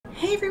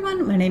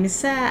everyone, my name is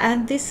Sarah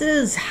and this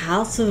is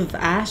House of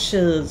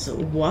Ashes.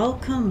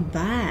 Welcome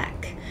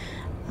back.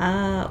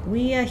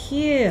 We are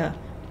here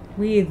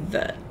with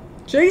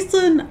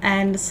Jason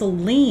and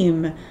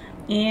Salim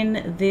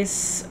in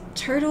this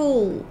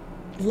total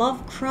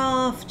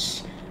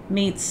Lovecraft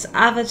meets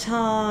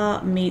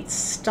Avatar meets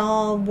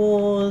Star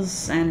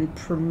Wars and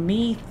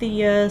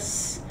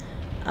Prometheus,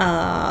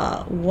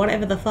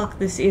 whatever the fuck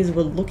this is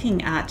we're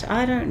looking at.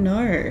 I don't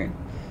know.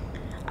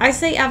 I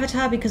say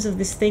Avatar because of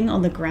this thing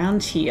on the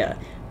ground here.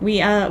 We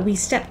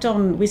stepped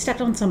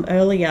on some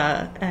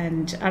earlier,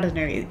 and I don't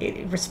know,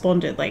 it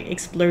responded, like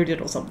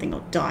exploded or something,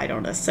 or died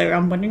on us. So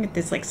I'm wondering if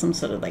there's like some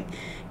sort of like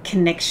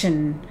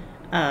connection,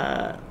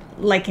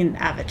 like in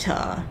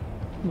Avatar,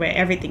 where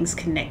everything's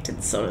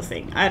connected sort of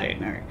thing. I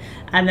don't know.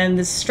 And then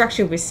the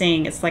structure we're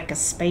seeing, it's like a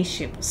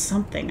spaceship or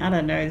something. I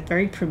don't know.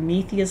 Very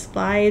Prometheus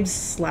vibes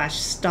 /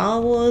 Star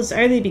Wars,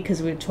 only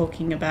because we're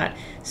talking about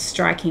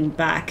striking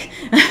back.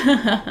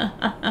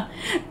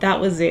 That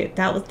was it.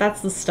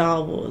 That's the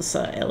Star Wars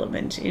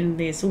element in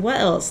this. What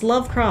else?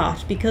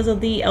 Lovecraft, because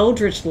of the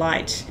Eldritch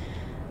Light.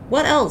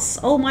 What else?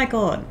 Oh my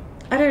god.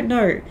 I don't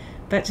know.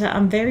 But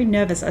I'm very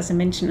nervous, as I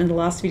mentioned in the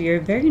last video,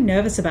 very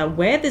nervous about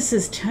where this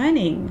is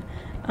turning.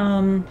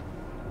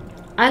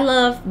 I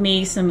love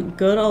me some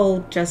good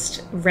old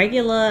just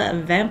regular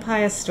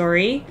vampire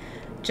story,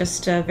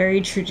 just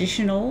very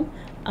traditional.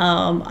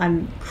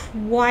 I'm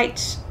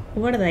quite,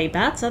 what are they,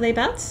 bats? Are they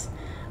bats?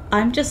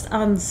 I'm just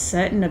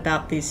uncertain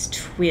about this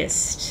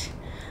twist.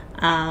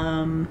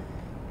 Yeah,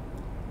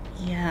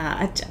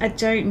 I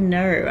don't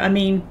know. I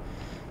mean,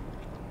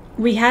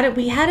 we had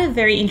a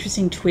very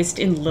interesting twist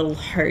in Little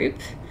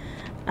Hope,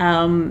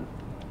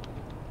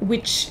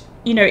 which,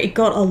 you know, it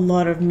got a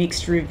lot of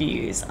mixed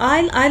reviews.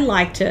 I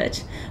liked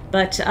it,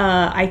 but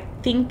I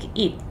think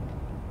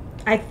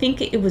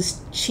it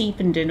was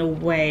cheapened in a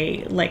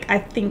way. Like I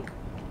think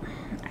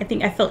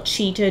I felt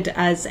cheated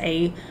as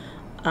a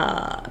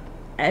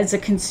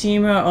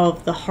consumer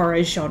of the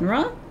horror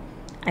genre.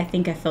 I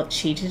think I felt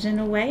cheated in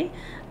a way,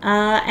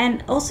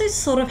 and also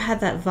sort of had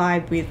that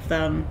vibe with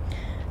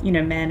you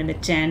know, Man and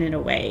Majan in a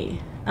way.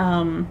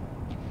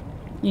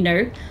 You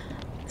know.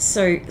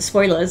 So,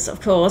 spoilers,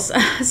 of course.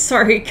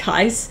 Sorry,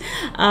 guys.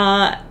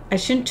 I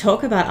shouldn't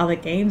talk about other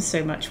games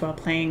so much while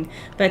playing.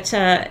 But,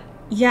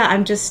 yeah,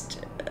 I'm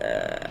just...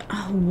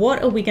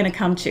 what are we going to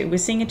come to? We're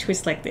seeing a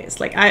twist like this.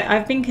 Like,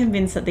 I've been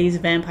convinced that these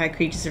vampire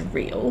creatures are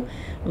real.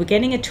 We're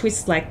getting a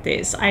twist like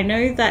this. I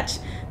know that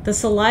the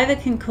saliva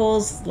can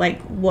cause, like,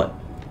 what?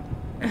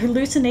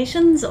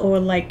 Hallucinations? Or,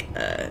 like,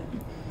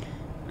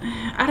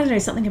 I don't know,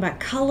 something about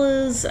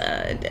colors?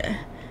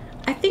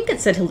 I think it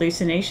said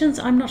hallucinations.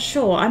 I'm not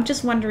sure. I'm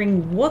just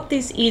wondering what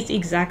this is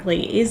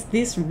exactly. Is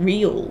this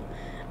real?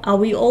 Are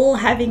we all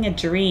having a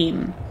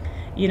dream?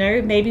 You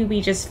know, maybe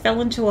we just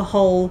fell into a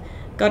hole,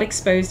 got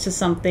exposed to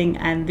something,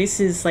 and this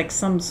is like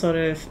some sort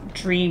of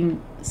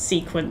dream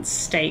sequence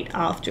state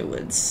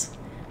afterwards.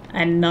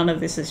 And none of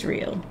this is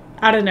real.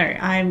 I don't know.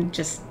 I'm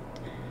just...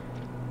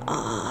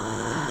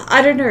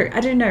 I don't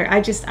know.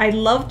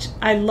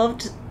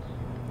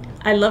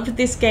 I loved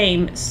this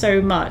game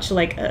so much.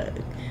 Like...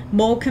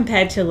 more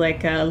compared to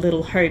like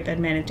Little Hope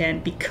and Man of Dan,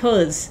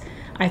 because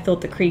I thought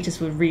the creatures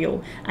were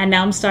real. And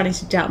now I'm starting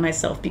to doubt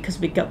myself because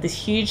we got this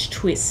huge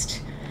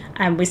twist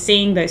and we're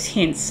seeing those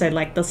hints. So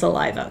like the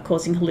saliva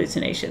causing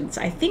hallucinations.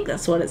 I think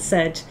that's what it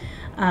said.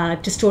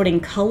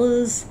 Distorting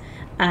colors.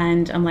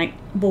 And I'm like,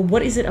 well,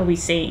 what is it are we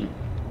seeing?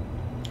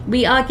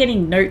 We are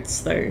getting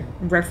notes though,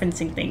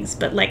 referencing things.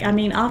 But like, I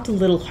mean, after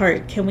Little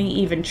Hope, can we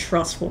even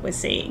trust what we're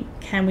seeing?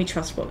 Can we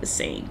trust what we're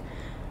seeing?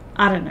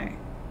 I don't know.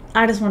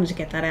 I just wanted to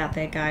get that out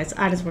there, guys.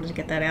 I just wanted to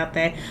get that out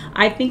there.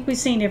 I think we've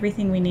seen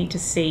everything we need to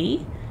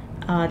see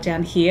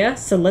down here.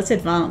 So let's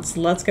advance.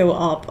 Let's go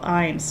up.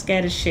 I am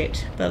scared as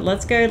shit. But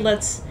let's go.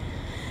 Let's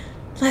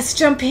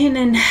jump in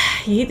and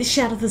hit the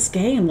shit out of this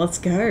game. Let's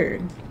go.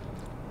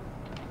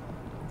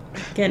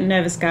 Getting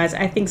nervous, guys.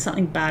 I think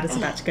something bad is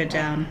about to go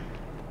down.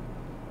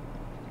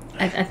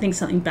 I think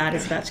something bad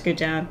is about to go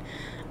down.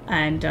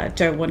 And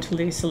don't want to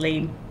lose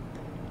Salim.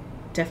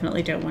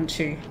 Definitely don't want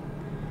to.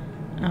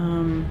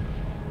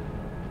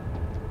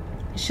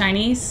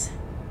 Shinies?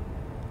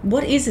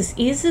 What is this?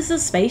 Is this a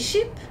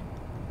spaceship?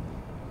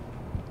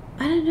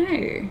 I don't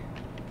know.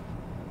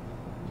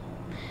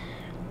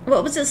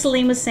 What was it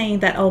Salim was saying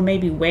that, oh,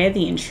 maybe we're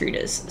the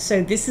intruders.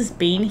 So this has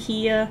been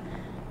here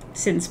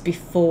since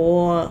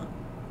before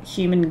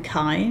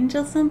humankind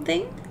or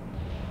something?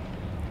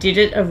 Did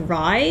it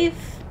arrive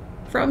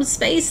from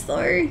space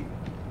though?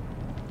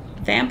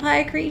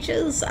 Vampire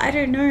creatures? I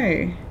don't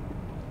know.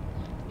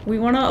 We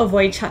want to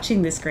avoid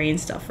touching this green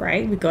stuff,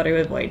 right? We've got to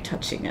avoid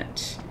touching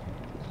it.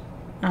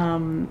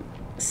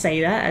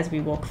 Say that as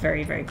we walk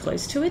very, very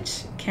close to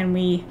it. Can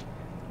we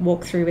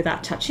walk through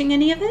without touching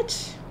any of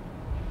it?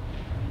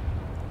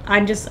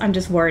 I'm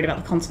just worried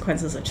about the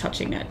consequences of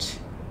touching it.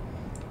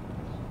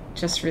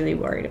 Just really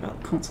worried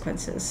about the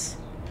consequences.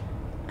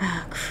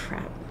 Ah,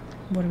 crap.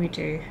 What do we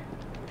do?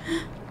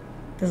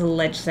 There's a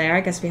ledge there.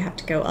 I guess we have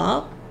to go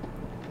up.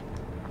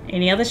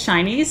 Any other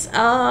shinies?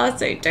 Oh,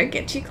 so don't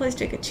get too close,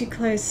 don't get too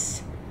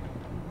close.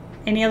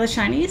 Any other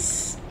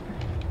shinies?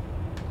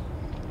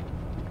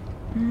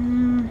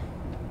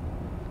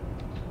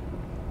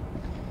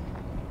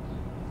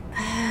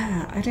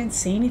 I don't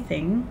see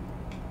anything.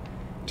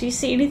 Do you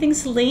see anything,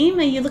 Salim?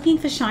 Are you looking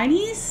for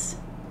shinies?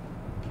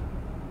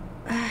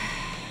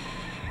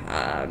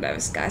 I'm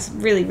nervous, guys. I'm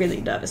really, really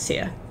nervous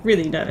here.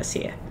 Really nervous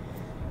here.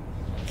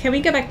 Can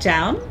we go back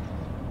down?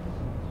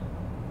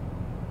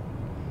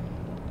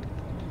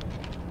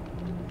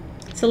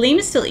 Salim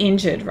is still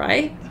injured,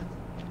 right?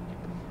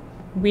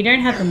 We don't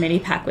have the mini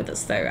pack with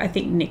us, though. I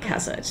think Nick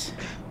has it.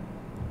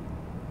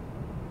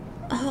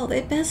 Oh,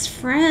 they're best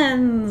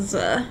friends.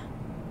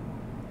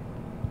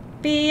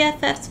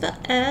 BFFs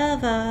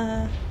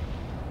forever.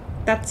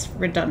 That's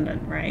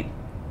redundant, right?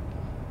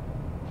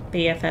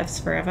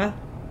 BFFs forever?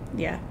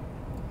 Yeah.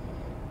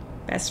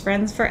 Best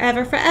friends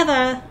forever,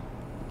 forever.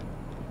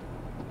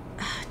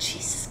 Oh,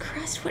 Jesus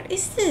Christ, what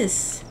is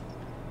this?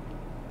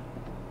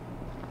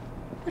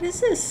 What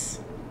is this?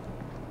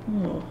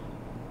 Oh.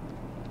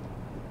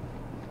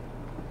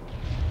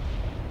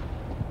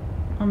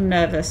 I'm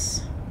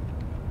nervous.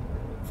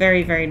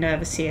 Very, very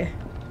nervous here.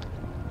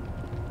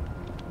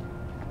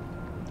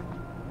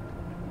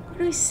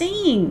 What are we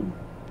seeing?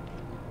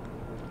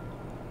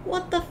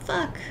 What the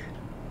fuck?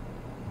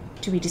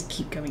 Do we just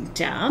keep going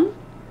down?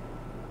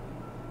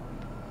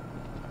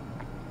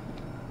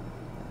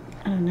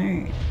 I don't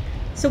know.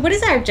 So what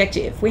is our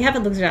objective? We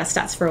haven't looked at our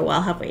stats for a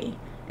while, have we?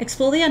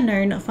 Explore the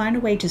unknown, find a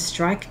way to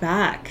strike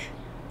back.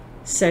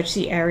 Search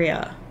the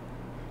area.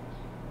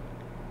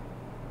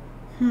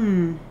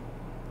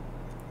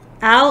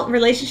 Our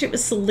relationship with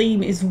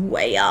Salim is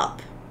way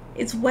up.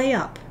 It's way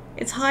up.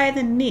 It's higher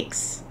than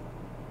Nick's.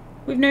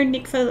 We've known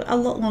Nick for a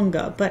lot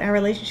longer, but our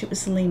relationship with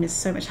Salim is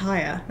so much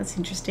higher. That's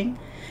interesting.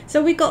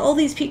 So we got all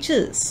these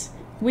pictures.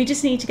 We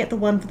just need to get the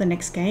one for the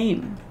next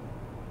game.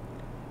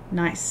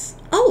 Nice.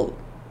 Oh!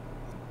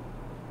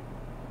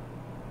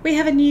 We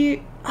have a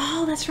new...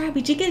 Oh, that's right.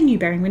 We did get a new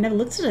bearing. We never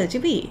looked at it,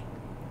 did we?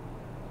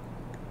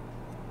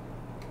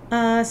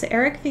 So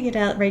Eric figured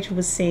out Rachel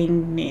was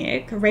seeing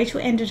Nick. Rachel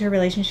ended her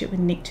relationship with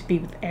Nick to be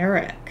with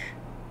Eric.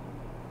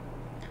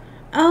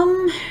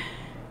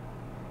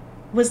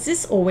 Was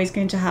this always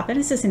going to happen?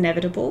 Is this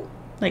inevitable?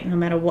 Like, no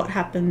matter what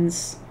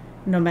happens,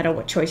 no matter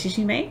what choices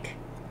you make?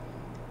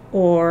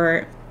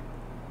 Or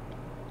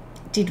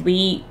did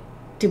we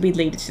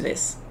lead to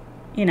this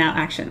in our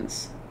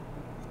actions?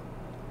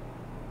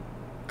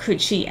 Could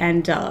she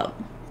end up...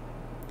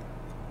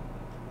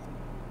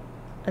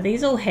 Are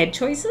these all head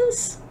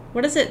choices?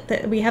 What is it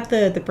that we have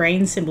the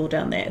brain symbol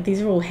down there? These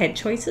are all head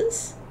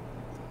choices?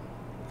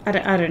 I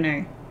don't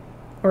know.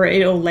 Or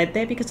it all led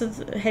there because of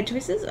the head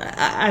choices?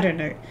 I don't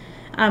know.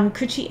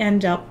 Could she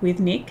end up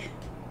with Nick?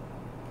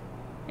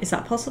 Is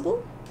that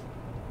possible?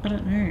 I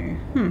don't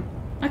know.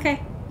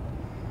 Okay.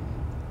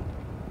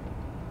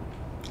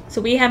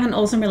 So we have an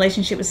awesome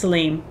relationship with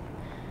Salim.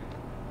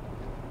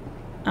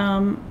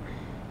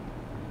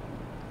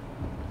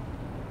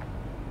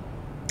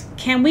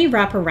 Can we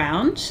wrap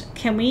around?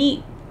 Can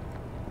we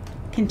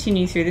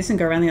continue through this and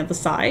go around the other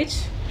side?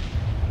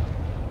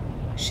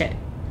 Shit.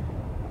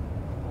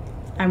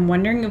 I'm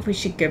wondering if we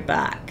should go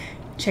back,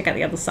 check out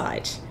the other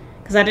side.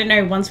 Because I don't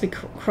know, once we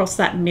cross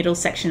that middle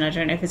section, I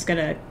don't know if it's going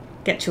to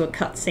get to a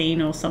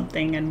cutscene or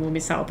something and we'll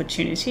miss our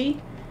opportunity.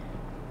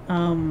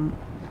 Wow,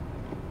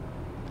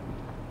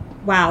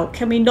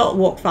 can we not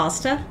walk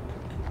faster?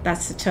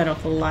 That's to turn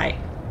off the light.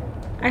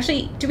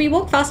 Actually, do we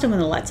walk faster when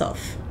the light's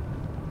off?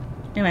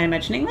 Am I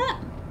imagining that?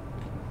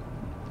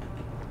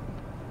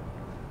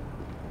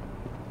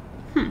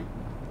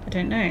 I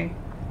don't know.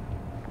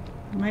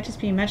 I might just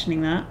be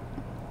imagining that.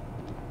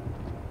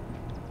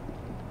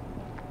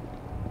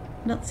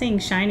 Not seeing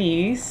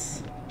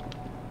shinies.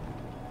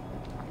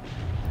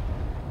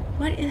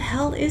 What the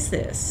hell is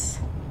this?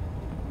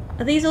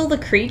 Are these all the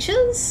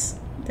creatures?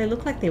 They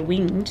look like they're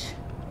winged.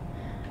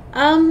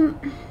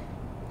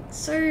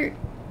 So,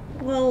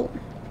 well,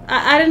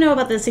 I don't know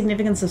about the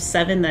significance of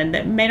 7 then.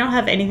 That may not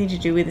have anything to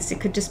do with this. It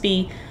could just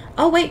be...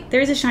 Oh, wait, there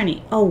is a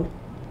shiny. Oh,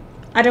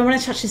 I don't want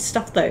to touch his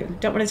stuff, though.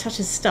 Don't want to touch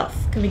his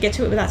stuff. Can we get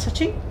to it without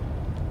touching?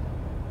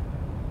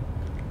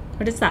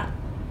 What is that?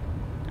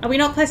 Are we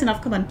not close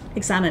enough? Come on,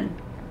 examine.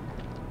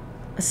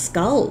 A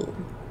skull.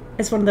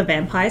 It's one of the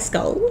vampire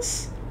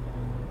skulls.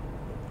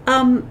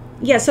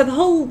 Yeah, so the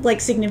whole, like,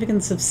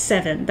 significance of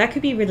 7, that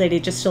could be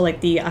related just to,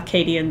 like, the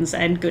Arcadians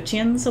and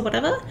Gutians or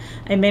whatever.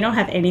 It may not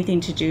have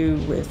anything to do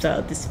with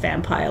this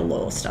vampire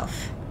lore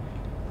stuff.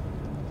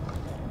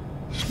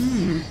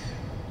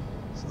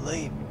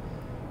 Sleep.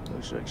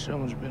 Looks like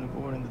someone's been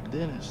avoiding the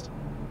dentist.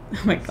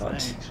 Oh my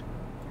god.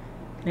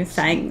 No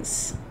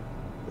thanks.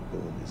 The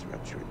bone is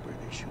ruptured where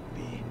they should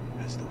be,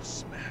 as though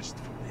smashed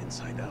from the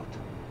inside out.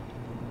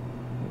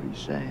 What are you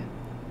saying?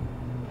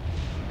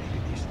 Maybe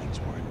these things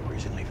weren't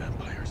originally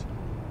vampires.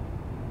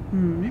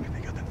 Maybe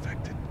they got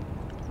infected.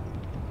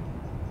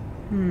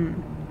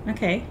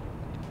 Okay.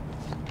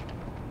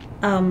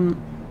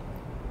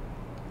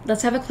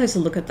 Let's have a closer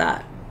look at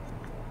that.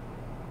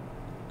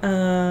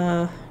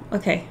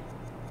 Okay.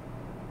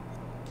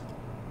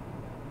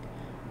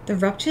 The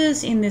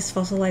ruptures in this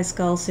fossilized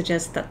skull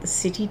suggest that the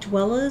city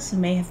dwellers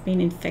may have been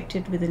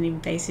infected with an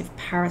invasive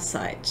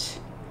parasite.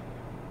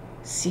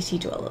 City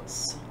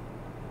dwellers.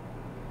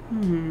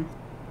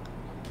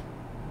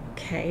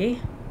 Okay.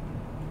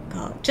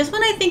 God, just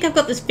when I think I've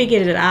got this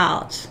figured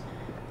out.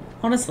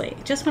 Honestly,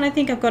 just when I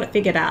think I've got it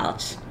figured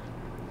out.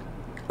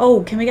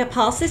 Oh, can we get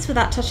past this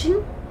without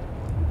touching?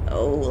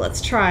 Oh,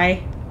 let's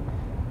try.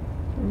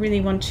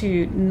 Really want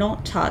to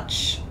not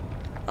touch.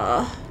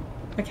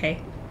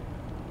 Okay.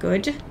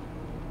 Good.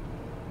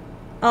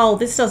 Oh,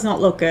 this does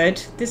not look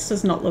good. This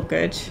does not look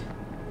good.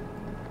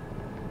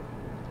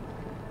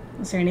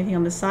 Is there anything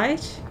on the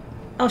side?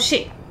 Oh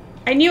shit.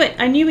 I knew it.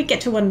 I knew we'd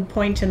get to one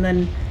point and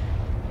then...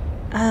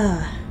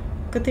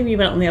 good thing we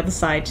went on the other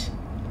side.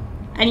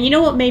 And you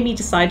know what made me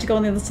decide to go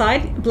on the other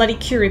side? Bloody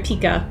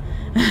Kurapika.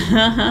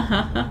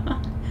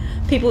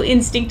 People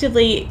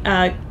instinctively...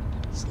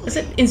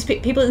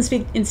 people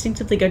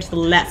instinctively go to the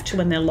left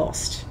when they're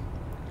lost.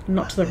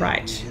 Not to the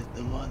right.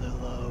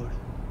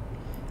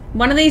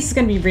 One of these is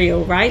going to be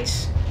real,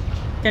 right?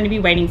 Going to be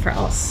waiting for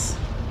us.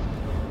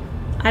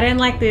 I don't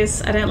like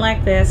this. I don't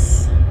like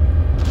this.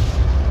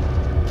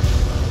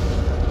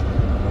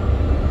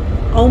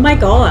 Oh my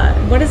god.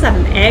 What is that,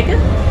 an egg? Maybe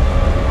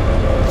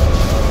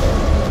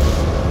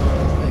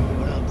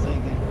what I'm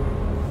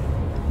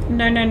thinking.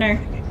 No, no, no.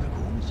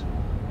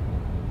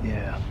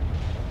 Yeah.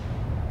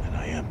 And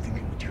I am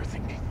thinking what you're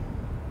thinking.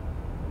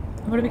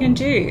 What are we going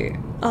to do?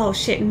 Oh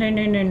shit. No,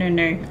 no, no, no,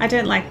 no. I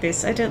don't like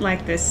this. I don't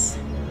like this.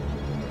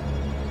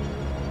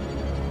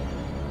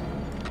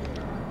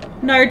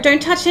 No,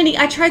 don't touch any.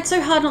 I tried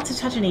so hard not to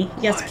touch any.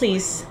 Yes,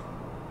 please.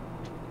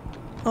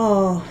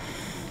 Oh,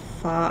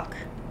 fuck.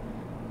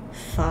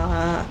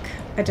 Fuck.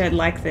 I don't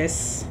like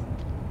this.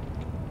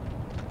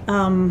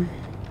 Alright,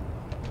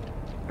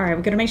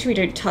 we're gonna make sure we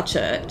don't touch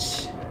it.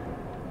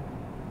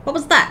 What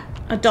was that?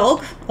 A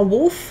dog? A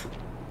wolf?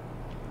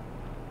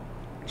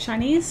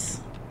 Chinese?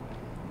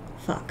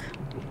 Fuck.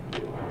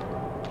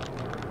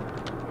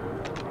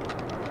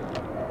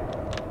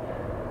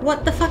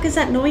 What the fuck is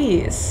that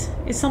noise?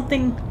 Is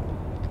something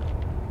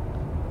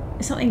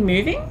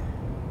moving?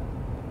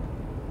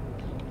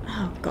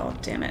 Oh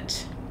god damn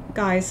it.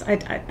 Guys,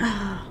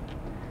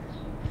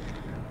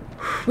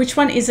 which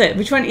one is it?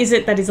 Which one is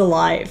it that is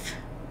alive?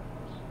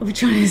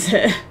 Which one is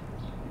it?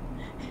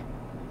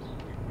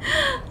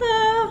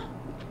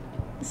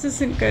 This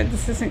isn't good.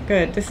 This isn't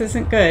good. This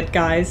isn't good,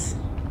 guys.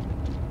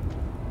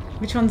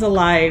 Which one's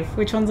alive?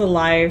 Which one's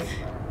alive?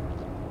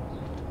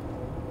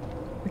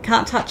 We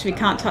can't touch. We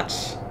can't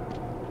touch.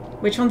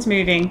 Which one's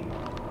moving?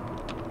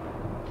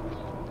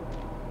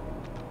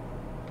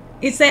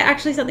 Is there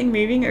actually something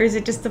moving, or is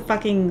it just the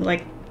fucking,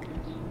 like...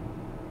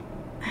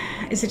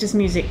 Is it just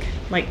music?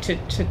 Like,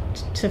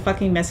 to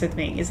fucking mess with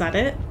me? Is that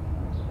it?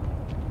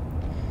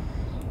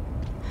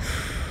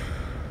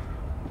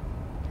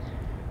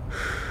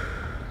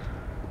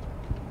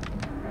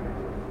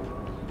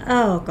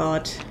 Oh,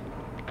 God.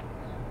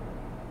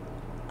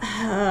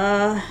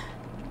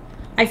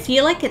 I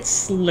feel like it's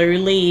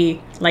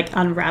slowly, like,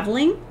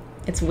 unraveling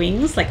its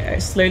wings,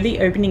 like, slowly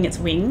opening its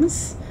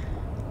wings.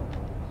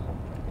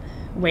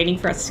 Waiting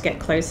for us to get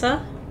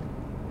closer.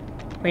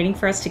 Waiting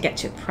for us to get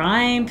to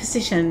prime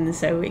position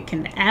so it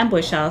can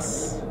ambush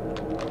us.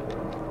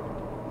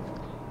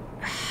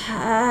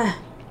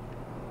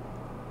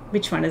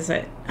 Which one is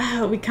it?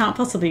 Oh, we can't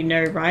possibly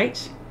know,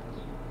 right?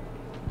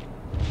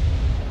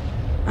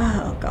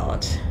 Oh,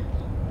 God.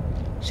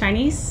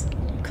 Shinies?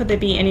 Could there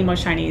be any more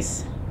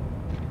shinies?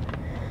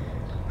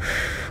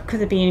 Could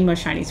there be any more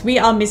shinies? We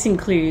are missing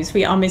clues.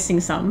 We are missing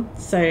some,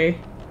 so...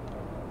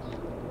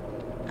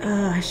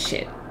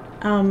 shit.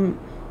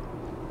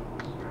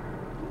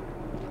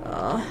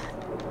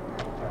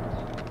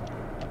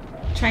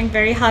 Trying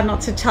very hard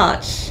not to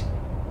touch.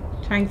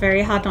 Trying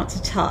very hard not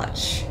to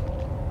touch.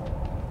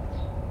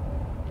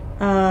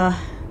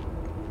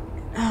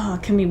 Oh,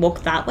 can we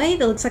walk that way?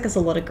 There looks like there's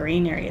a lot of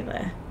green area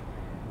there.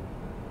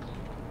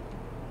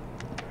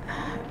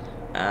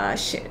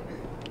 Shit.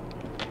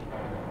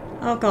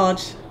 Oh god.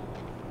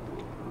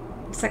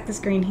 Looks like there's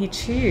green here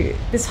too.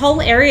 This whole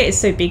area is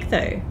so big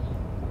though.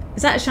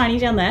 Is that a shiny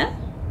down there?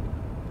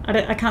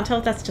 I can't tell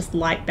if that's just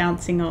light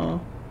bouncing or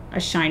a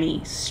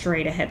shiny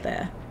straight ahead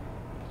there.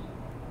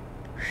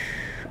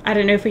 I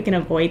don't know if we can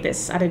avoid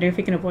this. I don't know if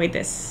we can avoid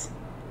this.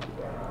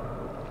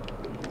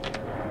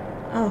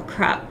 Oh,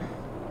 crap.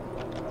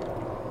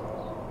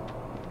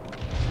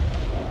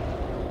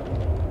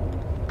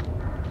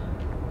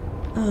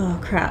 Oh,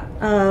 crap.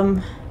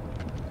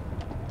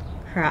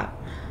 Crap.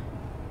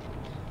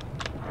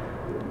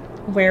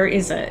 Where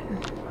is it?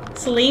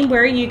 Salim,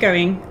 where are you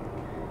going?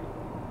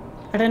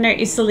 I don't know,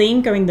 is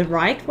Salim going the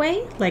right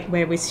way? Like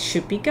where we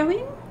should be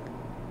going?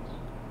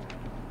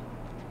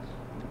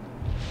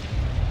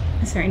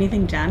 Is there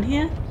anything down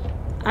here?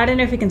 I don't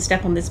know if we can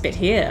step on this bit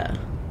here.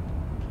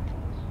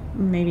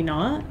 Maybe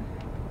not.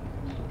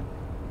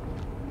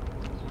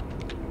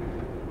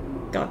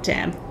 God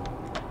damn.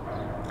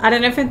 I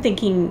don't know if I'm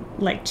thinking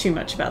like too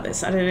much about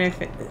this. I don't know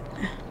if it...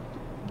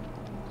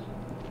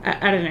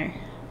 I don't know.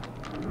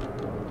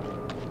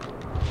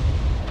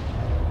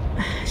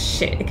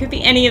 Shit, it could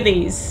be any of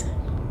these.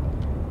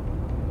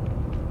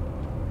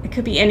 It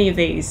could be any of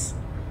these.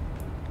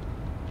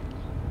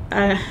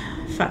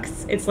 Fuck.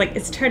 It's like,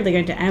 it's totally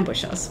going to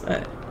ambush us,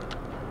 but...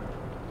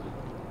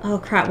 Oh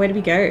crap, where do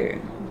we go?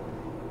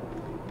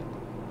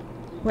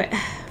 Where?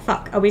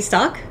 Fuck, are we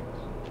stuck?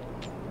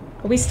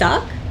 Are we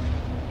stuck?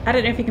 I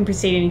don't know if we can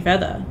proceed any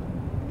further.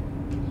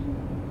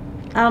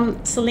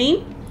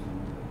 Salim?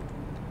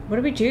 What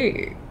do we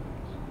do?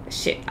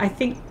 Shit, I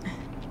think...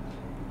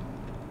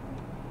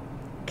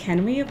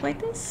 Can we avoid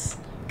this?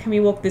 Can we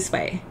walk this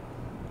way?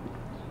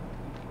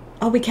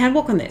 Oh, we can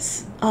walk on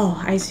this.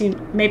 Oh, I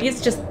assume... Maybe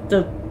it's just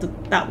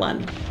that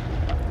one.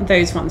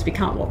 Those ones we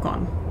can't walk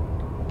on.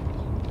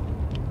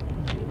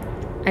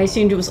 I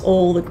assumed it was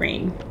all the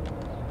green.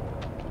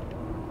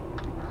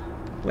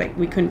 Like,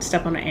 we couldn't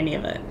step on any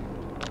of it.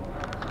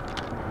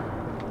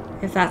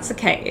 If that's the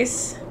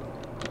case...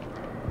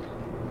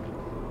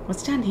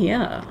 What's down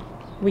here?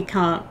 We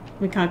can't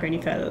go any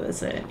further.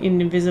 There's an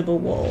invisible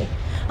wall.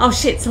 Oh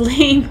shit,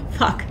 Salim!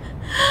 Fuck.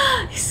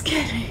 You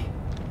scared me.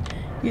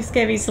 You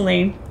scared me,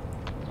 Salim.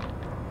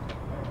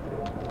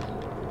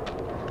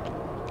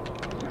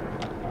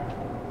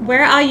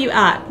 Where are you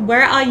at?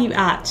 Where are you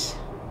at?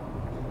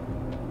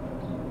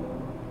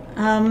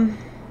 I'm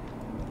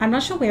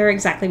not sure where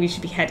exactly we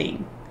should be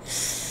heading.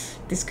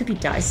 This could be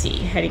dicey,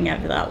 heading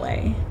over that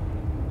way.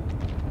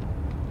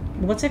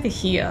 What's over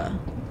here?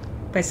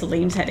 Where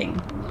Salim's heading?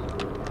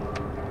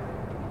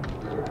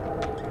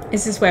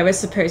 Is this where we're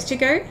supposed to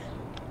go?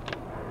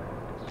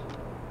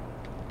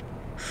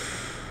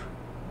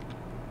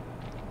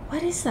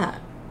 What is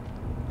that?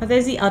 Are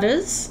those the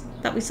udders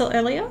that we saw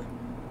earlier?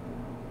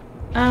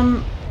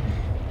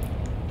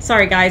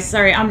 Sorry guys,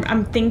 sorry,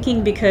 I'm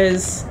thinking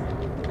because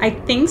I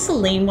think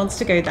Salim wants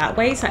to go that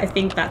way, so I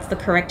think that's the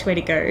correct way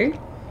to go.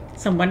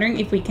 So I'm wondering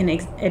if we can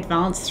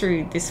advance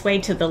through this way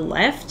to the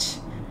left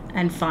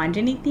and find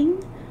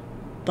anything,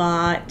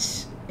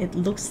 but it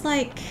looks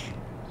like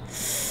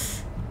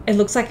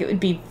it would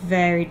be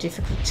very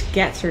difficult to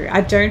get through.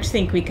 I don't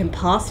think we can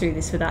pass through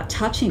this without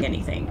touching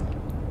anything.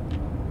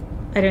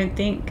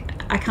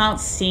 I can't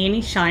see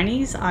any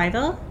shinies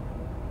either,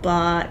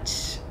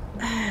 but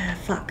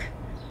fuck.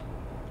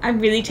 I'm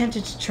really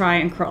tempted to try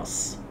and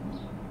cross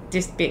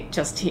this bit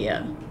just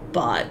here,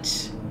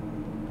 but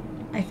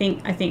I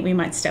think we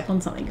might step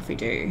on something if we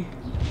do.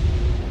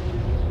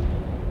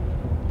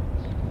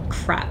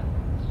 Crap.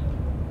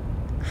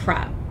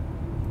 Crap.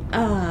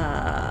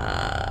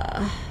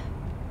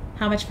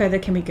 How much further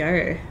can we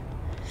go?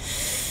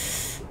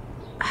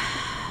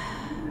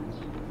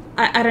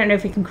 I don't know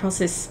if we can cross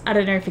this. I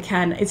don't know if we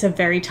can. It's a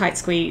very tight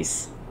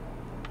squeeze.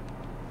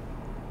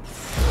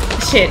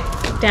 Shit.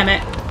 Damn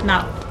it.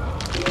 No.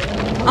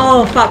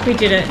 Oh, fuck. We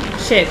did it.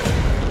 Shit.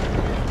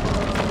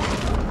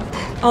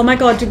 Oh my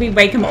god. Did we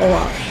wake them all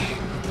up?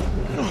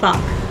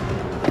 Fuck.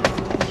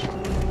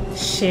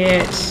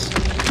 Shit.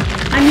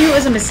 I knew it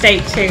was a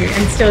mistake too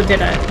and still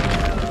did it.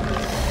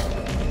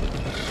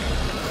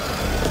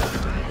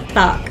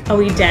 Fuck. Are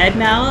we dead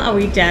now? Are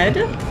we dead?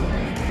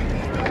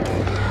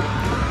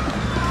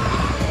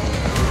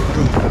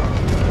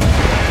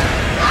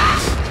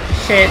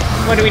 Shit.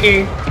 What do we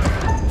do?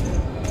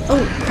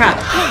 Oh, crap.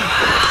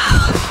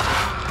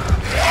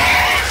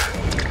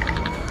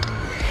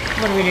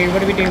 What do we do? What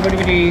do we do? What do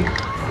we do?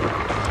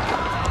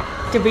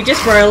 Did we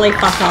just royally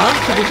fuck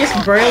up? Did we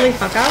just royally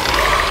fuck up?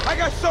 I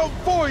got something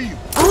for you.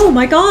 Oh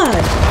my god.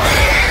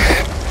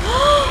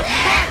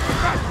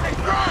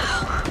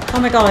 Oh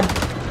my god.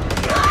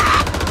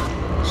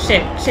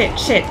 Shit, shit,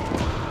 shit.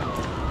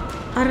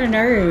 I don't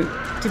know.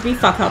 Did we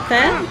fuck up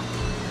there?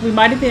 We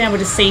might have been able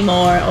to see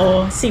more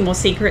or see more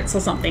secrets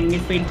or something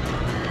if we'd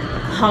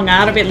hung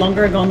out a bit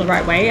longer and gone the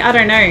right way. I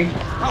don't know.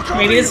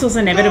 Maybe this was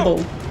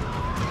inevitable.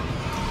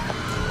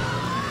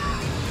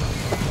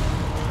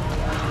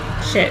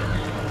 Shit.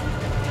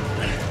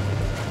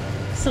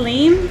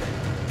 Salim?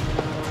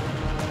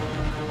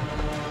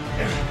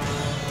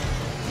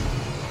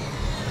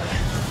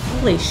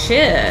 Holy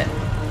shit.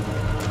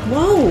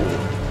 Whoa.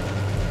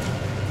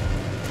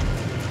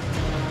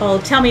 Oh,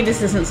 tell me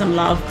this isn't some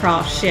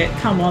Lovecraft shit.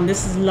 Come on,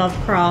 this is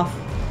Lovecraft.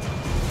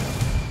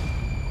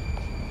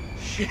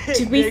 Shit,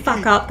 Did we Nicky.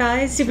 fuck up,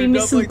 guys? Did we Turned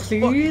miss up some like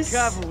clues?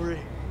 fucking cavalry.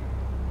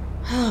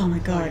 Oh my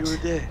Thought god. you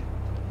were dead.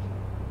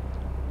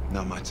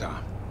 Not my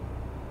time.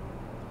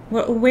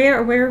 Where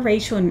are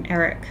Rachel and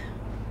Eric?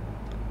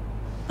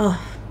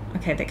 Oh,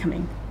 okay, they're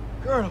coming.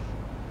 Colonel,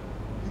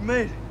 you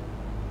made it.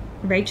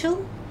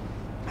 Rachel?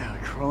 Now,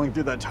 crawling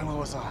through that tunnel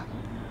was a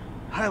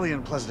highly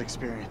unpleasant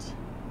experience.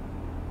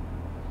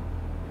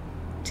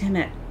 Damn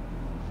it.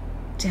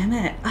 Damn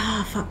it.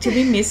 Ah, fuck. Did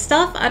we miss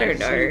stuff? I don't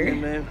See you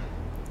again, know. man.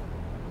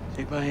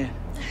 Take my hand.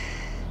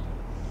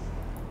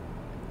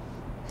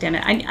 Damn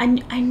it.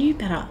 I knew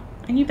better.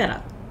 I knew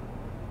better.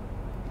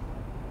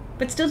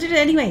 But still did it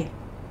anyway.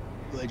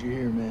 Glad you're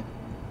here, man.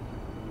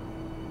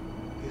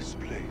 This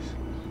place.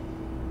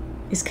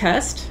 Is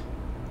cursed?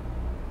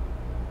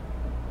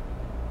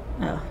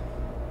 Oh.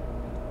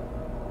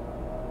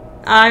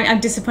 I'm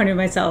disappointed in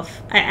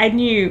myself. I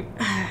knew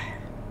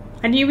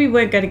we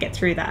weren't going to get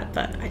through that,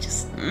 but I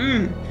just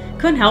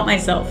couldn't help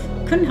myself.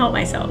 Couldn't help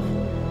myself.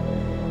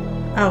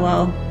 Oh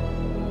well.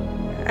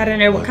 I don't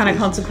know what kind of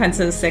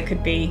consequences there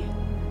could be.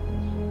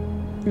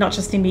 Not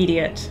just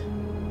immediate.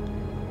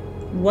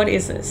 What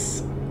is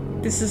this?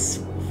 This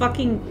is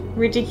fucking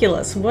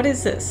ridiculous. What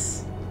is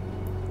this?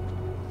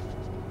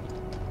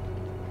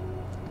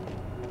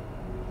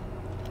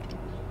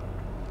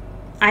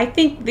 I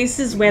think this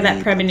is where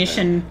that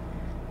premonition...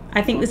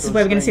 I think this is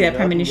where we're going to see that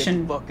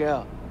premonition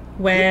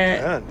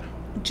where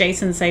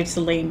Jason saves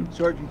Salim.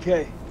 Sergeant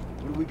K,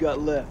 what do we got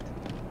left?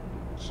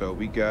 So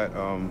we got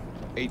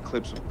 8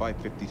 clips of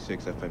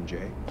 556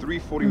 FMJ, 3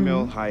 40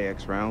 mil high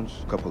X rounds,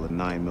 a couple of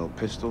 9 mil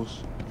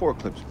pistols, 4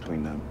 clips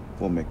between them.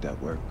 We'll make that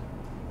work.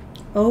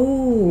 Oh.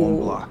 1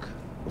 block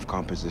of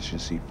composition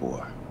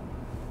C4.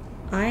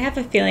 I have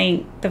a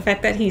feeling the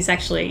fact that he's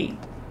actually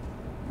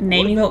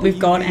naming what we've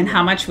got and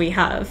how much we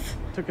have.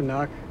 Took a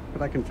knock,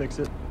 but I can fix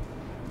it.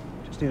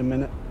 Just need a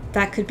minute.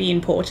 That could be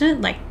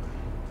important. Like,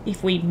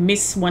 if we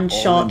miss one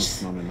shot,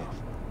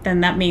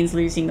 then that means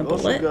losing a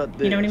bullet.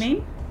 You know what I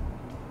mean?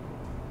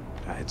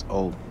 It's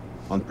old,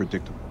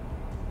 unpredictable.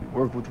 We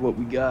work with what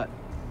we got.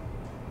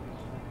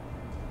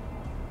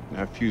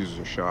 Our fuses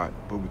are shot,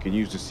 but we can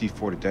use the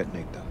C4 to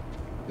detonate them.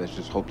 Let's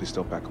just hope they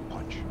still back a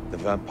punch. The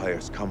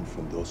vampires come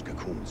from those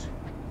cocoons.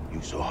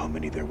 You saw how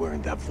many there were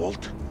in that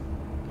vault?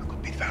 There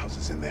could be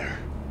thousands in there.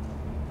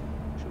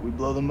 Should we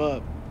blow them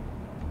up?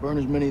 Burn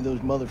as many of those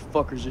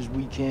motherfuckers as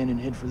we can and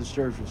head for the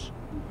surface.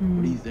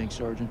 What do you think,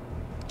 Sergeant?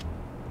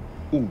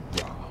 Hoorah.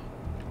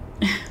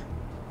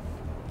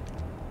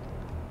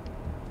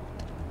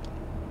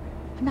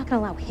 I'm not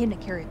gonna allow him to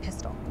carry a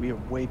pistol. We are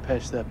way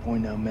past that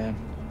point now, man.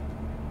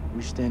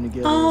 We stand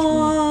together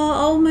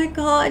Oh my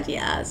god,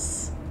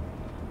 yes.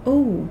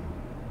 Oh.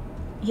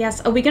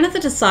 Yes, are we gonna have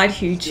to decide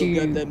who as one. Still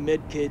to... got that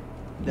med kit.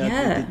 Now's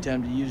a good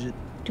time to use it.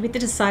 Do we have to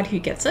decide who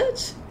gets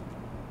it?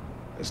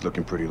 It's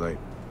looking pretty late.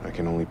 I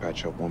can only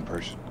patch up one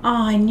person. Oh,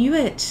 I knew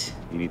it.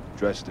 You need to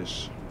dress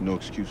this. No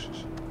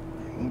excuses.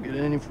 You won't get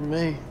any from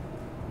me.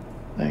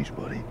 Thanks,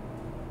 buddy.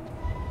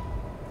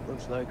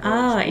 Looks like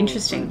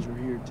interesting. friends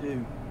are here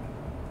too.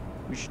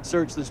 We should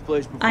search this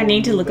place before I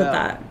need to we look move at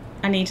out. that.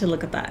 I need to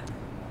look at that.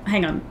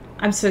 Hang on.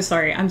 I'm so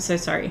sorry. I'm so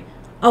sorry.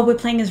 Oh, we're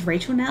playing as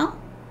Rachel now?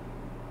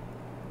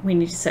 We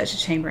need to search a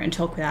chamber and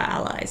talk with our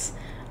allies.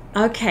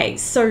 Okay,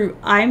 so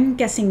I'm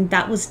guessing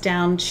that was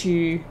down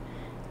to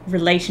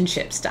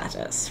relationship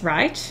status,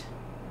 right?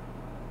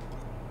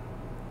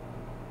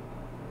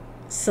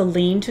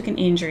 Salim took an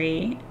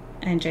injury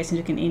and Jason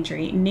took an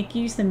injury. Nick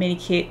used the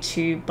medikit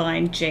to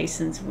bind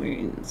Jason's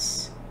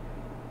wounds.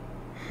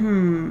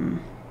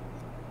 I'm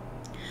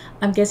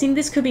guessing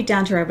this could be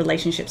down to our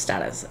relationship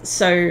status.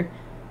 So,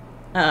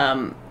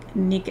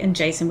 Nick and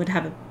Jason would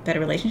have a better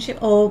relationship.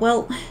 Oh,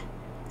 well,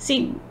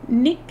 see,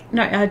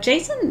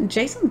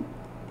 Jason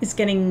is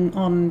getting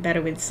on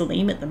better with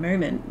Salim at the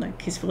moment.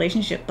 Like, his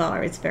relationship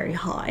bar is very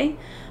high.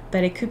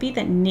 But it could be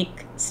that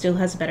Nick still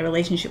has a better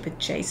relationship with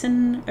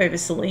Jason over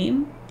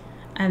Salim.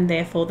 And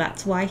therefore,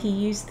 that's why he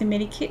used the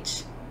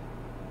medikit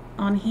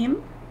on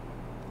him.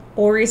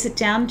 Or is it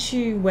down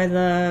to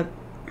whether...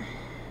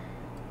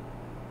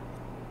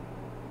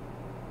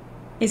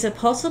 Is it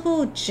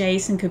possible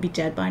Jason could be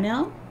dead by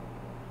now?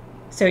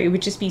 So it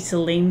would just be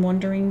Salim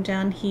wandering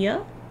down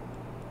here?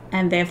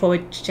 And therefore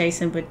if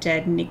Jason were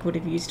dead, Nick would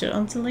have used it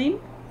on Salim?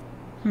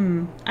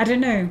 I don't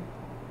know.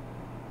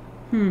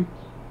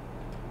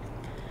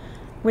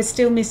 We're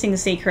still missing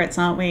secrets,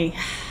 aren't we?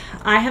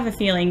 I have a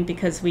feeling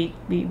because we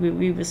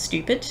were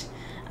stupid.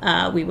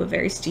 We were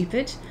very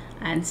stupid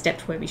and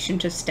stepped where we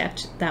shouldn't have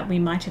stepped, that we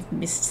might have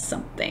missed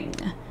something.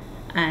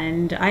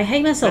 And I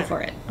hate myself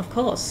for it, of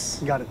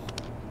course. Got it.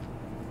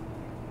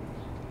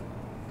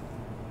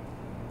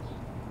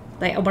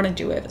 Like, I want to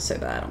do it so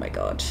bad. Oh my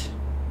god.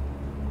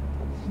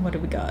 What do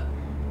we got?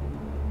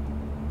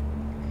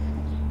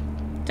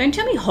 Don't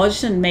tell me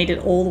Hodgson made it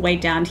all the way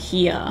down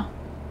here.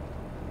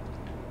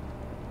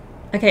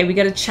 Okay, we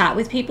got to chat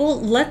with people.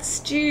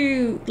 Let's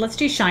do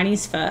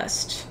shinies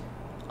first.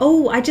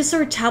 Oh, I just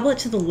saw a tablet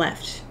to the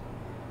left.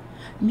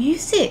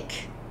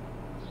 Music.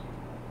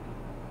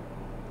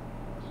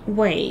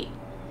 Wait.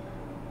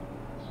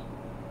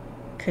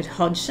 Could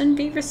Hodgson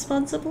be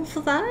responsible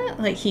for that?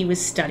 Like, he was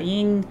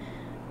studying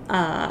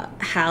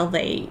how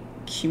they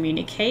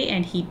communicate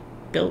and he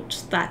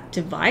built that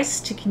device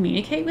to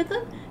communicate with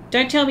them?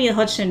 Don't tell me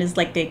Hodgson is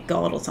like their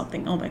god or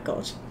something. Oh my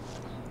god.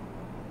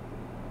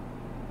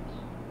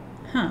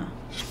 Huh.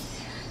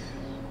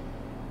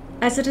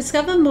 As I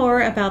discover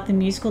more about the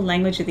musical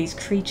language of these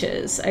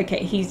creatures...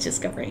 Okay, he's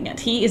discovering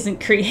it. He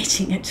isn't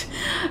creating it.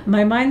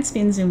 My mind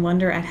spins in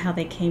wonder at how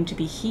they came to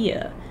be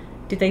here.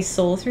 Did they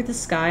soar through the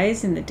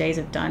skies in the days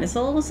of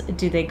dinosaurs?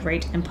 Did their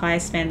great empire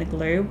span the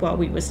globe while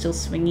we were still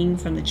swinging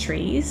from the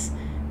trees?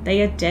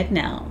 They are dead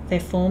now. Their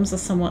forms are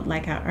somewhat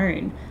like our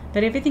own,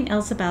 but everything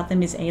else about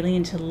them is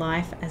alien to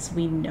life as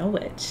we know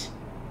it.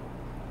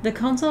 The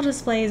console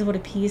displays what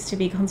appears to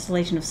be a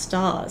constellation of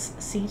stars.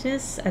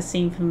 Cetus, as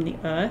seen from the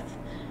Earth,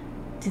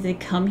 Did they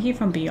come here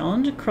from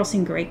beyond,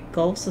 crossing great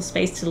gulfs of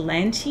space to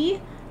land here?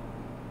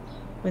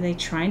 Were they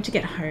trying to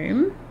get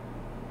home?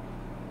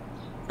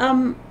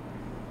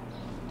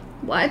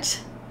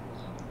 What?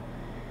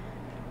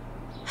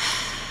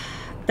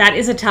 That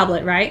is a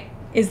tablet, right?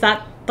 Is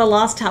that the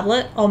last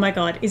tablet? Oh my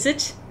god, is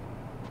it?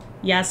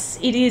 Yes,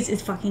 it is. It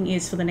fucking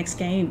is for the next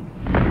game.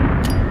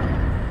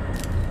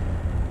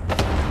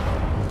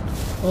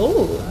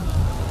 Oh.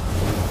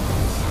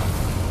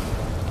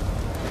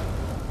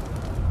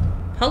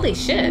 Holy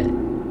shit.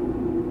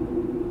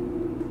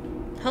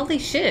 Holy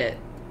shit.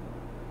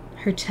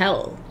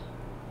 Hotel.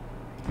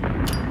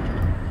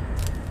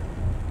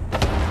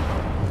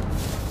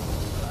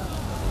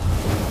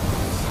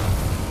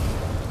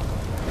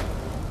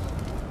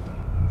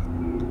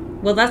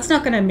 Well, that's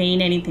not going to mean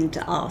anything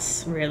to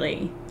us,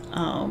 really.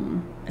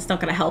 It's not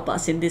going to help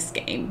us in this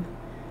game.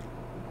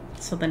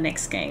 It's for the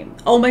next game.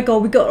 Oh my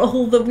god, we got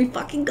all of them. We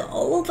fucking got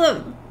all of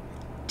them.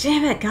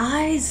 Damn it,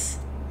 guys.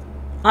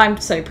 I'm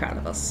so proud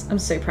of us. I'm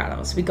so proud of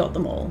us. We got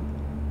them all.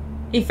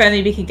 If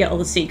only we could get all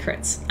the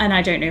secrets. And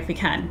I don't know if we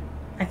can.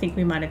 I think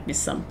we might have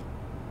missed some.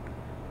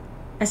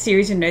 A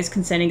series of notes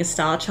concerning a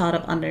star chart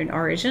of unknown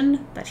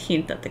origin that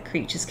hint that the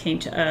creatures came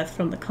to Earth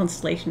from the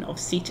constellation of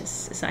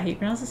Cetus. Is that how you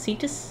pronounce it?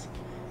 Cetus?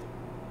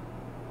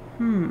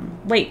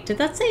 Wait, did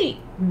that say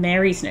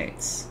Mary's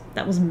notes?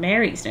 That was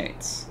Mary's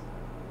notes.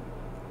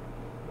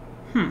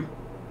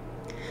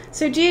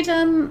 So did,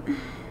 I'm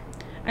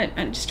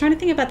just trying to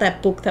think about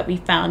that book that we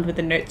found with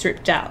the notes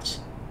ripped out.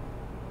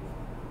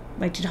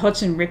 Like, did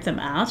Hodgson rip them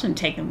out and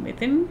take them with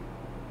him?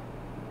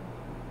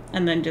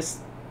 And then just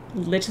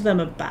litter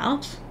them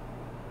about?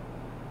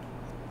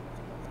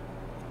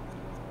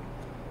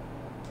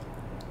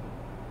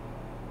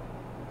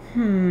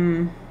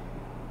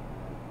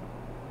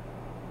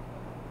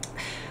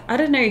 I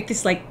don't know if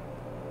this, like,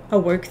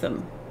 awoke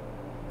them.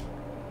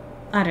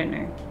 I don't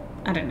know.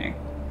 I don't know.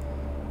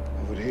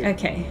 Over here.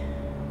 Okay.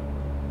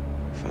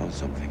 Found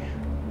something.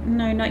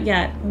 No, not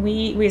yet.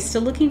 We're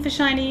still looking for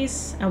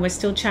shinies, and we're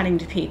still chatting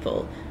to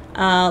people.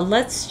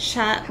 Let's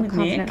chat How with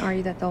confident Nick. are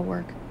you that they'll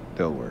work?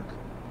 They'll work.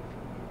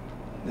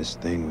 This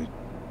thing with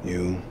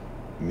you,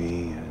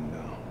 me, and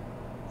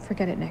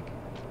Forget it, Nick.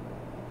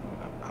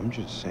 I'm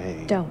just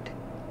saying. Don't.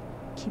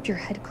 Keep your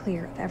head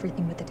clear of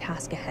everything with the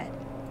task ahead.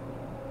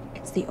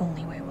 It's the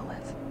only way we'll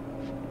live.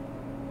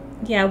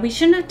 Yeah, we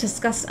shouldn't have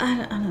discussed...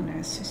 I don't know,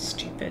 it's so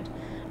stupid.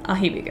 Oh,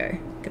 here we go.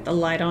 Get the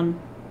light on.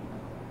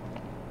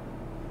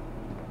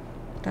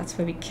 That's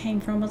where we came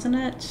from, wasn't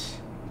it?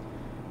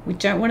 We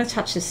don't want to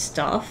touch his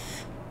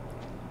stuff.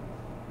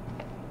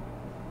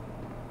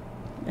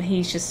 But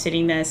he's just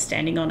sitting there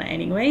standing on it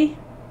anyway.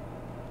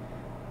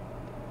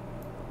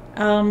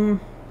 I'm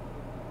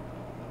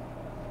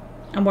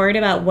worried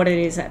about what it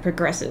is that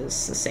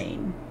progresses the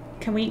scene.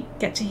 Can we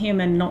get to him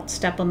and not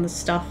step on the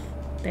stuff?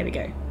 There we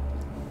go.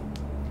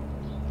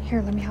 Here,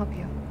 let me help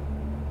you.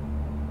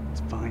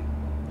 It's fine.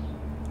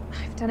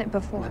 I've done it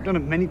before. I've done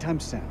it many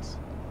times since.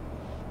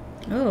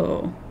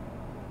 Oh.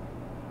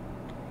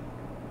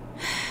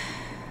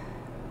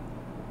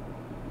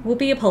 We'll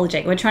be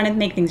apologetic. We're trying to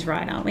make things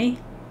right, aren't we?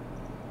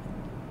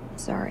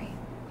 Sorry.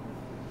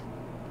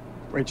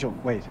 Rachel,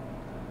 wait.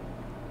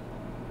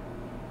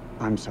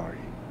 I'm sorry.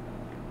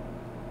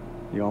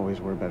 You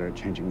always were better at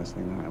changing this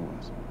thing than I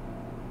was.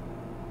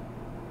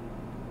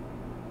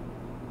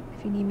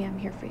 If you need me, I'm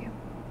here for you.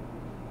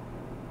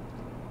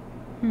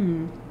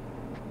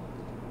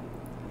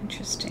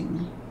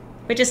 Interesting.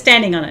 We're just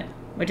standing on it.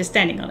 We're just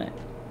standing on it.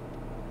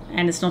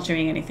 And it's not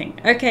doing anything.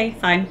 Okay,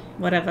 fine.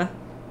 Whatever.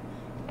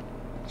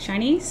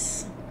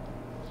 Shinies.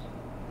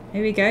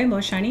 Here we go. More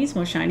shinies.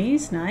 More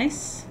shinies.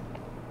 Nice.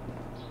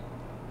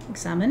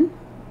 Examine.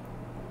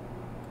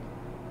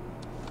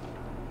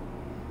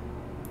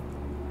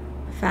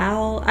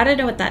 Foul. I don't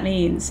know what that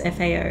means.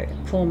 FAO.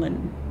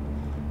 Foreman.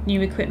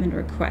 New equipment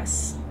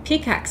requests.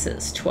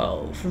 Pickaxes.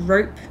 12.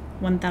 Rope.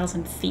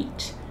 1,000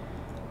 feet.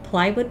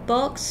 Plywood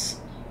box.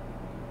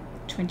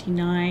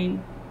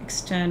 29.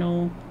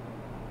 External.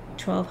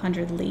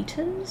 1,200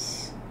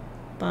 liters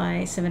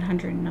by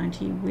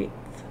 790 width.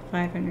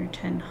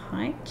 510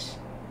 height.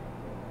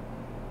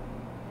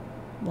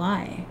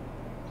 Why?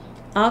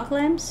 Arc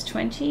lamps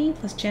 20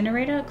 plus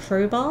generator.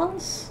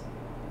 Crowbars.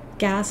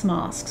 Gas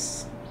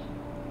masks.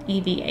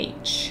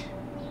 EVH.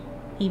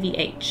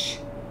 EVH.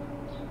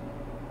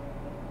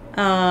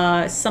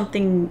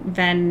 Something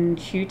Van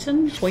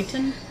Houten?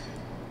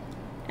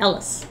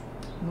 Ellis.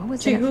 What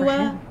was in it for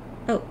him?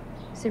 Oh.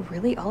 Is it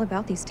really all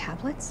about these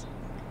tablets?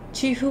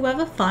 To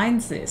whoever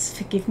finds this,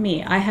 forgive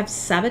me, I have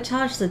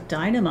sabotaged the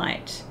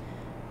dynamite.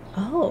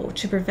 Oh,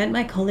 to prevent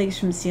my colleagues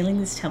from sealing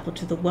this temple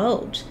to the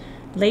world.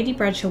 Lady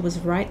Bradshaw was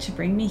right to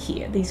bring me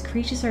here. These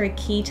creatures are a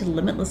key to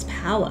limitless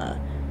power.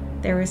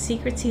 There are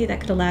secrets here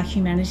that could allow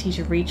humanity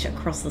to reach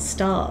across the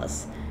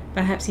stars,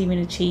 perhaps even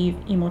achieve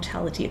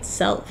immortality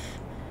itself.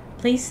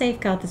 Please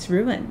safeguard this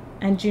ruin,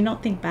 and do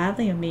not think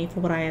badly of me for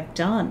what I have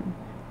done.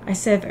 I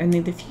serve only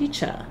the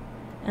future.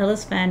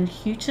 Ellis Van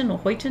Houten or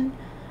Hoyten?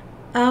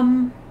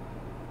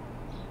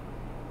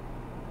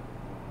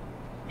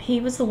 He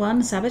was the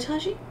one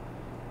sabotaging?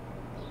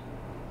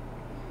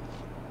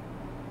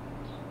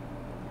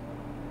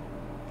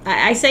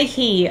 I say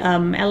he,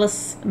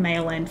 Ellis,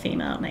 male and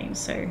female name,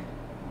 so...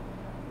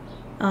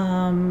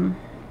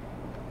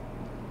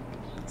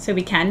 So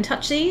we can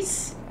touch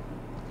these?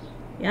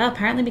 Yeah,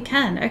 apparently we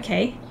can.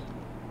 Okay.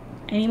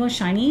 Any more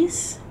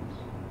shinies?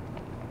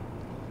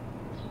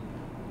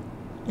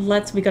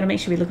 We gotta make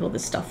sure we look at all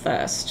this stuff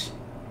first.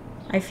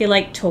 I feel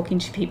like talking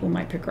to people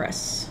might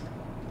progress.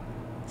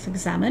 Let's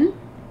examine.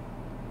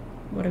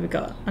 What have we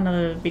got?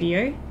 Another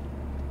video.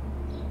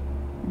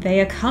 They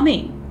are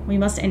coming. We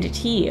must end it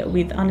here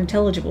with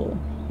unintelligible.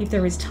 If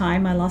there is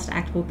time, my last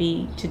act will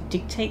be to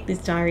dictate this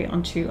diary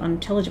onto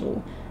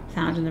unintelligible,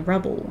 found in the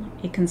rubble.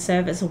 It can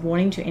serve as a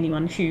warning to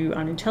anyone who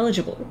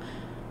unintelligible.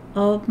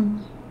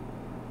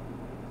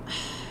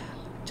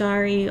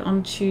 Diary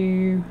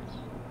onto...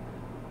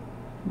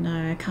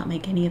 No, I can't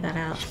make any of that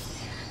out.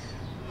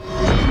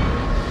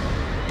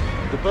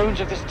 The bones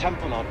of this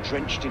temple are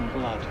drenched in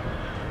blood.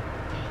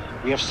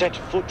 We have set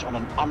foot on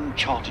an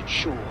uncharted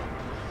shore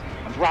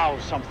and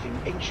roused something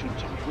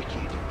ancient and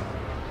wicked.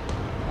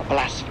 A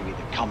blasphemy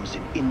that comes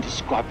in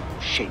indescribable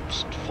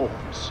shapes and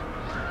forms.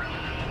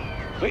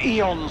 For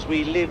eons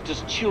we lived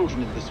as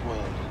children in this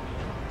world,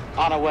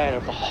 unaware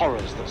of the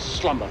horrors that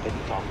slumber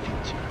beneath our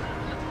feet.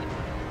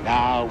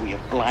 Now we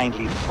have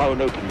blindly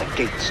thrown open the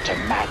gates to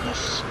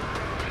madness.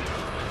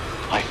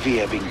 I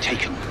fear being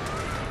taken,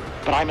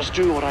 but I must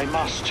do what I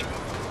must.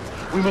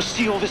 We must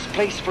seal this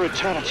place for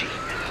eternity,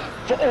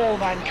 for all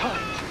mankind.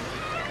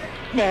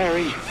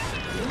 Mary,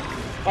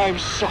 I'm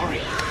sorry.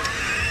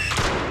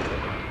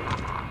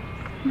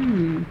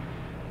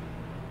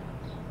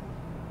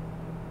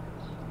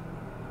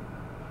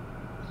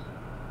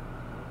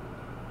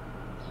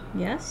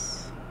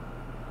 Yes?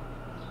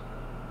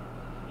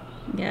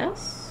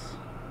 Yes?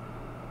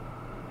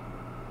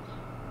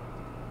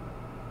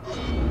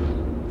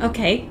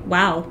 Okay,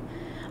 wow.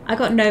 I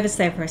got nervous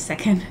there for a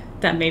second.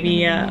 That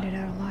maybe, Made it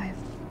out alive.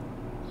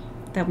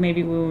 that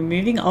maybe we were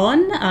moving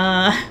on.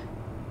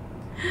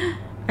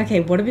 Okay,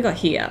 what have we got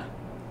here?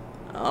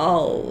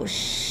 Oh,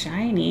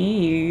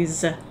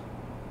 shinies.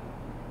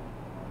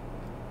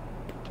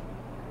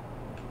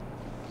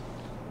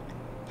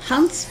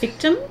 Hunt's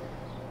victim.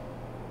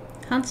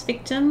 Hunt's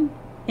victim.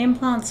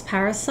 Implants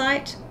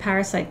parasite.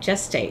 Parasite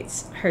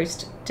gestates.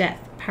 Host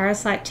death.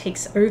 Parasite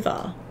takes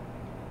over.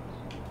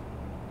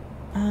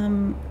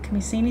 Can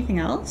we see anything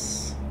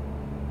else?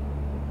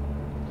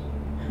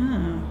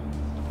 Huh.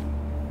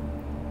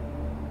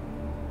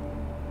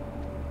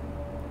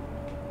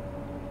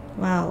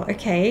 Wow,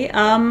 okay.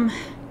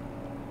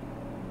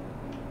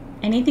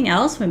 Anything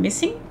else we're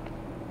missing?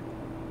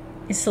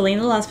 Is Salim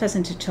the last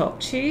person to talk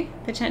to,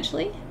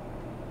 potentially?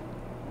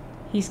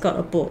 He's got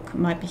a book.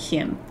 Might be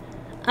him.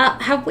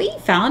 Have we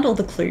found all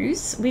the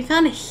clues? We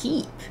found a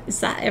heap. Is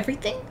that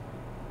everything?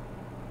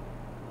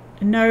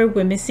 No,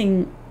 we're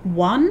missing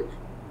 1,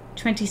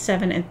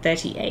 27, and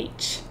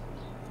 38.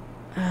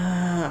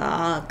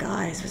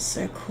 Guys, we're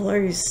so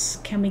close.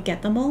 Can we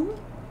get them all?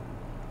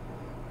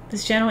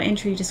 This journal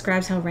entry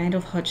describes how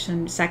Randolph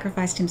Hodgson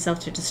sacrificed himself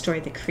to destroy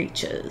the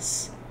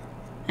creatures.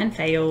 And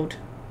failed.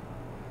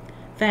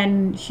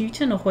 Van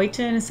Houten or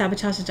Hoyton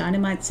sabotaged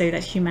dynamite so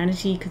that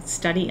humanity could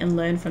study and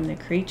learn from the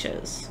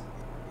creatures.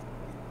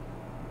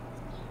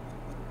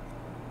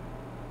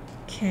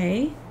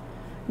 Okay.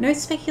 No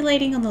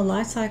speculating on the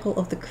life cycle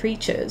of the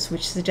creatures,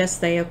 which suggests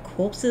they are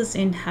corpses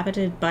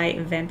inhabited by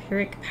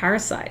vampiric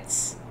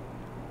parasites.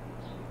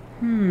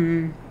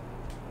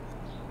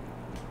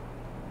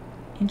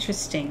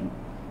 Interesting.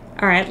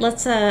 Alright,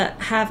 let's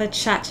have a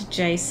chat to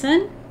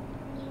Jason.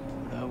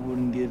 I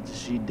wouldn't give to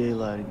see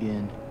daylight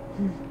again.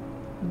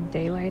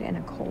 Daylight and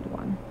a cold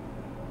one.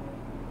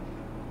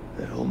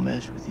 That whole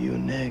mess with you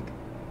and Nick.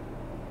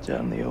 It's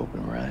out in the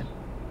open, right?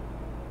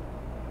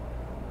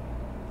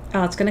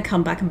 Oh, it's going to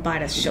come back and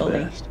bite us, For the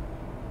surely. best.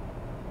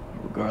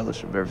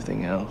 Regardless of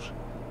everything else,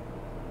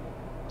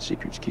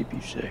 secrets keep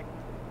you safe.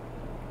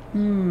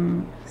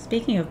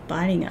 Speaking of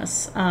biting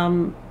us,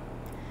 I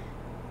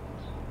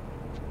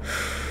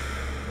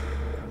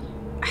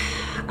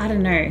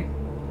don't know.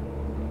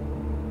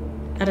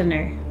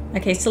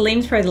 Okay,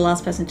 Salim's probably the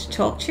last person to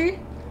talk to.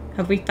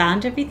 Have we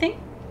found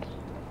everything?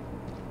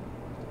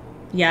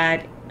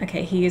 Yeah,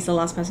 okay, he is the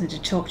last person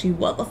to talk to.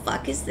 What the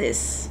fuck is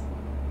this?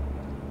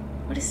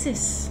 What is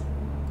this?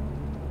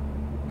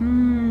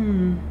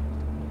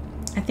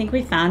 I think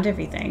we found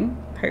everything,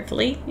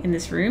 hopefully, in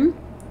this room.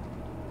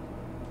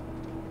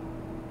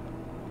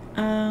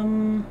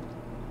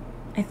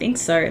 I think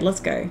so. Let's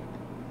go.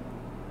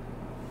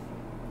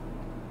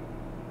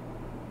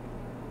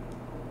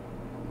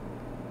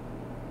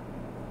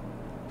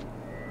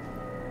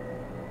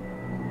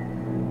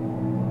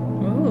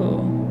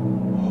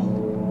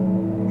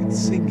 It's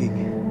singing.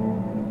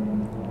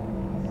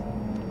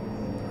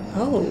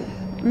 Oh.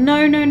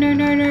 No.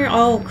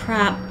 Oh,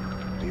 crap.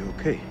 Are you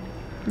okay?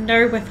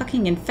 No, we're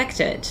fucking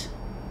infected.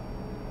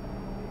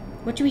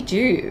 What do we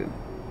do?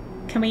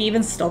 Can we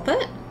even stop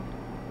it?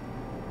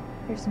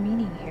 There's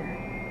meaning here.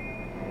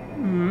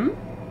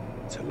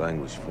 It's a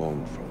language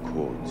formed from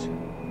chords,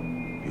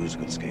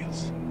 musical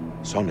scales,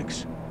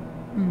 sonics.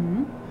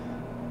 Mm-hmm.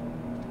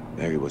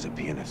 Mary was a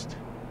pianist.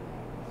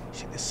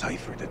 She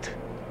deciphered it.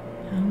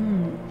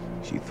 Oh.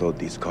 She thought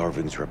these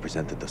carvings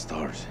represented the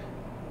stars.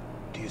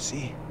 Do you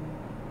see?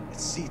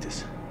 It's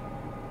Cetus.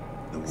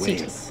 The whale.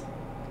 Cetus.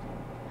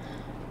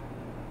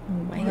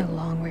 We're a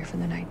long way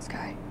from the night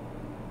sky.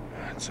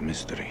 It's a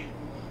mystery.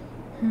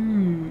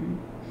 Hmm.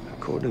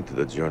 According to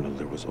the journal,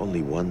 there was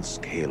only one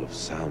scale of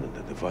sound in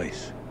the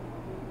device.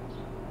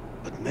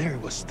 But Mary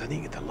was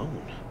studying it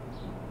alone.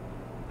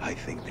 I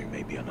think there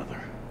may be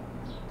another.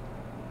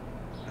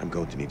 I'm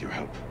going to need your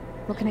help.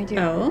 What can I do?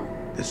 Oh.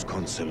 This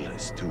console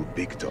is too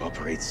big to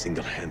operate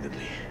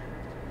single-handedly.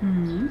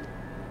 Hmm.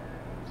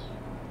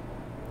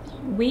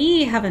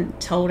 We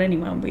haven't told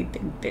anyone we've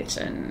been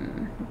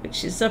bitten,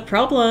 which is a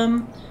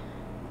problem.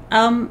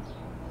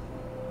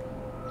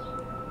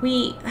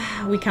 We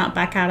can't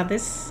back out of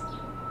this.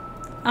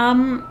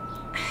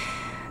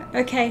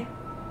 Okay.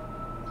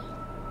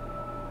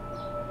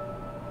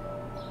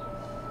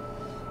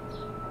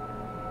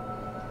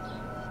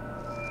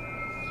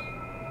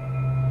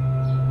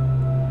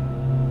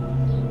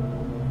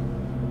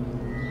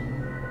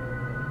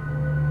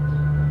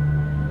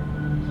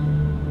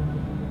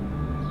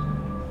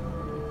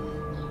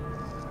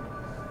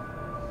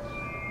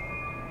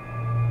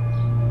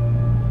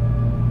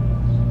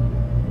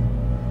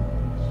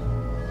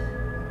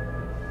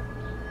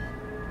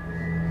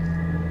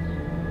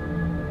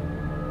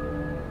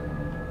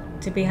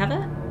 Did we have it?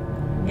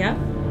 Yeah.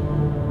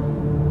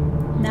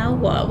 Now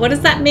what? What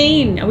does that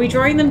mean? Are we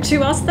drawing them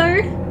to us though?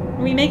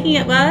 Are we making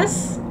it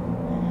worse?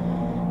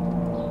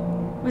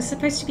 We're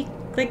supposed to be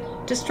like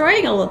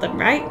destroying all of them,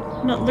 right?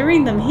 Not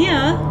luring them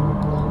here.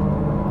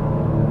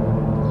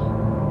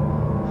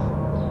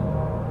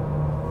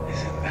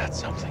 Isn't that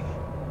something?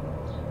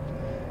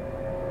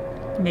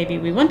 Maybe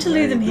we want to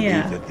lure them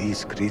here. I believe that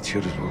these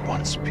creatures were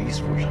once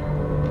peaceful.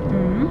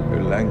 Mm-hmm.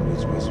 Their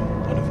language was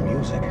one of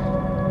music.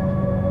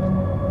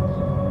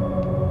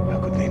 How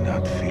could they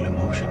not feel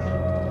emotion?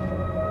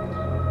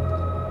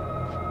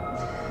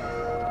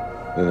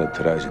 Then a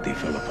tragedy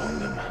fell upon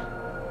them.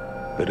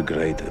 Their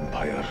great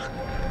empire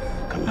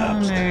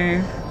collapsed. Oh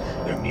no.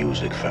 Their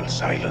music fell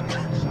silent,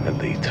 and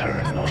they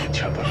turned on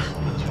each other.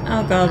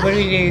 Oh god, what do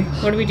we do?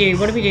 What do we do?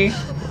 What do we do?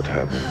 What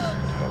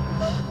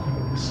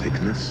happened?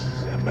 Sickness?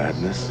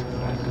 Madness?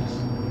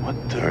 What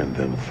turned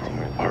them from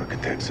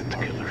architects into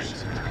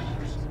killers?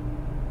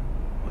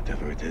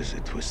 Whatever it is,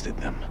 it twisted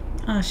them.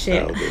 Oh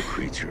shit. Now they're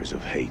creatures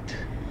of hate.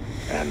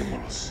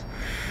 Animals.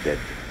 Dead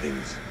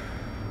things.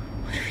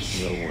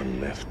 No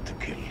one left to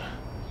kill.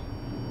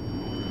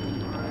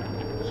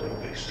 So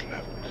they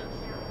slept.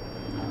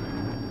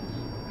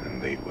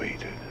 And they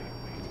waited.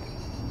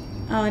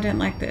 Oh, I don't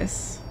like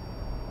this.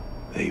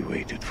 They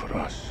waited for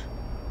us.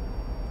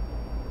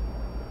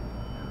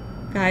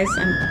 Guys,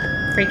 I'm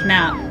freaking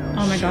out.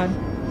 Oh my god.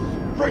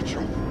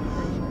 Rachel!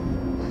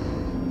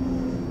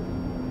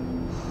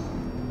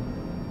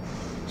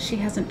 She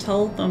hasn't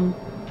told them.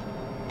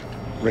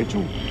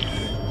 Rachel?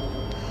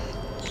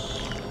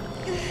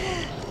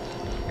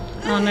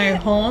 Oh no,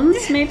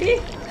 horns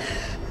maybe?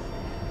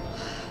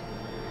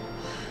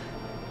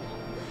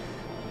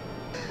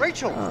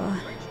 Rachel!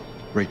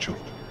 Rachel.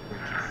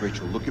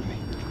 Rachel, look at me.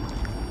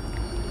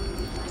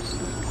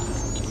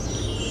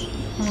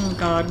 Oh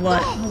god,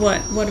 what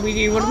do we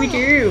do? What do we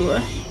do?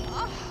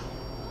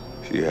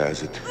 She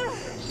has it.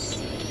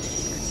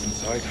 It's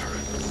inside her.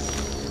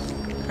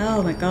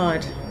 Oh my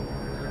god.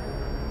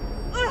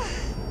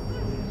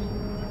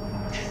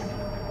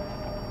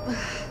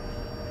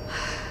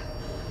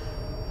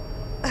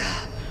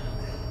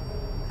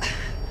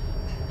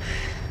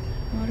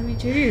 What do we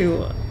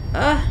do?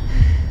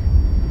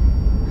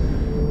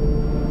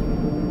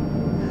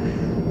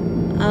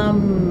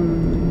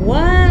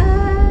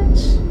 What?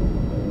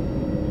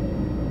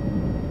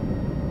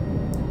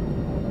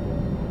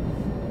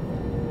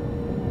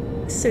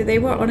 So they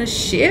were on a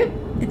ship?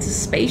 It's a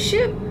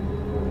spaceship?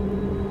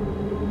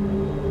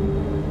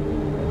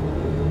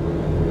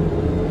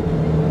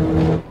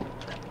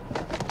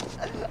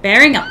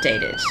 Bearing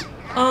updated.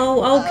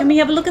 Oh, can we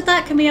have a look at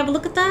that? Can we have a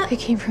look at that? They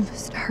came from the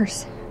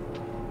stars.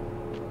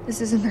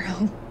 This isn't their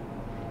home.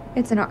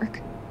 It's an ark.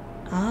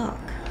 Ark.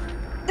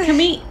 Can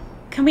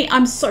we,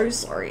 I'm so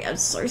sorry. I'm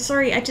so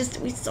sorry.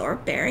 We saw a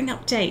bearing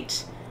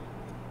update.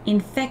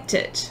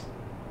 Infected.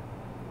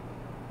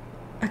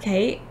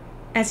 Okay.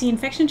 As the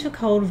infection took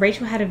hold,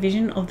 Rachel had a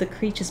vision of the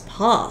creature's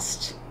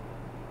past.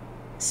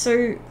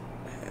 So,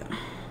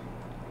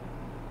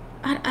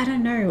 I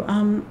don't know.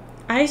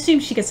 I assume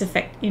she gets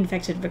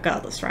infected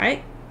regardless,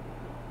 right?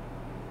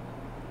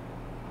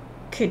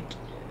 Could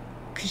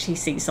she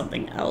see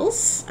something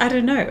else? I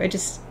don't know.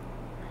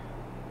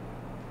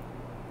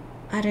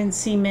 I don't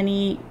see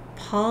many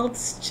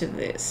paths to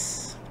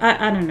this.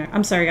 I don't know.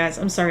 I'm sorry, guys.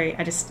 I'm sorry.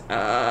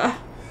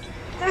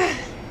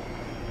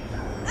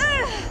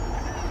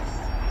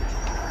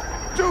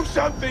 Do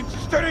something!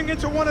 She's turning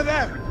into one of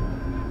them!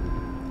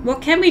 What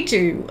can we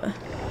do?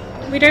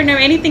 We don't know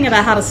anything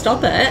about how to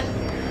stop it.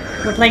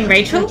 We're playing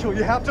Rachel? Rachel,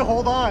 you have to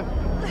hold on.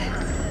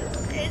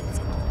 It's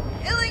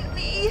killing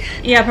me.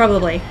 Yeah,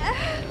 probably.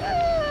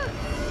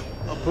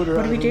 I'll put her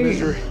What out do we of do? her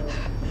misery.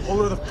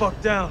 Hold her the fuck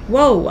down.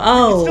 Whoa,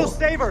 oh. Still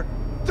save her.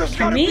 There's Can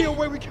gotta we? be a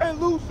way we can't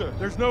lose her.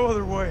 There's no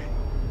other way.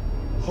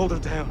 Hold her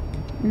down.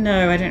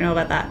 No, I don't know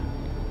about that.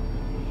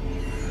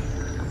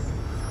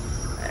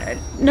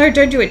 No,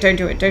 don't do it, don't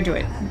do it, don't do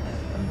it.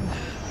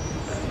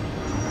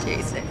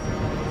 Jason.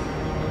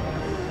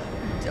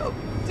 Don't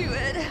do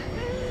it.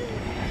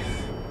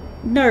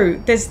 No,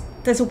 there's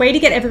a way to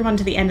get everyone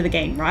to the end of the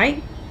game,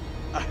 right?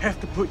 I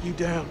have to put you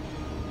down.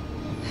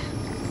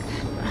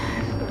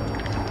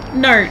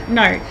 No,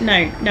 no,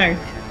 no, no.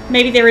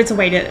 Maybe there is a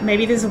way to.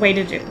 Maybe there's a way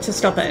to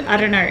stop it. I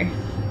don't know.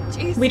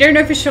 Jason, We don't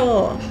know for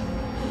sure.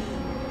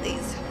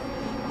 please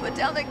put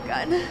down the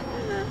gun.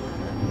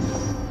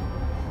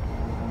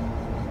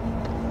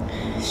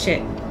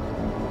 Shit.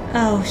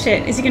 Oh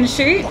shit. Is he gonna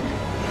shoot?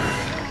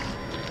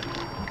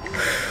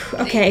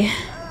 Okay.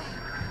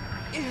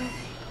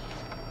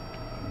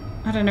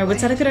 I don't know.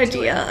 Was that a good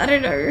idea? I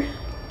don't know.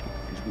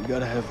 We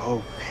gotta have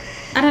hope.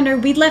 I don't know.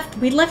 We left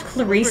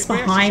Clarice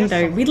behind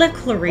though. We left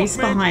Clarice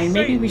behind.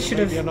 Maybe we should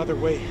Maybe have. another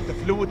way. The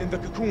fluid in the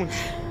cocoons.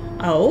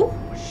 Oh.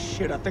 Oh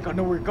shit, I think I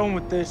know where we're going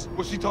with this.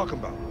 What's he talking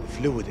about? The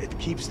fluid, it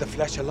keeps the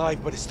flesh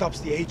alive, but it stops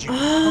the aging.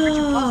 How could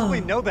you Oh.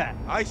 possibly know that?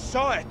 I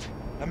saw it.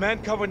 A man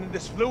covered in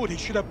this fluid, he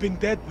should have been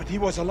dead, but he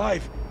was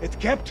alive. It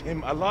kept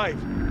him alive.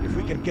 If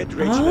we can get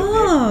Rachel in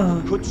Oh.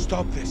 there, we could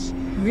stop this.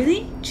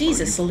 Really?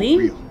 Jesus, For Salim.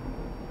 real?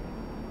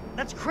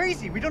 That's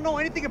crazy. We don't know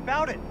anything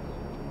about it.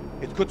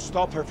 It could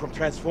stop her from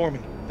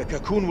transforming. The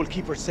cocoon will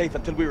keep her safe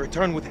until we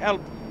return with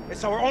help.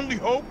 It's our only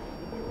hope.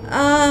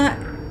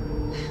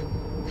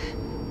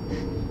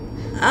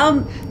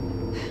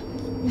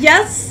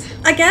 Yes,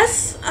 I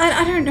guess.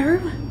 I don't know.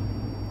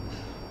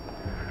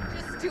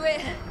 Just do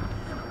it.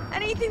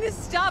 Anything to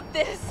stop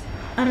this.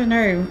 I don't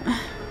know.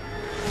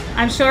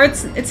 I'm sure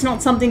it's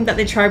not something that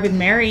they tried with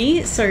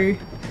Mary, so.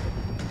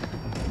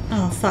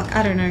 Oh fuck,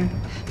 I don't know.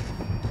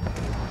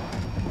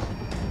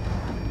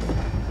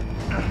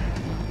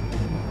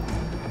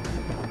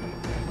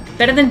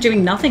 Better than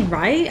doing nothing,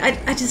 right? I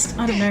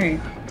don't know.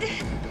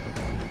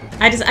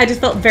 I just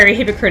felt very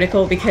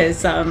hypocritical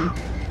because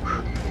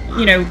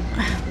you know,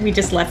 we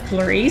just left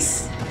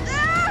Clarice.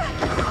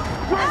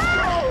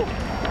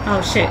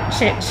 Oh shit.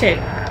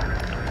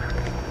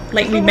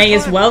 Like we may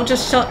as well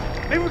just shot.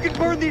 Maybe we can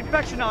burn the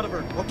infection out of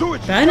her. I'll do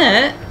it. Burn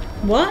it?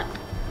 What?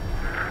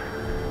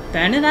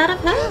 Burn it out of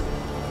her?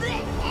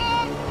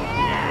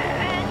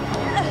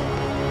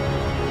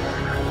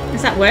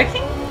 Is that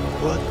working?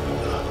 What?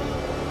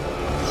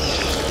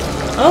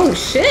 Oh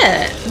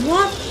shit!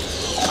 What?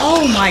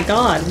 Oh my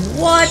god!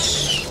 What?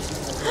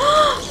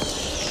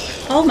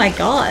 Oh my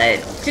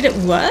god! Did it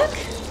work?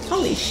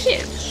 Holy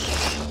shit!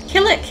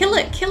 Kill it! Kill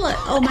it! Kill it!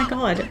 Oh my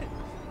god!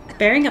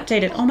 Bearing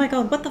updated. Oh my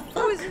god! What the What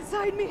fuck? was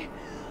inside me?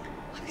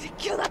 I'm gonna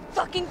kill that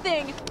fucking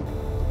thing.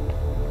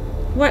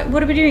 What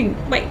are we doing?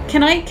 Wait,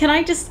 can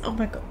I just? Oh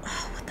my god!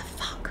 Oh, what the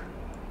fuck?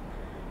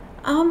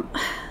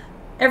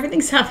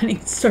 Everything's happening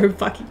so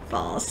fucking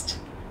fast.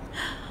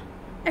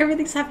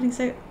 Everything's happening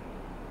so.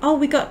 Oh,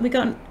 we got 2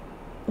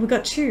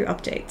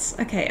 updates.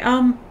 Okay.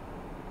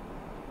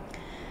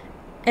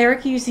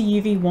 Eric used the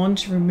UV wand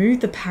to remove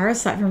the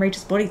parasite from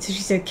Rachel's body, so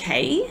she's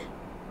okay.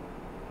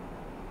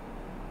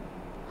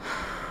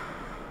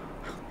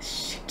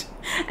 Shit.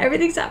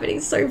 Everything's happening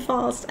so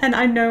fast, and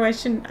I know I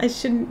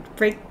shouldn't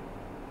break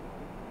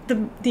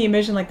the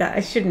immersion like that.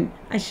 I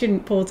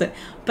shouldn't pause it,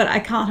 but I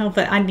can't help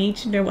it. I need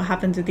to know what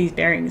happens with these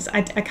bearings.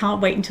 I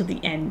can't wait until the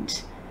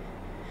end.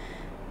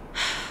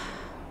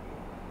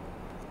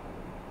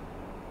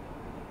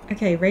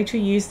 Okay, Rachel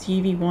used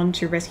the UV wand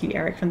to rescue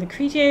Eric from the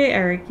creature.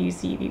 Eric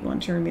used the UV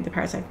wand to remove the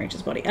parasite from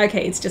Rachel's body.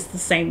 Okay, it's just the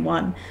same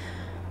one.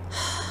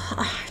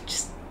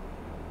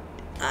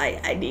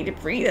 I need a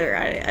breather.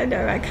 I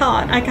know I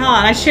can't.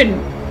 I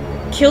shouldn't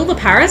kill the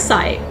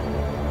parasite.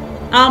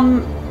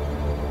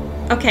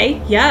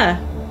 Okay, yeah.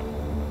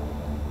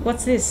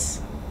 What's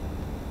this?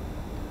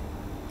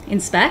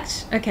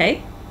 Inspect?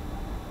 Okay.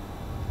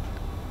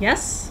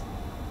 Yes?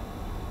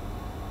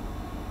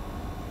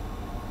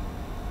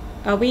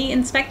 Are we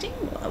inspecting?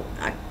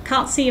 I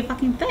can't see a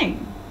fucking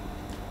thing.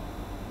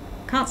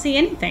 Can't see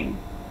anything.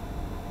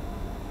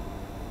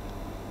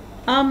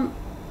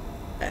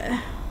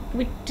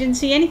 We didn't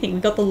see anything.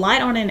 We got the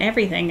light on and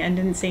everything and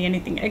didn't see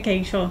anything.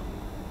 Okay, sure.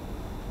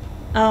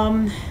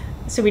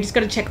 So we just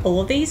gotta check all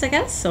of these, I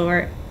guess?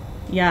 Or,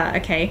 yeah,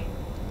 okay.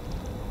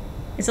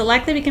 Is it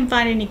likely we can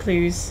find any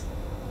clues?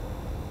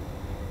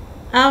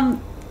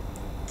 I'm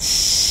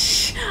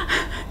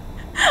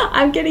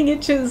getting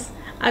itches.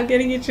 I'm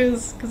getting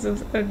itches because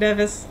I'm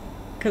nervous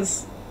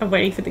because I'm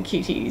waiting for the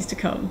QTEs to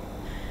come.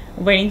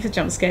 I'm waiting for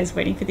jump scares,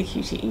 waiting for the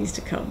QTEs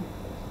to come.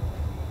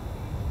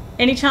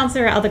 Any chance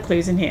there are other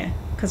clues in here?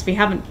 Because we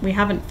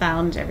haven't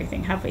found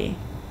everything, have we?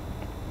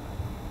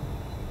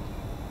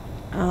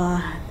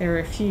 There are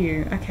a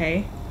few.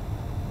 Okay.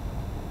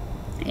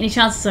 Any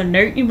chances of a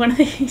note in one of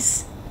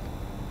these?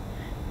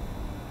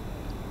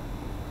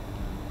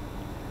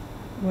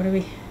 What do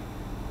we...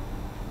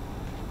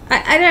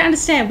 I don't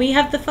understand. We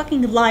have the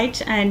fucking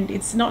light and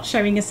it's not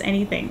showing us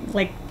anything.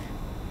 Like...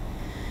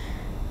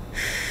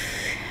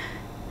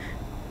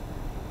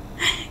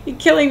 You're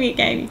killing me,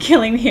 game. You're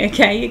killing me,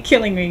 okay? You're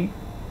killing me.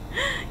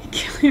 You're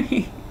killing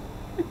me.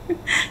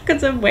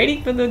 Because I'm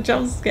waiting for the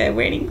jump scare.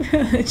 Waiting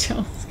for the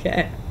jump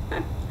scare.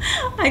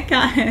 I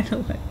can't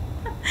handle it.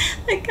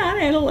 I can't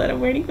handle it.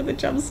 I'm waiting for the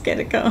jump scare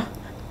to come.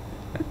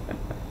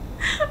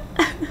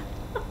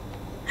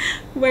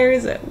 Where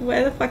is it?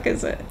 Where the fuck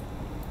is it?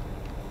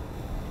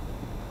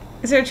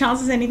 Is there a chance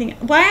there's anything?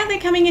 Why aren't they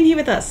coming in here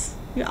with us?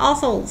 You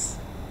assholes.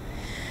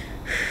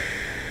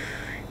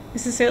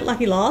 Is this it?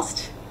 Lucky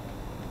lost?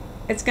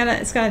 It's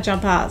gonna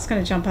jump out. It's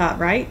gonna jump out,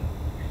 right?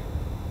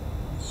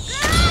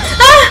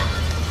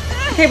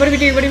 Ah! Okay, what do we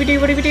do? What do we do?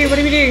 What do we do? What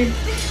do we do?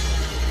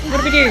 What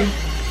do we do?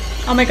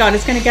 Oh my god,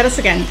 it's gonna get us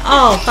again.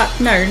 Oh fuck,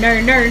 no,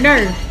 no, no,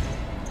 no.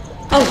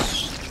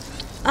 Oh.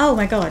 Oh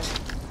my god.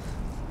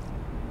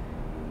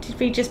 Did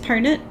we just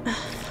pwn it? Oh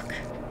fuck.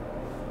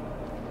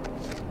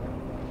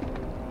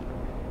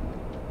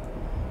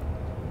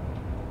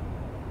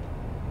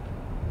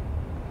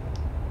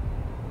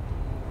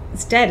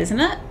 It's dead, isn't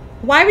it?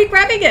 Why are we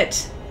grabbing it?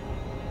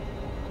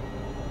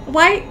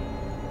 Why?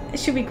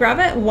 Should we grab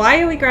it?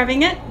 Why are we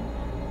grabbing it?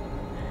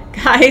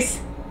 Guys.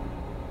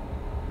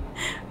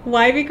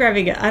 Why are we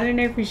grabbing it? I don't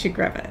know if we should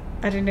grab it.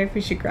 I don't know if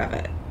we should grab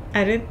it.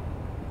 I don't...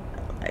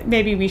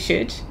 Maybe we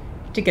should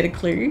to get a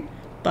clue.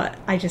 But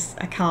I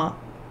can't.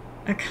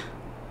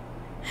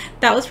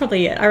 That was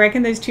probably it. I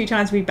reckon those 2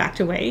 times we backed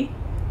away,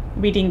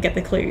 we didn't get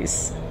the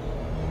clues.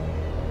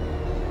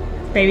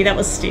 Maybe that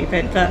was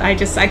stupid, but I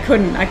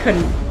couldn't.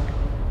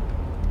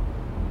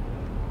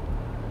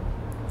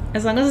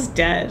 As long as it's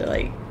dead,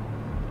 like...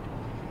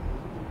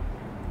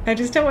 I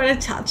just don't want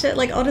to touch it,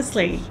 like,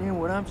 honestly. Seeing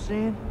what I'm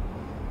seeing?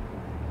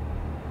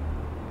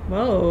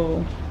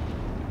 Whoa.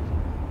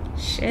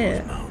 Shit.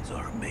 Those mounds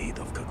are made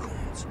of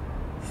cocoons.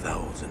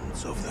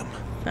 Thousands of them.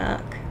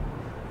 Fuck.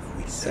 If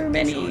we So set the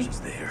many.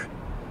 charges there,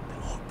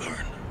 they'll all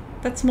burn.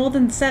 That's more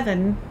than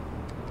 7.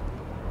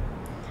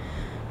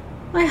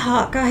 My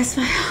heart, guys,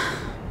 my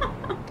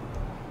heart.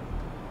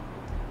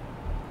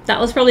 That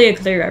was probably a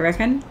clue, I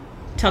reckon.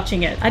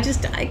 Touching it. I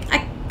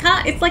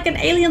can't. It's like an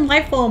alien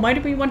life form. Why do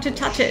we want to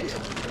touch it?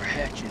 They're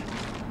hatching.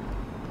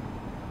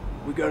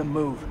 We gotta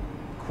move.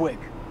 Quick.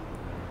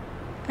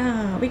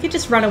 We could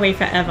just run away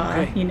forever,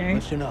 Okay, you know.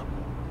 listen up.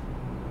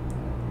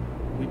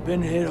 We've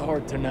been hit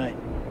hard tonight.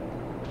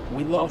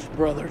 We lost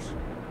brothers.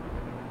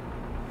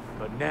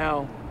 But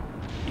now,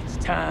 it's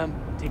time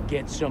to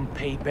get some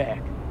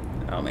payback.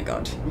 Oh my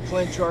god. We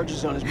plant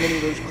charges on as many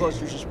of those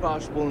clusters as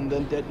possible and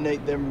then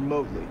detonate them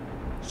remotely.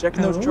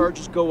 Second Oh. those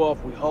charges go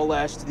off, we haul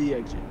ass to the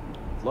exit.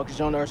 If luck is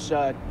on our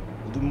side,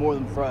 we'll do more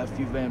than fry a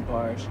few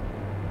vampires.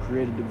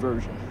 Create a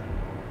diversion.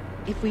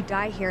 If we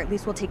die here, at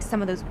least we'll take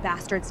some of those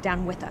bastards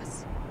down with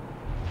us.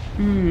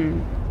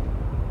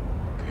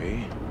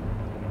 Okay.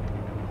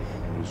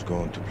 Who's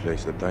going to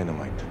place the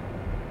dynamite?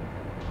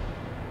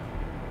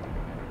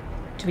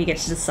 Do we get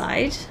to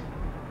decide?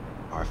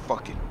 Alright,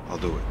 fuck it. I'll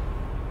do it.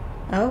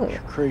 Oh. You're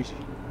crazy.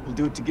 We'll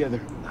do it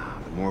together. Nah,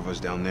 the more of us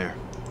down there,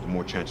 the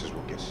more chances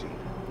we'll get seen.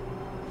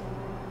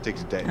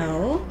 Takes a detonator.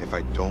 Oh. If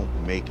I don't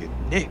make it,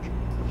 Nick,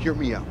 hear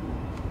me out.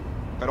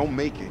 If I don't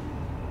make it,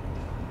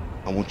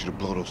 I want you to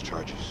blow those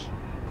charges.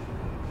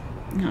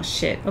 Oh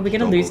shit. Are we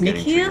gonna Don't lose go Nick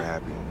getting trigger here?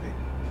 happy with me.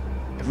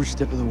 every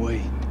step of the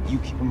way, you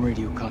keep him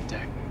radio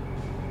contact.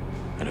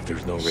 And if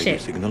there's no radio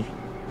Shit. signal?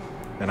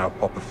 Then I'll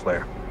pop a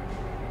flare.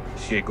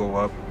 See it go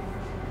up.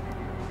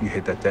 You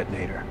hit that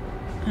detonator.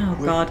 Oh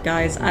god,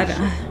 guys. I don't...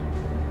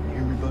 You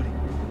hear me, buddy?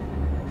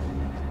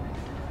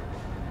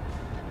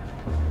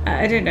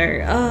 I don't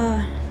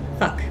know.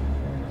 Fuck.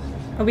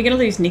 Are we gonna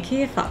lose Nick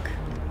here? Fuck.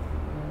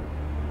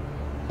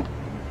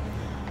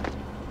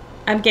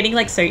 I'm getting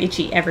like so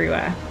itchy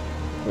everywhere.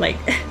 Like...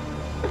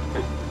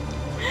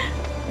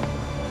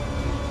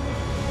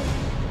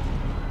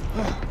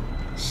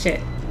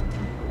 Shit.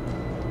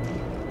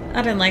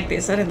 I don't like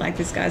this. I don't like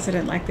this, guys. I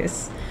don't like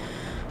this.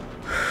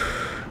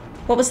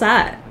 What was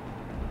that?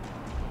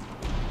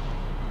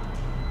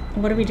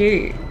 What do we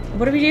do?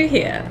 What do we do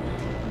here?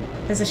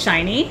 There's a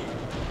shiny.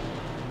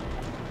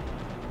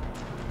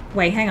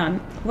 Wait, hang on.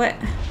 What?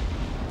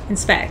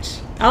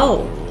 Inspect.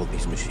 Oh. What are all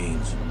these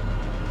machines?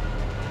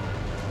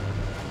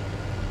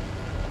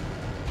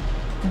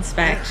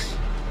 Inspect.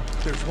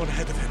 There's one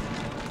ahead of him.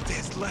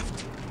 There's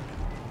left.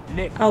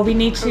 Nick, Oh, we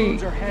need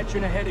codes to... are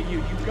hatching ahead of you.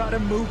 You gotta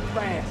move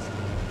fast.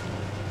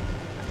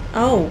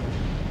 Oh.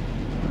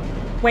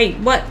 Wait,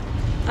 what?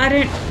 I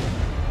don't...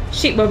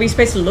 Shit, were we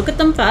supposed to look at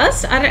them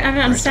first? I don't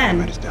understand.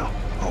 Dynamite is down.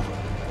 Over.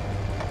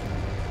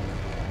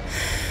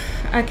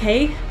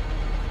 Okay.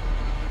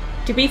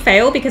 Did we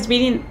fail? Because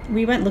we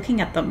weren't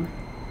looking at them.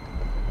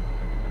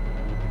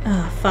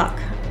 Oh, fuck.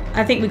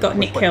 I think we got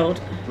Nick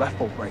killed. Left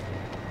or right?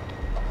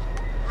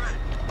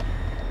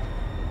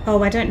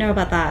 Oh, I don't know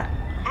about that.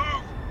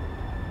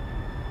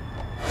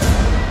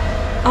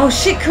 Oh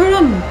shit,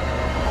 Kurum!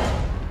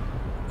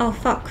 Oh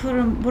fuck,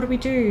 Kurum, what do we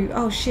do?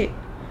 Oh shit.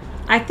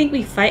 I think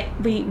we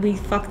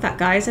fucked that,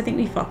 guys. I think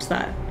we fucked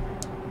that.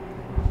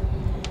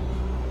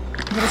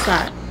 What is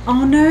that?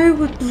 Oh no,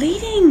 we're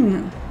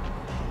bleeding.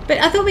 But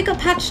I thought we got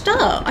patched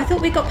up. I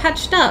thought we got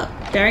patched up.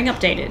 Bearing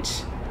updated.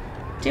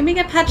 Didn't we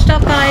get patched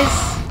up, guys?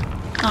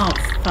 Oh,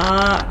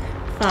 fuck.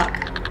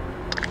 Fuck.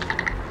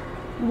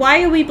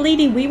 Why are we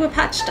bleeding? We were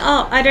patched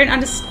up. I don't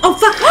understand. Oh,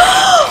 fuck!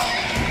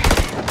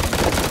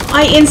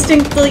 I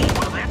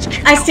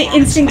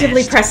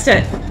instinctively pressed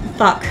it.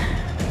 Fuck.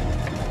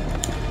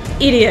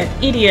 Idiot,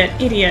 idiot,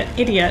 idiot,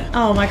 idiot.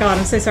 Oh my god,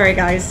 I'm so sorry,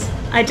 guys.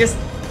 I just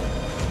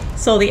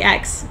saw the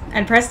X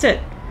and pressed it.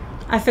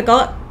 I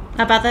forgot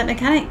about that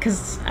mechanic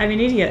because I'm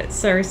an idiot.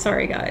 So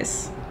sorry,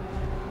 guys.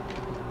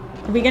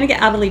 Are we gonna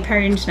get utterly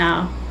pwned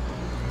now?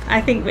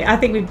 I think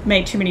we've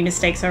made too many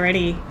mistakes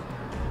already.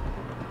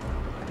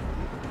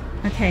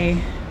 Okay,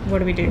 what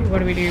do we do? What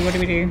do we do? What do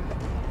we do?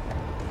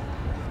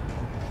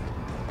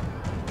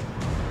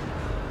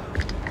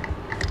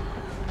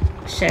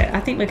 Shit, I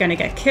think we're gonna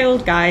get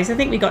killed, guys. I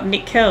think we got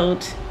Nick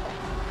killed.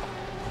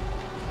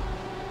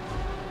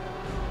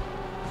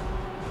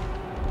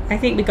 I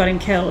think we got him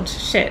killed.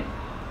 Shit.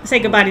 Say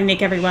goodbye to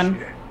Nick,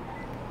 everyone.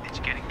 It's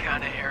getting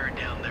kind of hairy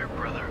down there,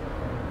 brother.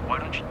 Why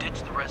don't you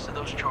ditch the rest of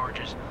those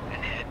charges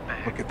and head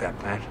back? Look at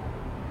that, man.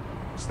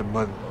 It's the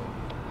mud.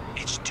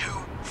 It's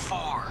too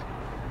far.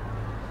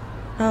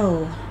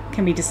 Oh,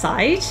 can we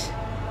decide?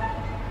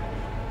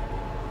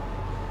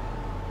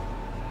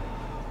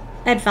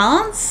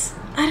 Advance?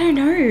 I don't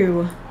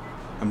know.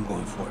 I'm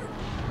going for it.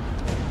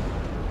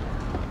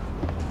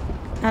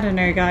 I don't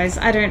know, guys.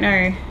 I don't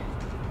know.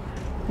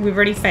 We've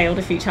already failed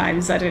a few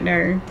times. I don't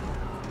know.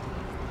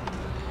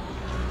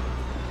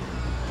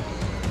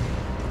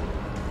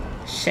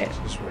 Shit.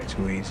 This is way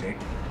too easy.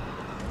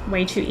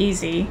 Way too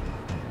easy.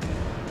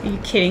 Are you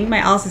kidding? My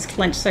ass is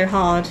clenched so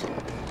hard.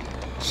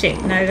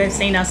 Shit, no, they've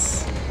seen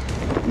us.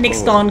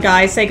 Nick's gone,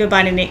 guys. Say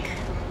goodbye to Nick.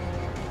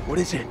 What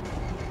is it?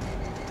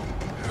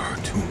 There are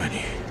too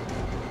many.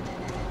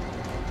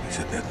 He's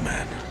a dead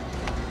man.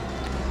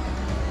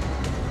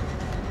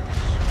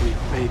 Sweet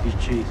baby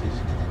Jesus.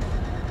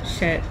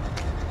 Shit.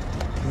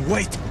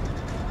 Wait!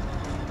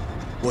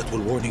 What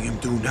will warning him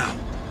do now?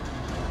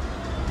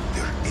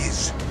 There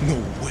is no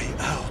way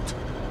out.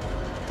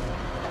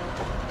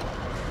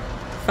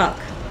 Fuck.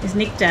 Is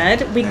Nick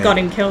dead? We got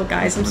him killed,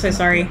 guys. I'm so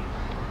sorry.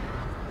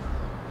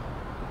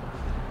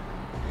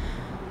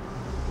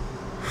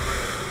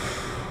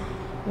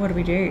 What do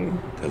we do?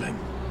 Tell him.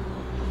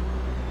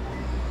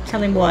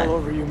 Tell him what? All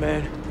over you,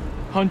 man.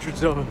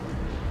 Hundreds of them.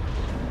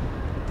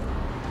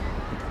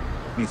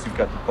 Means you've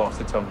got the boss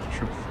to tell me the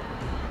truth.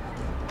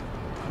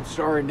 I'm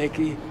sorry,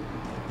 Nikki.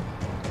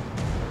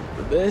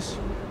 For this?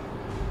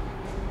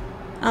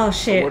 Oh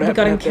shit, what we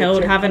got him happened at that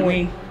killed, haven't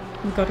we?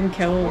 checkpoint? We got him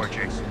killed. Or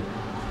Jason.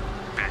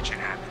 Bad shit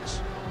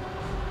happens.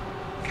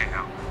 Get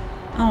out.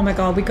 Oh my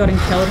god, we got him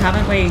killed,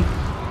 haven't we?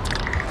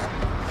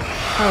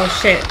 Oh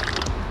shit.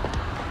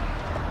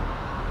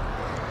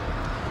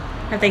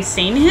 Have they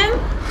seen him?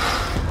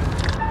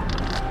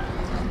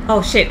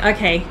 Oh shit,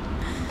 okay.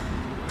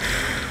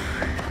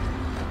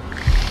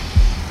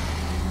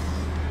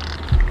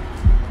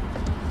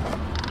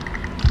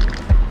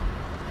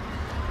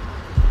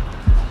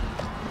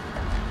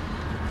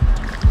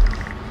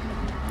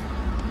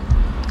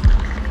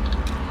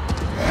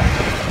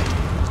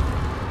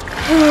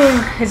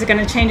 Is it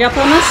gonna change up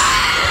on us?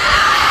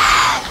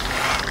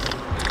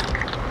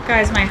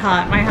 Guys, my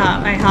heart, my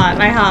heart, my heart,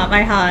 my heart,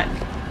 my heart.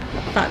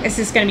 Fuck, is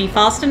this gonna be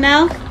faster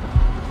now?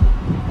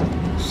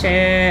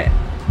 Shit.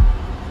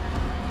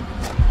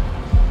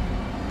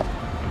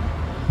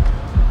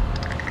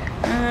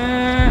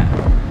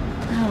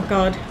 Oh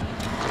god.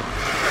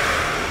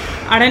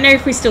 I don't know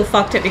if we still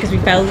fucked it because we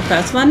failed the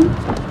first one.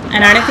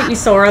 And I don't think we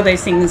saw all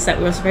those things that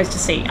we were supposed to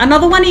see.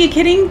 Another one? Are you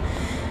kidding?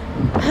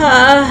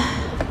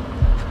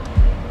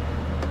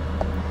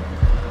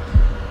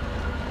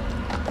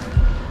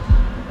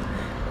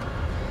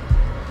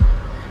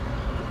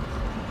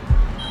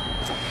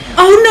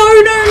 Oh no,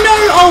 no, no!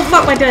 Oh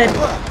fuck, we're dead.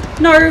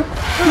 No,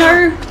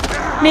 no.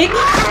 Nick?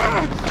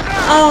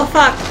 Oh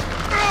fuck.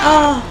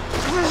 Oh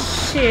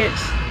shit.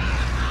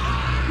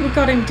 We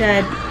got him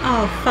dead.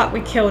 Oh fuck,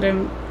 we killed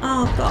him.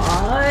 Oh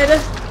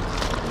god.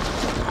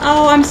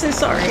 Oh, I'm so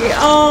sorry.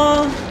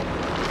 Oh.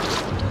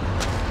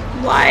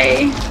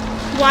 Why?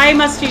 Why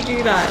must you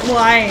do that?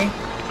 Why?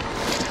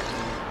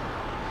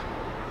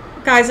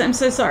 Guys, I'm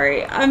so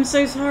sorry. I'm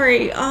so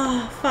sorry.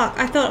 Oh fuck,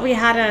 I thought we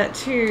had it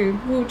too.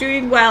 We were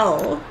doing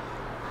well.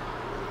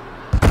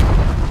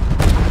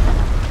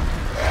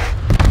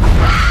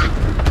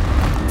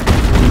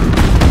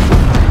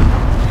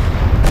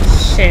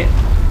 Shit.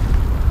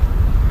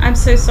 I'm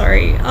so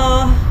sorry.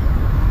 Oh,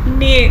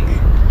 Nick.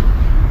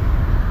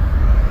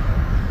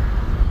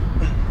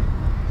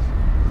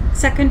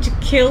 Second to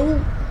kill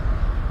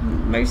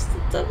most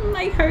of them,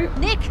 I hope.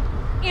 Nick,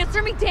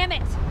 answer me, damn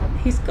it!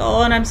 He's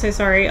gone. I'm so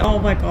sorry. Oh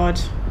my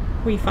god.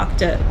 We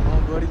fucked it. Come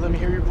on, buddy, let me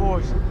hear your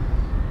voice.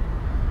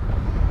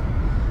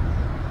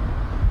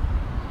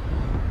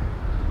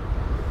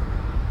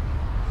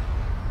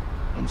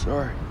 I'm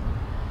sorry.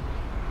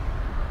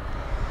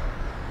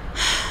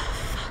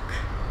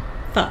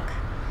 Fuck.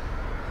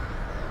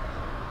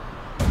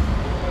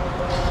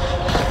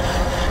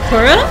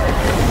 Cora?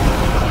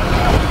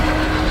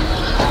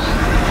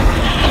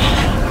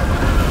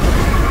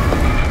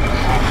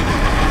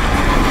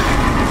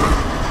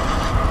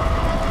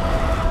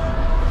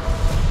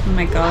 Oh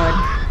my god.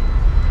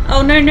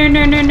 Oh no no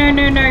no no no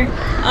no no.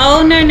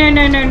 Oh no no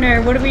no no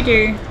no. What do we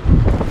do?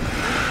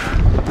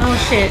 Oh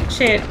shit,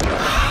 shit.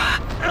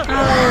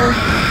 Oh.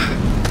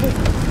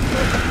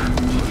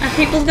 Are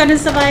people gonna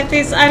survive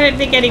this? I don't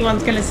think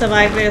anyone's gonna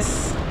survive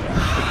this.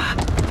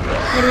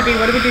 What do we do?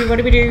 What do we do? What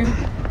do we do?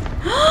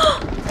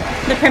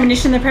 The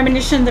premonition, the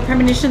premonition, the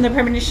premonition, the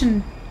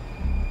premonition.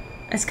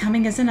 It's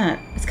coming, isn't it?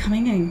 It's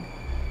coming in.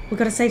 We've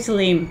got to save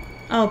Salim.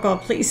 Oh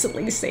god, please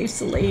save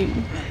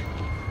Salim.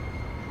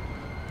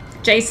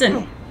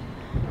 Jason.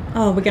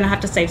 Oh, we're gonna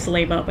have to save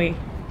Salim, aren't we?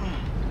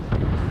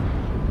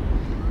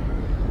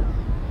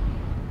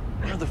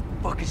 Where the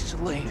fuck is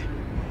Salim?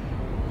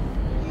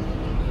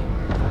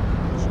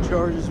 Those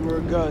charges were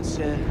a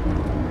godsend.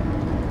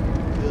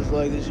 Feels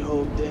like this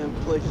whole damn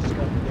place is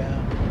coming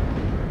down.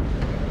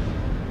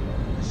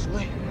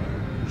 Salim,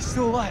 he's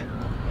still alive.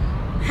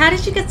 How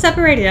did you get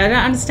separated? I don't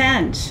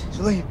understand.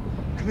 Salim,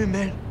 come in,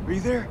 man. Are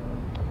you there?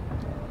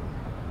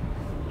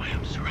 I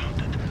am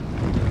surrounded.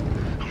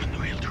 I'm in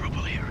real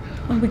trouble here.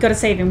 Oh, we gotta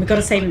save him. We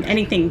gotta save him.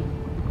 Anything.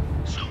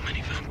 So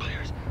many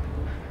vampires.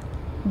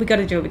 We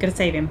gotta do it. We gotta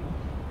save him.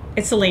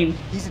 It's Salim.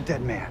 He's a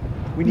dead man.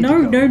 We need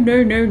No, to go. no,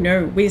 no, no,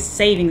 no. We're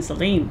saving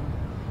Salim.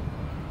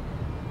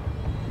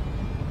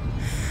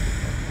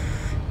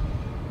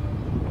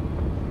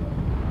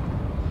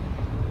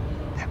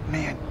 That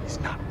man is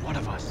not one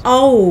of us.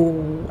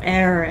 Oh,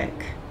 Eric.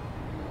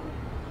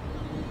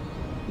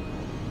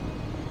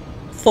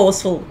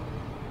 Forceful.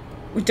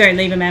 Don't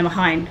leave a man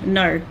behind.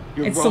 No,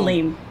 You're it's wrong.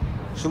 Salim.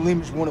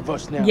 Salim is one of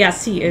us now.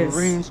 Yes, he is.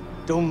 Marines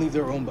don't leave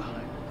their own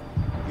behind.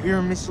 You hear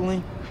him, Miss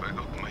Salim? If I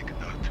don't make it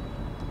out,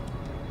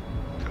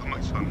 tell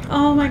my son.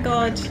 Oh my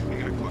god.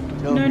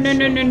 Tell No, him no, he's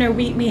no, sorry. no, no.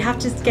 We have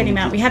to get him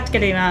out. We have to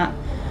get him out.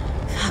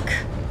 Fuck.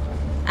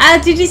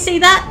 Did you see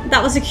that?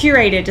 That was a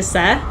curator just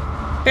there.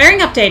 Bearing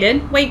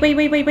updated.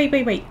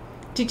 Wait.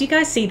 Did you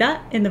guys see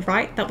that in the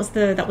right? That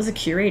was a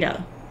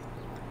curator.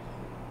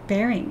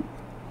 Bearing.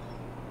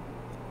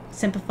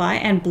 Simplify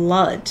and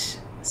blood.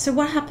 So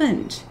what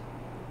happened?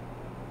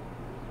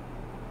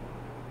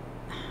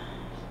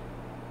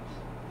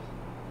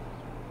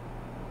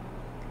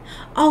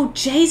 Oh,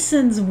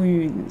 Jason's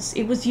wounds.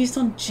 It was used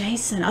on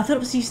Jason. I thought it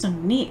was used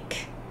on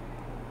Nick.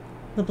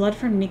 The blood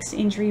from Nick's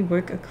injury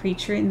woke a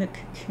creature in the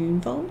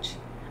cocoon vault?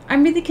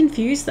 I'm really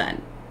confused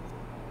then.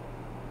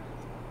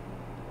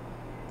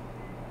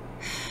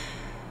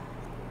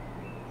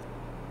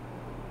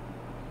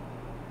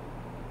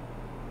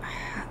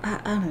 I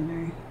don't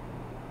know.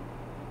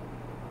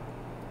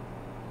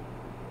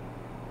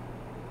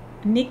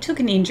 Nick took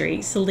an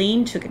injury.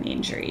 Salim took an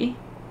injury.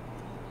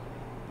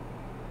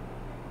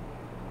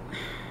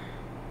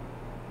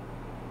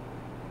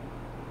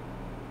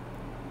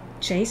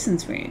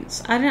 Jason's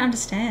wounds. I don't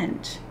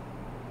understand.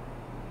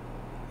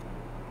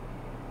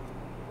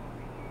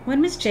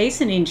 When was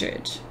Jason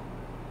injured?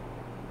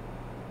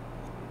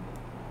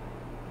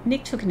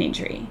 Nick took an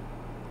injury.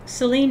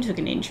 Salim took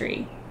an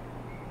injury.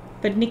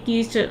 But Nick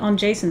used it on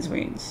Jason's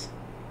wounds.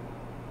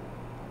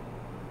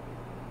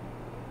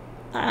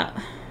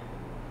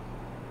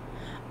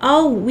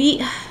 Oh,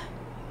 we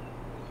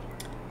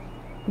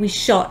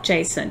shot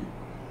Jason.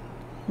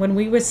 When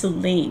we were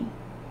Salim,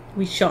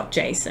 we shot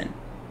Jason.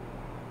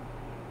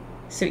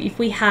 So if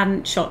we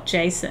hadn't shot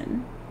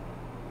Jason,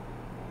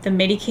 the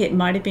medikit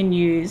might have been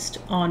used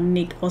on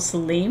Nick or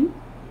Salim,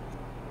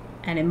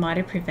 and it might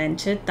have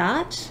prevented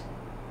that.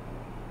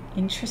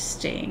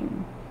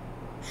 Interesting.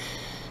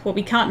 Well,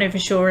 we can't know for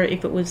sure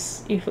if it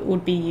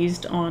would be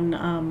used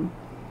on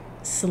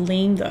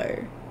Salim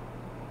though,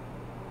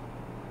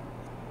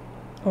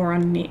 or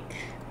on Nick.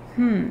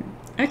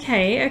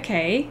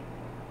 Okay.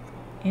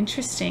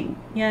 Interesting.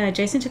 Yeah,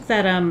 Jason took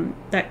that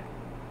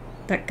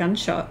that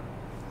gunshot.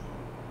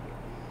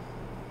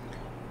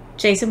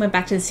 Jason went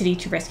back to the city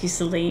to rescue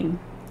Salim.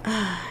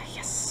 Ah,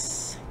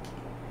 yes.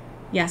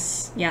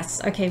 Yes.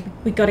 Okay,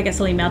 we gotta get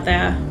Salim out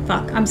there.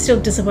 Fuck, I'm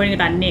still disappointed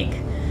about Nick.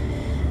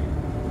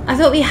 I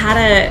thought we had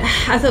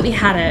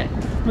it.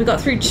 We got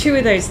through 2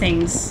 of those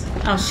things.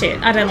 Oh shit,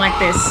 I don't like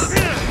this.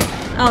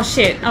 Oh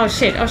shit.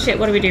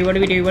 What do we do?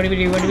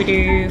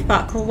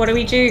 Fuck, what do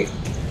we do?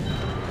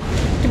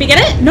 Did we get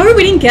it? No,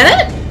 we didn't get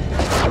it?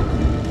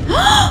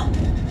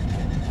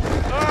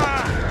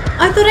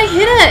 I thought I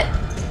hit it.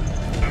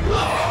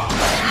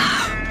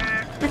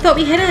 I thought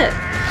we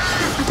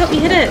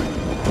hit it.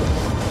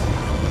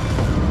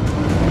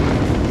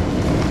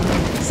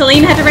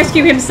 Salim had to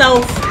rescue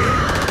himself.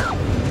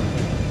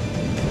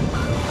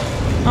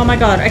 Oh my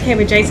god. Okay,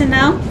 we're Jason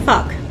now?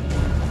 Fuck.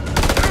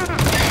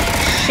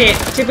 Shit.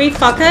 Did we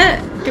fuck it?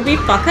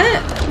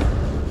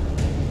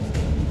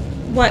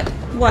 What?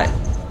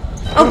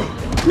 Oh!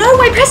 No,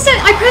 I pressed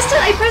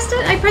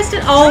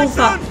it! Oh,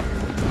 fuck.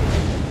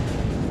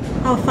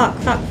 Oh,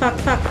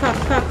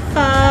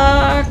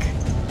 fuck.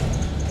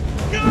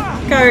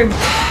 Go.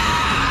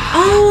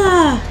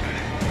 Ah!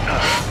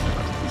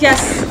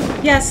 Yes.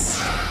 Yes.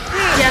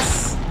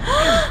 Yes.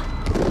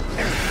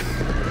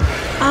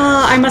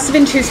 Ah, I must have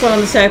been too slow on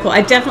the circle.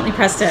 I definitely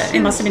pressed it.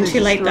 It must have been too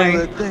late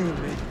though.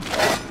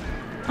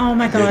 Oh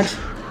my god.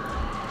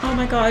 Oh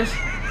my god.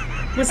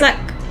 Was that...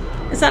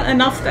 Is that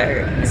enough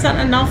though? Is that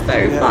enough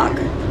though? Fuck.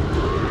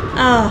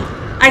 Ah.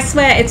 I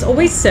swear, it's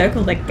always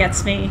circle that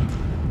gets me.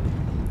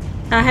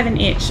 I have an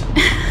itch.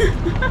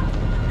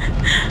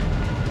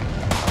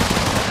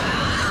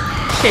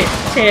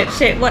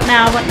 Shit. What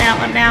now? What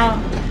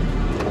now?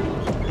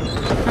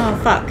 Oh,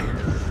 fuck.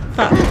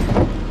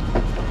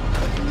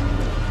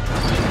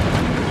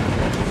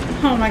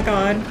 Oh my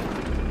god.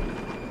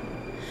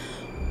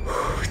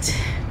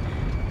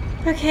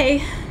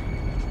 Okay.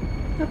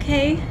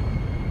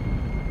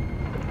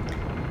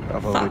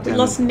 Bravo, Fuck, we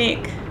lost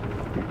Nick.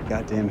 You're a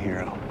goddamn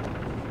hero.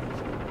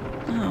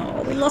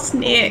 Oh, we lost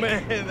Nick.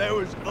 Man, that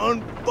was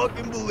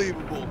unfucking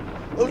believable.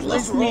 Those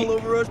things were all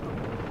over us,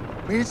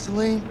 but me and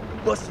Salim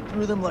busted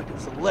through them like it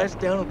was the last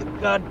down of the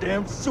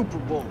goddamn Super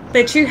Bowl.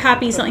 They're too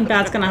happy something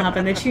bad's gonna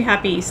happen. They're too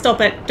happy.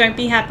 Stop it. Don't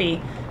be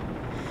happy.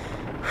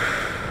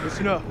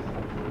 Listen up.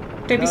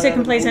 Don't be so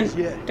complacent.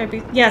 Don't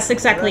be... Yes,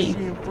 exactly. I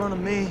see in front of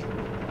me,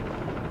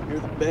 you're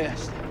the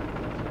best.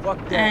 Fuck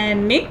that.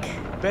 And Nick?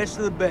 Best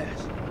of the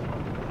best.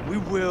 We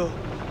will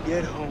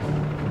get home.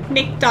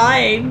 Nick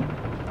died.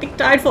 Nick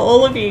died for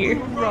all of you.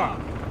 Hoorah.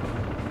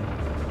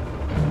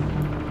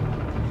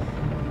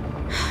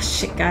 Oh,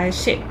 shit,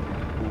 guys. Shit.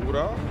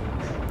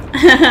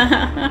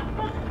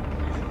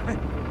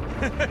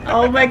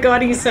 Oh my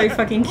god, he's so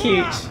fucking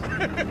cute.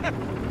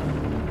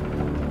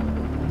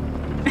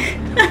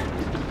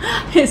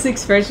 His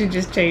expression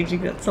just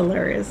changing. That's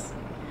hilarious.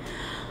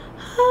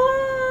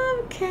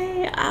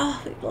 Okay.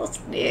 Oh, we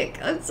lost Nick.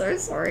 I'm so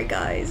sorry,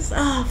 guys.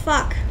 Oh,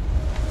 fuck.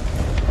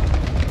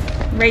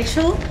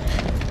 Rachel?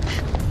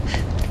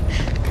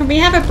 Can we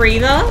have a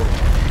breather?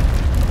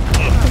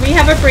 Can we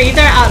have a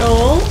breather at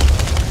all?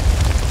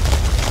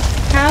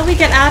 How do we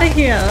get out of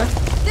here?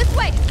 This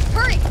way!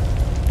 Hurry!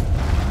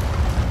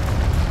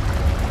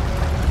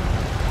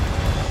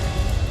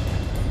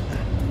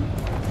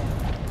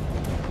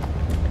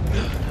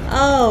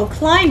 Oh,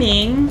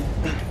 climbing?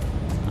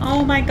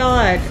 Oh my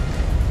god.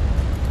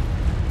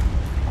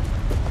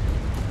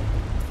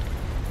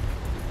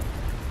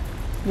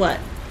 What?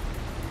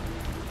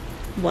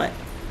 What?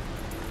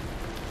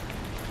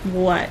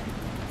 What?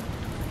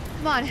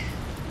 Come on.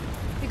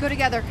 We go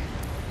together.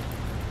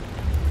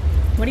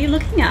 What are you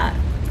looking at?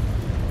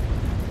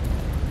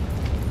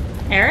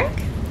 Eric?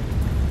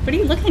 What are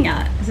you looking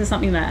at? Is there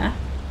something there?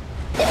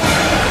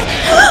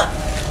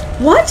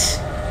 What?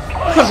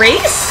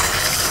 Clarice?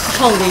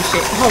 Holy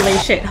shit, holy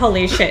shit,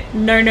 holy shit.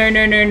 No, no,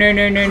 no, no, no,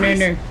 no, no, no,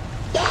 no.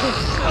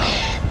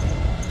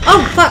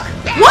 Oh, fuck.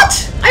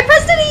 What? I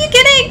pressed it, are you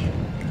kidding?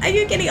 Are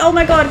you kidding? Oh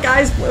my god,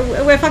 guys,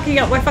 we're fucking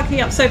up. We're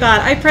fucking up so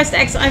bad. I pressed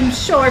X. I'm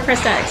sure I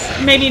pressed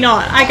X. Maybe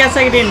not. I guess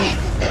I didn't.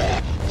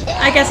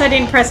 I guess I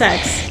didn't press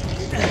X.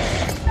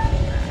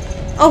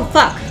 Oh,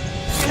 fuck.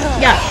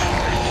 Yeah.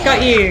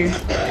 Got you.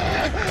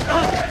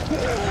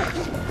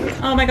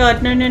 Oh my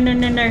god. No, no, no,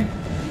 no, no.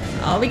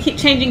 Oh, we keep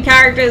changing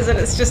characters and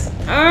it's just...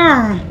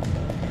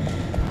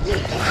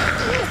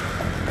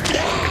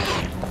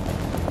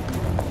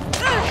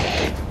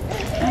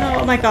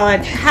 Oh my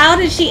god. How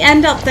did she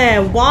end up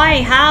there?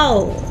 Why?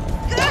 How?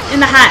 In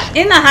the hat.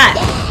 In the hat.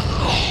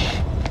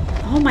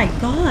 Oh my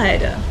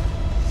god.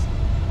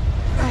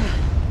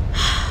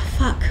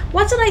 Fuck.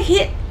 What did I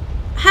hit?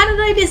 How did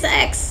I miss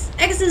X?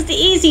 X is the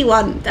easy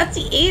one. That's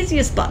the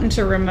easiest button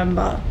to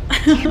remember.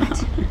 Damn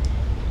it.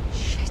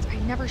 Shit, I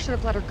never should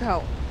have let her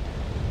go.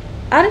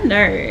 I don't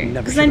know.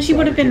 Because then she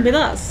would have been with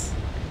us.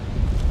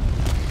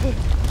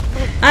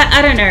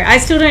 I don't know. I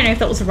still don't know if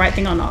that was the right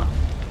thing or not.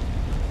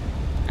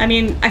 I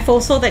mean, I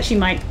foresaw that she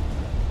might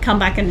come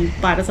back and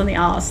bite us on the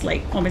ass,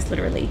 like, almost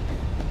literally.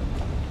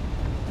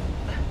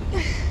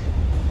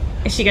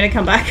 Is she gonna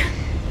come back?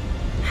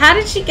 How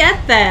did she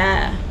get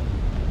there?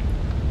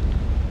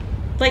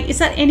 Like, is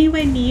that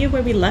anywhere near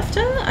where we left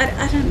her?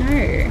 I don't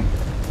know.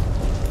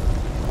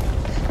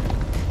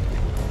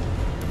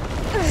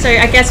 So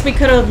I guess we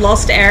could have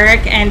lost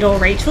Eric and or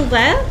Rachel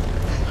there?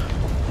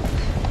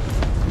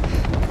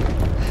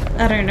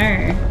 I don't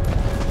know.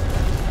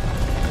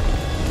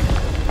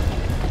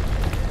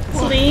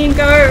 Salim,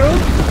 go!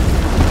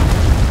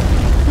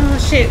 Oh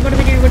shit, what do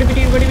we do? What do we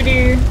do? What do we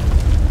do?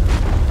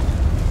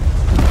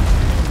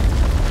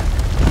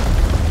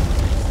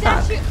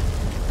 Statue!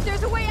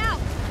 There's a way out!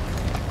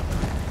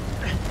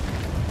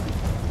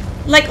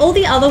 Like all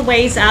the other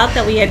ways out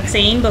that we had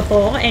seen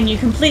before, and you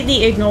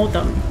completely ignored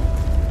them.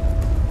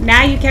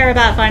 Now you care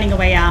about finding a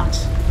way out.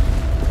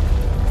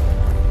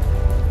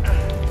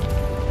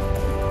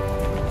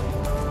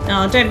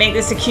 Oh, don't make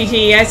this a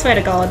cutie, I swear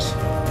to God.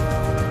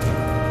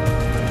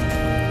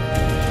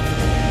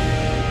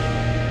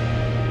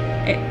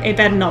 It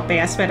better not be,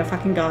 I swear to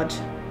fucking God.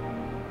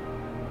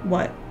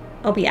 What?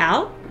 I'll be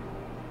out?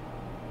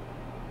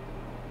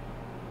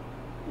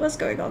 What's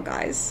going on,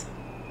 guys?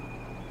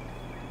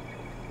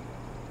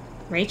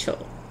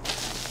 Rachel.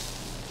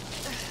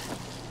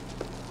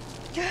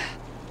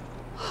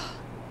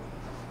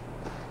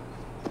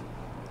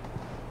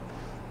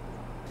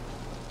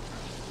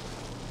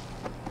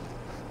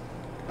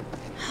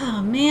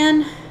 Oh,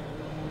 man.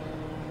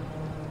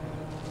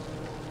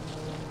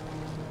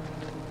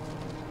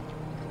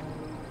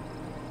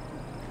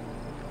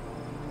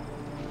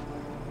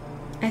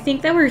 I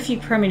think there were a few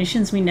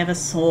premonitions we never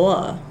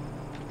saw.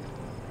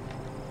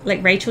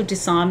 Like Rachel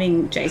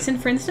disarming Jason,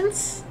 for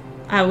instance.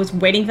 I was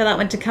waiting for that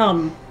one to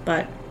come,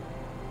 but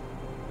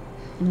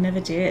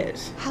never did.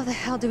 How the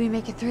hell do we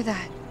make it through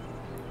that?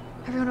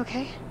 Everyone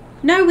okay?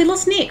 No, we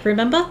lost Nick,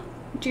 remember?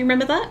 Do you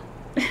remember that?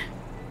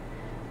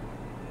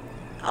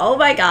 Oh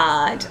my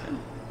god.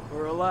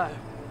 We're alive.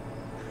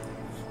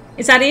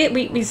 Is that it?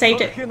 We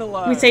saved it. Fucking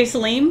alive. We saved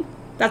Salim?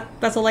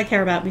 That's all I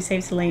care about. We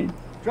saved Salim.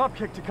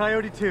 Dropkick to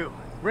Coyote 2.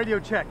 Radio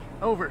check.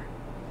 Over.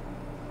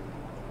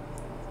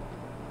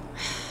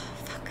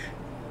 Fuck.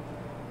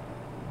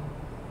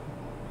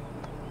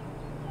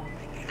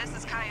 This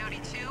is Coyote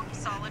 2.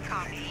 Solid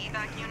copy.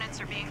 Evac units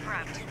are being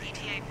prepped.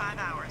 ETA 5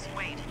 hours.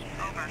 Wait.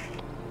 Over.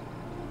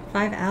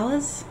 5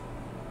 hours?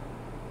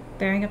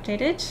 Bearing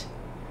updated?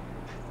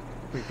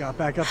 We got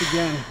back up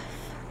again.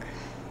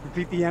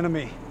 Repeat the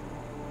enemy.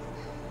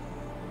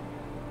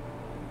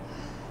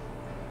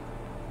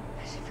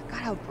 I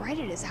forgot how bright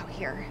it is out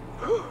here.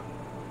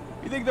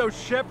 You think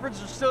those shepherds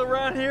are still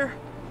around here?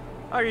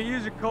 I could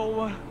use a cold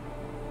one.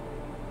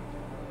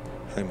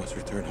 I must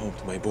return home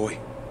to my boy.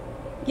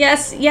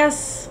 Yes,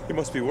 yes. He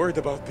must be worried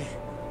about me.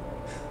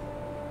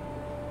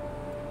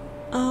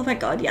 Oh my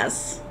god,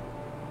 yes.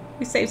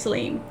 We saved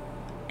Salim.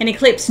 An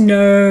eclipse?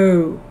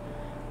 No.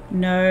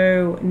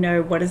 No,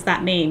 no. What does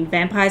that mean?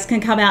 Vampires can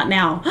come out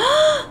now.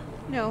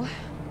 No.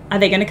 Are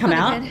they going to come Not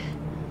out? again.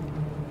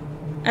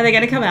 Are they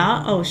going to come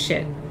out? Oh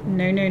shit.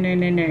 No, no, no,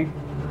 no, no.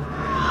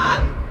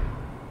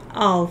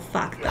 Oh,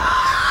 fuck that.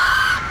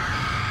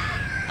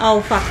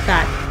 Oh, fuck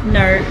that.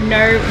 No,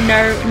 no,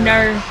 no,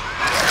 no.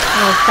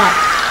 Oh, fuck.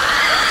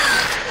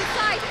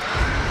 Inside!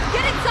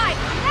 Get inside!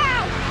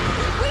 Now!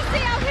 We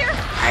stay out here!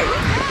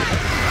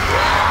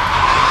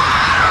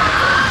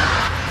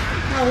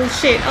 Oh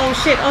shit, oh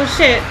shit, oh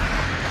shit.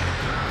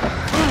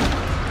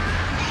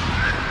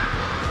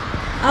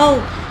 Oh,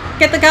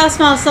 get the gas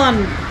mask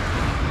on.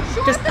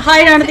 Just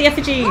hide under the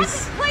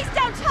effigies. Place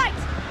down tight!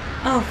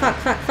 Oh, fuck,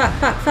 fuck, fuck,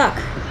 fuck, fuck.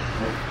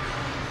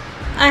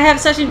 I have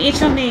such an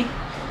itch on me.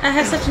 I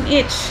have such an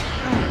itch.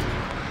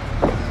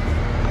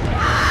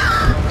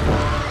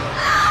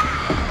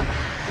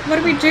 What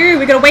do we do?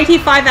 We gotta wait here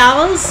 5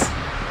 hours?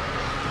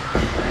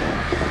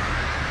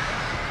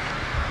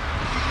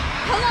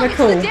 How long We're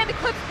until cool. the damn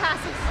eclipse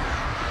passes?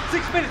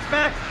 6 minutes,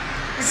 Max.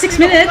 6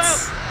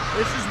 minutes?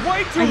 This is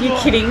way too Are long. you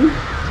kidding? You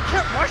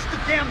can't rush the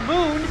damn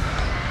moon.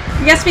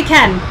 Yes, we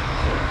can.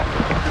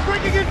 You're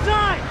breaking in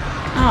time.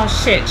 Oh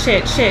shit,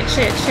 shit, shit,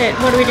 shit, shit.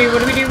 What do we do? What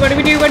do we do? What do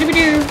we do? What do we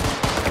do?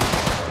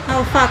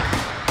 Oh fuck.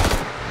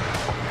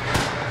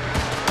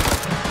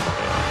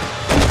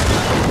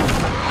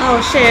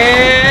 Oh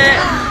shit.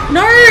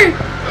 No!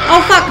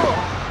 Oh fuck.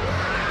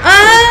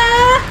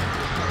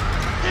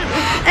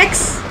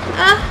 X.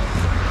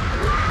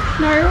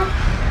 No.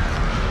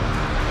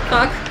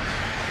 Fuck.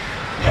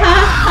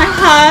 My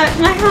heart.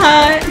 My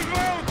heart.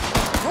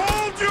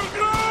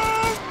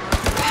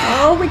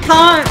 Oh, we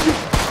can't.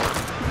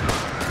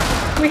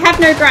 We have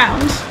no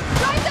ground.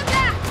 Drive them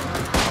back!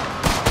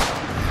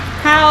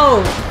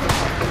 How?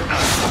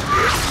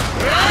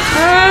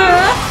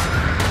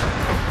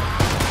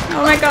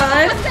 Oh my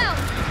god. What's out?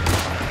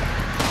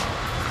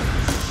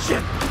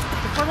 Shit.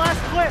 It's our last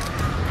clip.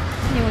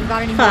 Anyone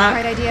got any more Fuck.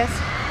 bright ideas?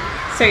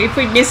 So if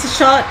we miss a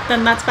shot,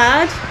 then that's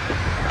bad?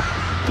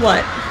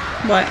 What?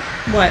 What?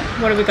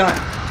 What do we got?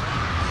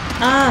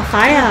 Ah,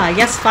 fire.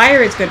 Yes,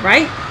 fire is good,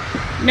 right?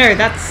 No,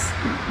 that's...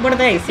 What are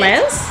they?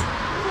 Flares?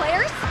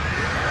 Flares?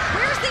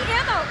 Where's the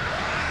ammo?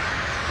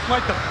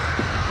 Light them.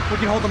 We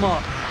can hold them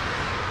off.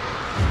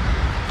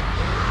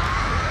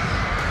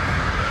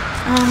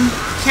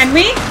 Can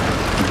we?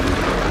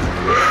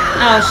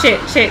 Oh, shit,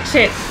 shit,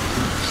 shit.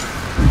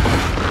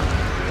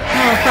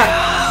 Oh, fuck.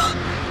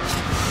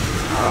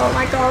 Oh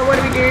my god, what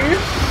do we do?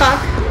 Fuck.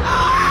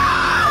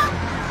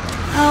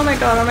 Oh my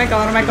god, oh my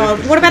god, oh my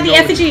god. What about the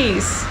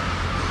effigies?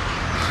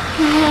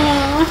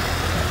 Oh.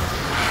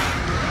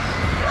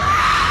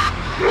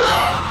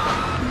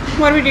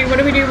 What do we do? What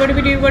do we do? What do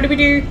we do? What do we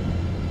do?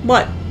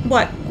 What?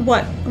 What?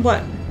 What?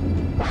 What?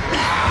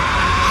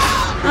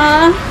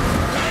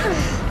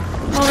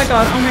 Oh my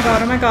god, oh my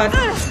god, oh my god.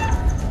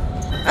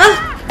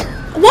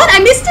 What? I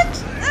missed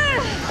it?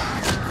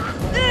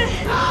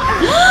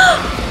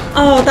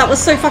 Oh, that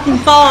was so fucking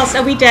fast.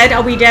 Are we dead?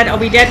 Are we dead? Are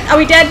we dead? Are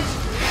we dead?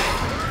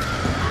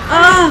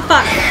 Ah,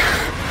 fuck.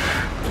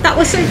 That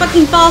was so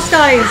fucking fast,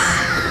 guys.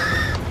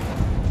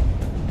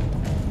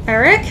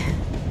 Eric?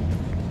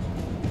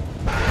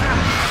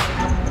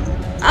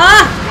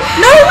 Ah!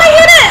 No, I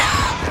hit it!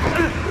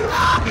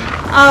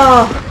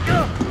 Oh.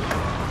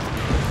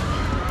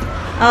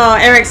 Oh,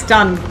 Eric's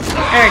done.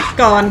 Eric's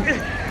gone.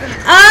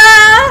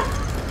 Ah!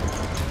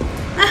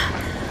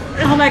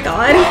 my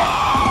god.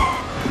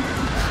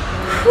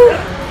 Whew.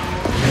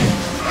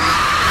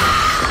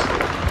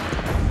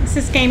 Is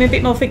this game a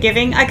bit more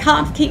forgiving? I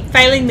can't keep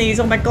failing these,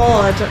 oh my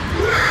god.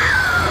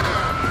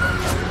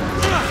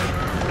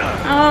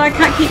 Oh, I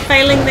can't keep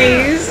failing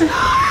these.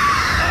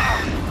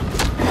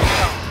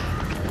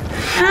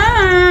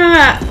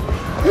 Ah!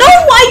 No,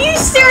 are you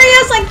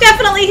serious? I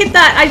definitely hit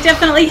that. I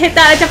definitely hit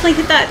that. I definitely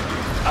hit that.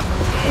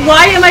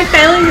 Why am I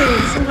failing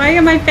these? Why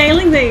am I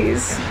failing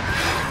these?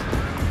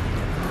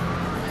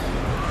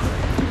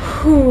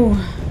 Whew.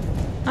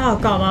 Oh,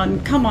 come on.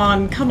 Come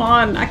on. Come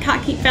on. I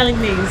can't keep failing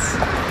these.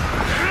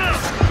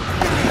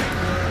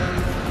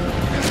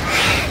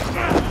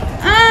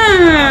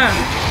 Ah!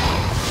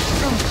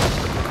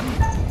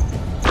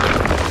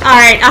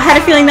 Alright, I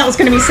had a feeling that was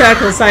going to be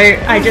circle, so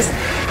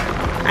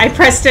I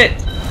pressed it.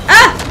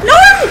 Ah! No!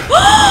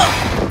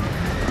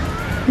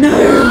 No!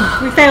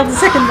 We failed the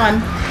second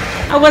one.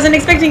 I wasn't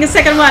expecting a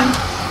second one.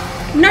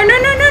 No, no,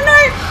 no, no,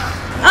 no!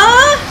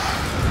 Ah!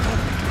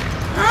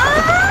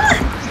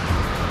 Ah!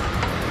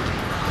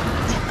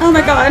 Oh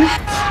my god.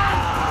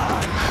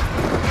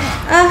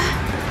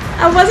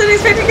 I wasn't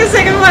expecting a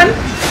second one.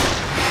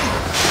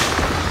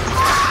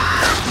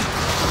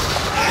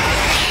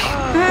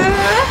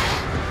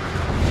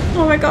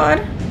 Oh my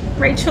god.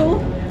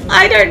 Rachel.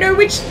 I don't know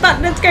which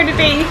button it's going to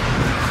be.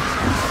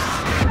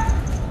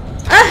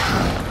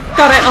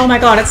 Got it. Oh my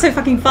god, it's so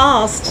fucking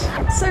fast.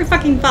 So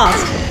fucking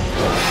fast.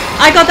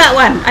 I got that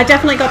one. I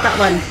definitely got that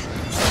one.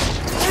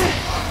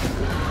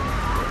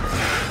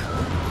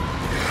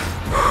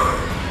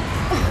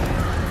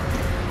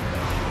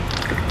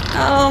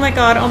 Oh my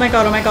god, oh my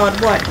god, oh my god.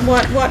 What?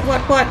 What?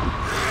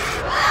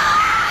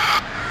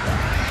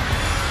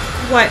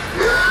 What?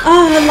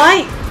 Oh, the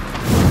light.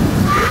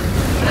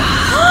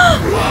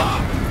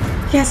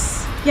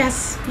 Yes,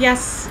 yes,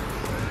 yes.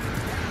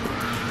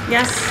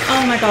 Yes.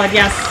 Oh my god,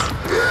 yes.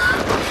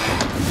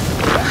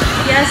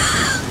 Yes.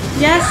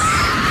 Yes.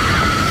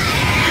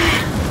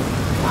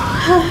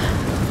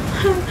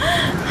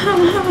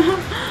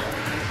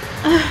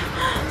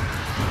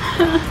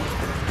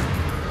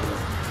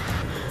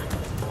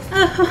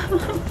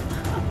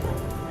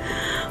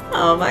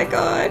 Oh my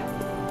god.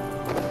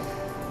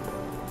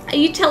 Are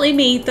you telling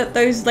me that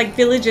those like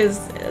villagers,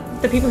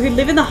 the people who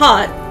live in the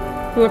hut,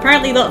 who are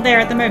apparently not there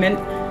at the moment,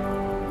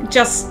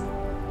 just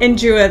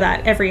endure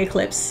that every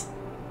eclipse?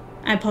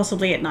 And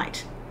possibly at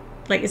night?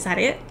 Like, is that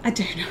it? I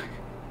don't know.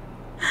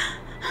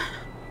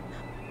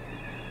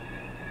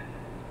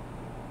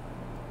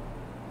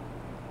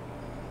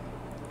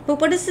 But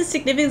what is the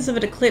significance of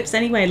an eclipse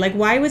anyway? Like,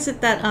 why was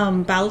it that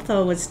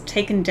Balthor was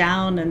taken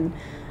down and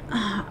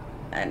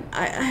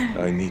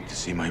I need to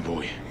see my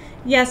boy.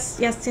 Yes,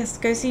 yes, yes.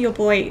 Go see your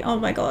boy. Oh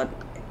my god.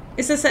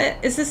 Is this it?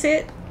 Is this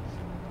it?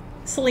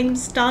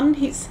 Salim's done.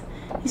 He's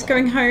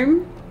going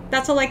home.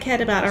 That's all I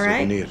cared about,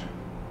 alright?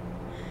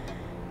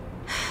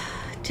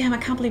 Damn, I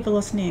can't believe I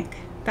lost Nick.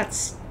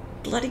 That's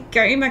bloody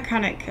game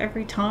mechanic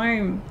every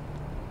time.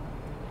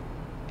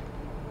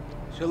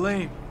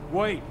 Salim,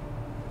 wait.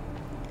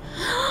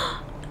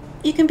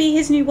 You can be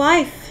his new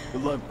wife.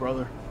 Good luck,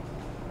 brother.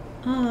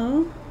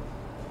 Oh.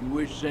 You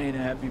wish Zane a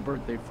happy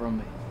birthday from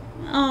me.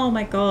 Oh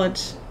my god.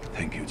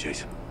 Thank you,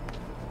 Jason.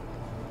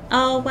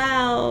 Oh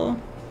wow.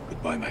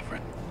 Goodbye, my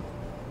friend.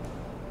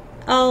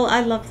 Oh,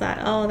 I love that.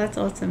 Oh, that's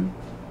awesome.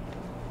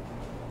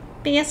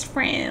 Best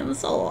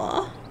friends.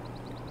 Oh.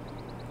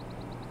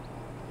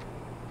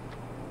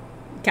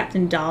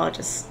 Captain Dar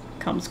just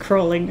comes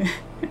crawling.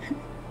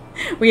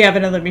 We have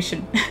another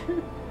mission.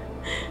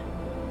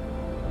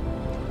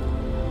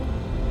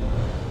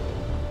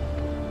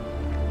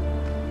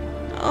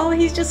 Oh,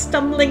 he's just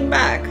stumbling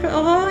back.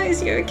 Oh,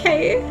 is he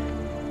okay?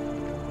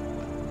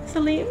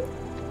 Salim?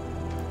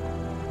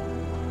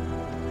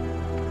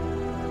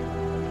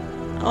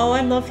 Oh,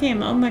 I love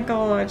him. Oh my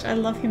god, I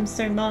love him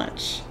so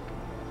much.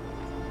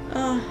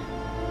 Oh,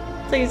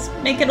 please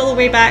make it all the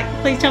way back.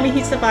 Please tell me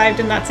he survived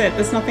and that's it.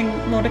 There's nothing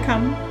more to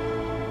come.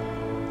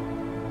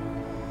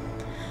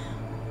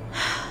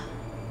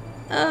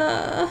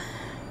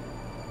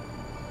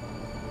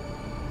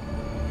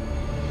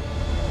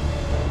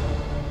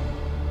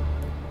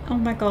 Oh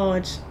my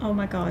god. Oh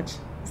my god.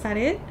 Is that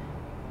it?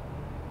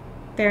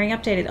 Bearing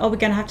updated. Oh, we're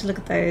gonna have to look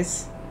at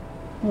those.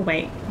 We'll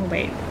wait. We'll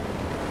wait.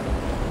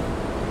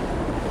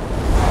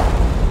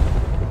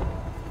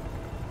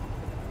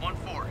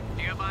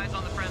 Do you have eyes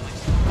on the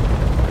friendlies?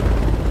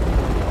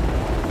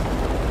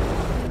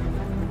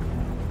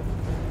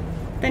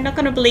 They're not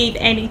gonna believe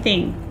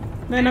anything.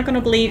 They're not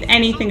gonna believe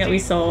anything that we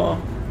saw.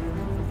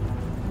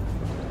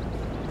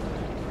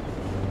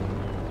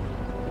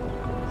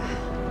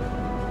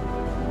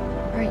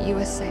 Aren't you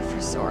a sight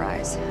for sore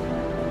eyes?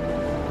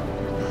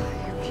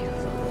 You're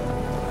beautiful.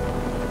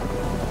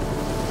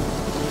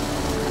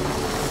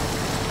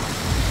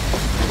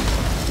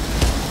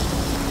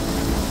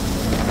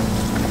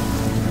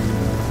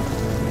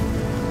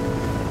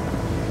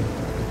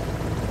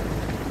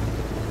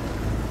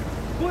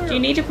 Do you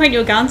need to point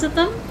your guns at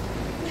them?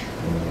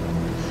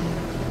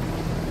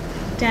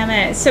 Damn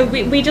it. So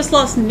we just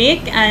lost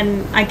Nick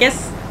and I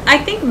guess I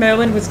think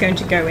Merwin was going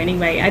to go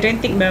anyway. I don't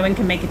think Merwin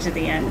can make it to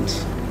the end.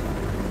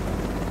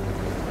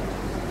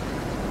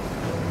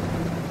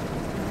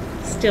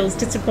 Still, it's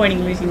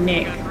disappointing losing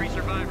Nick.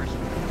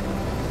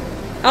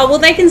 Oh, well,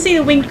 they can see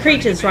the winged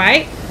creatures,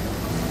 right?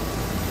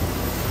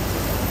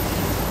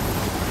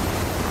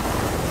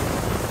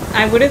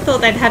 I would have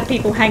thought they'd have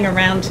people hang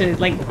around to,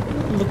 like,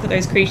 look at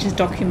those creatures,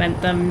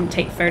 document them,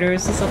 take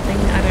photos or something.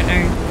 I don't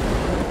know.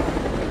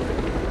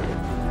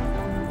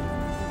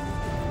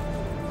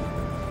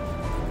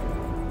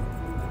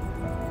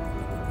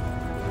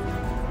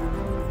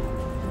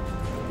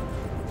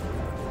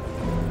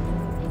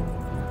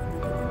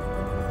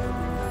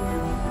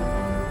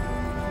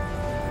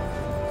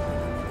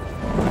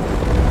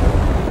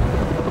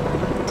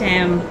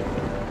 Damn.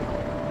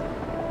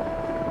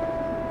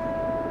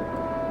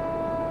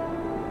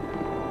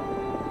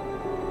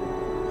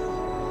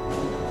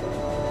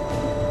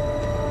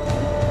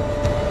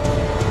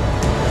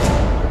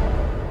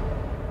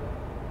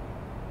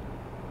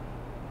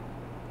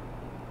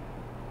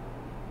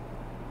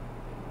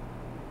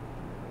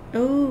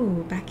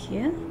 Oh, back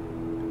here?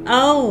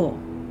 Oh!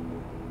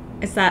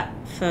 Is that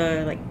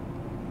for, like,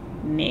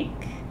 Nick?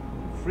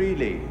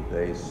 Freely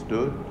they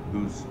stood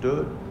who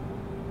stood,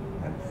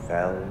 and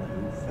fell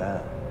who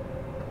fell.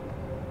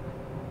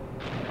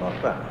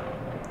 Not bad.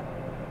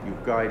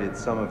 You've guided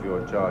some of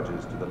your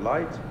charges to the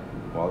light,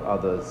 while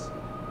others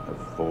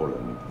have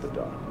fallen to the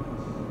darkness.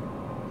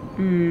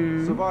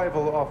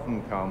 Survival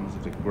often comes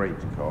at a great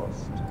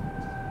cost.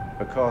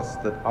 A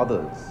cost that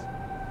others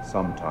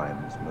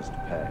sometimes must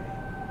pay.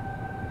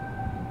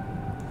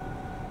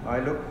 I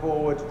look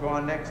forward to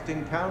our next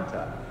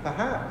encounter.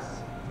 Perhaps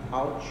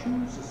I'll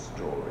choose a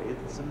story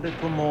that's a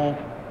little more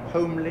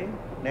homely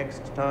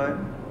next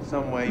time.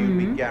 Somewhere you'll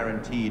be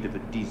guaranteed of a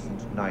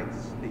decent night's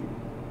sleep.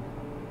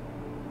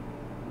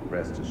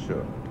 Rest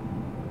assured,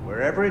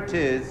 wherever it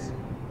is,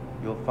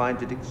 you'll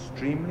find it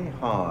extremely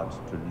hard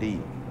to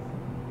leave.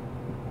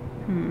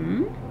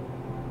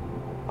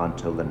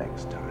 Until the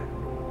next time.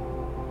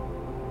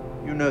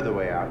 You know the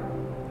way out.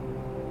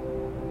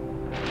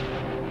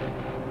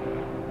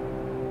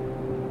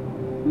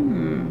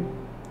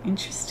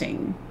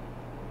 Interesting.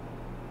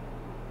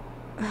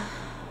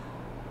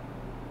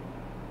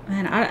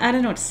 Man, I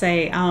don't know what to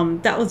say.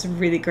 That was a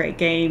really great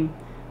game.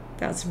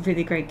 That was a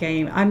really great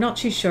game. I'm not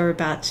too sure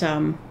about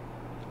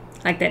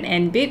like that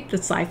end bit, the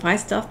sci-fi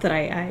stuff that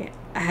I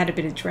had a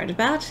bit of dread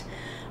about.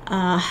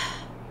 I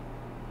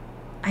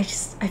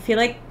feel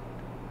like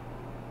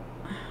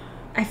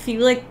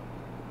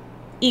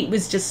it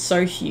was just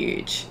so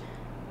huge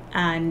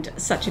and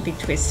such a big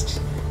twist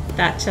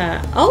that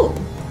oh,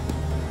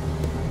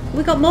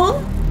 we got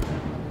more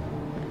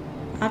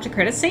after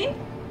credit scene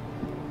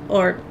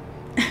or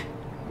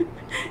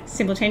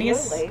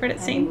simultaneous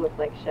credit scene. You look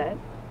like shit.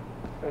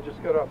 I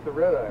just got off the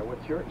red eye.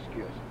 What's your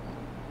excuse?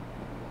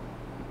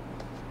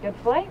 Good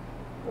flight?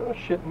 Oh,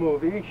 shit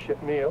movie,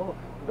 shit meal,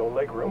 no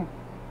leg room.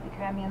 You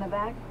cram me in the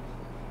back?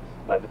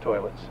 By the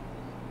toilets.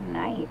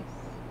 Nice.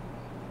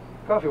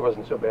 Coffee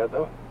wasn't so bad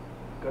though.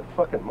 Good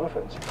fucking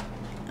muffins.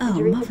 Oh,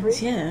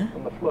 muffins, yeah.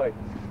 On the flight.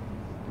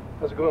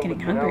 How's it going Getting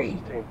with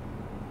hungry. the team?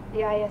 The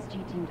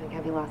ISG team took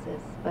heavy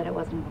losses, but it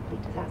wasn't a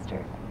complete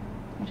disaster.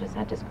 We just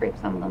had to scrape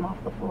some of them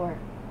off the floor.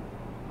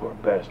 Poor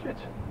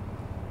bastards.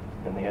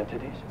 And the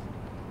entities?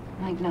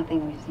 Like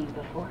nothing we've seen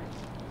before.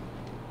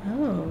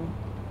 Oh.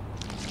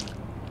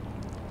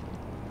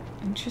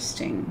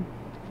 Interesting.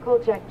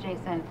 Kolchak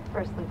Jason,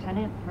 First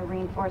Lieutenant,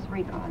 Marine Force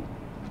Recon.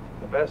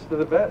 The best of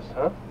the best,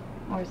 huh?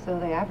 Or so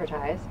they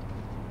advertised.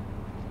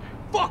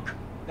 Fuck!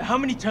 Now how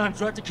many times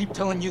do I have to keep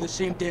telling you the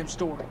same damn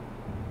story?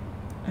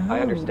 Oh.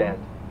 I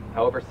understand.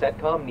 However,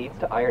 CENTCOM needs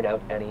to iron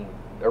out any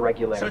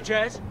irregularities. Such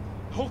as?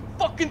 The whole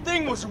fucking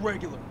thing was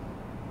irregular.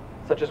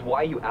 Such as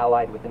why you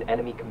allied with an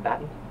enemy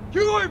combatant?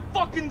 You weren't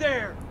fucking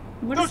there!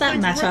 What Those does that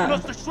things matter? were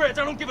ripping us to shreds.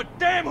 I don't give a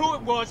damn who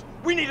it was.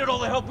 We needed all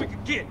the help we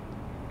could get.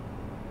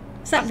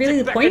 Is that really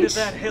the back point? into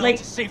that hill Like,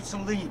 to save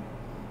Salim.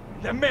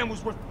 That man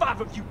was worth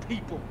 5 of you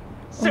people.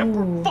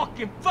 Separate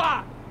fucking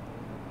 5.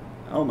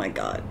 oh my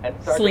god. And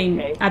Sergeant Salim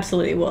K?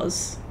 absolutely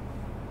was.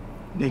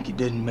 Nikki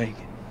didn't make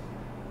it.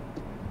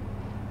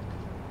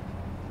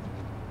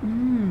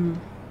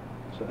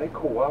 So they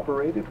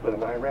cooperated with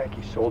an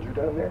Iraqi soldier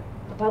down there?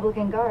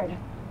 Republican Guard.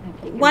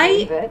 If you can Why?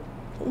 believe it.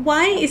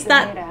 Why is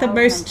that the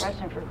most?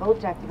 Impression for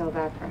Kolchak to go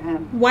back for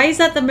him. Why is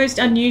that the most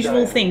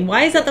unusual thing?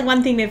 Why is that the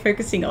one thing they're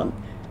focusing on?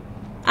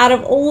 Out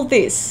of all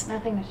this,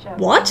 Nothing to show.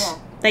 what? Yeah.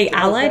 They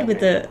allied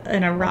with an By the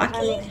time the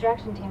Iraqi?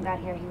 extraction team got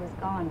here, he was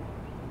gone.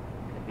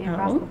 Could be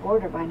across the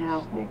border by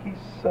now. Sneaky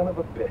son of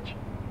a bitch.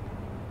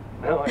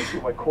 Now I see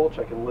why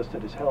Kolchak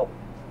enlisted his help.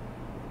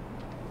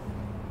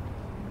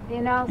 The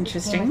analysis team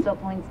Interesting. is still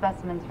pulling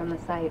specimens from the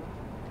site.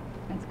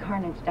 It's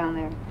carnage down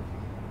there.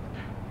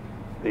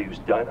 They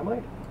used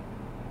dynamite?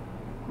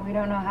 We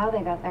don't know how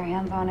they got their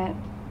hands on it.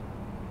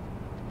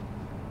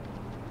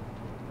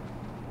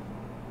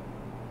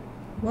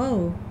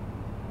 Whoa.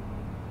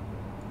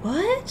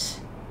 What?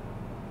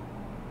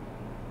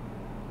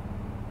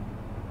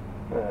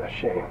 Ah,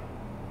 shame.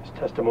 His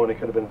testimony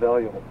could have been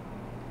valuable.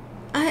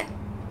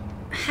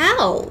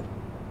 How?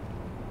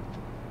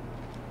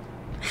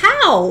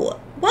 How?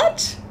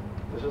 What?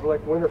 This is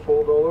like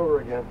Winterfold all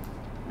over again.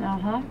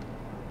 Uh-huh.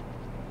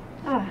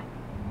 Ah,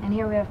 and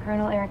here we have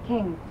Colonel Eric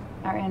King,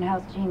 our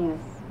in-house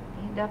genius.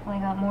 He definitely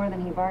got more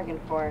than he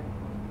bargained for.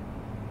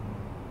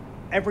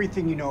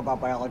 Everything you know about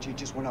biology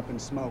just went up in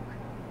smoke.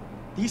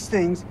 These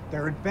things,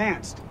 they're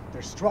advanced.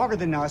 They're stronger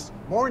than us,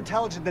 more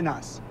intelligent than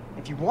us.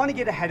 If you want to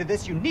get ahead of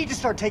this, you need to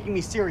start taking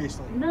me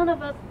seriously. None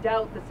of us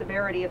doubt the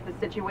severity of the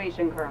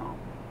situation, Colonel.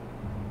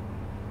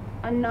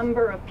 A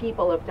number of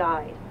people have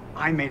died.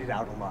 I made it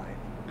out alive.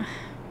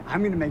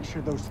 I'm gonna make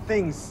sure those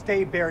things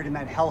stay buried in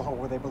that hellhole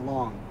where they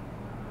belong.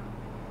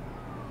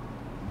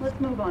 Let's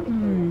move on to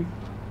Cthulhu.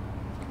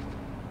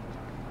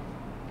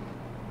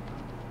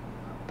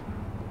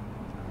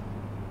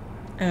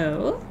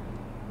 Oh?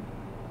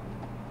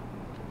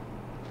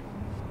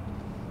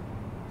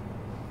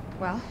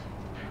 Well,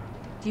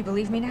 do you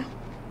believe me now?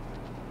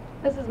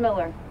 This is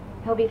Miller.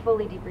 He'll be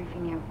fully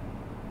debriefing you.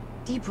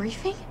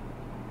 Debriefing?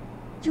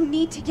 You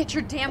need to get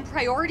your damn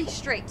priorities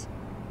straight.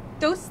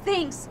 Those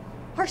things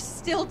are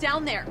still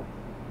down there.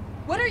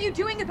 What are you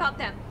doing about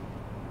them?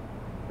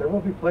 There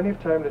will be plenty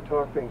of time to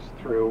talk things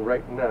through.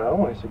 Right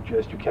now, I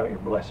suggest you count your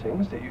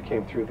blessings that you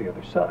came through the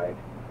other side.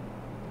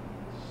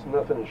 It's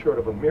nothing short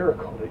of a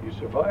miracle that you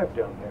survived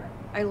down there.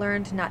 I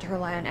learned not to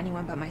rely on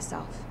anyone but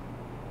myself.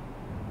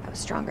 I was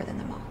stronger than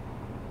them all.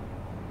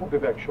 We'll be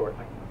back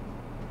shortly.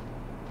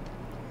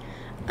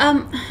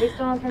 We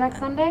still on for next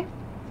Sunday?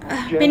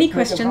 Many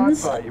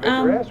questions. You bet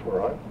your ass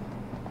we're on.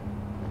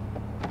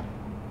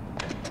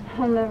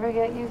 I'll never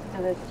get used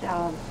to this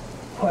job.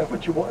 Why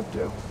would you want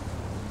to?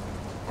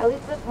 At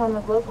least this one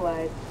was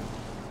localized.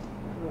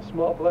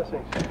 Small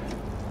blessings.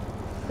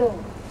 So,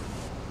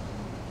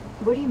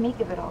 what do you make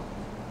of it all?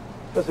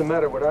 Doesn't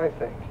matter what I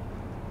think.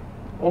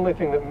 Only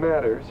thing that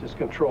matters is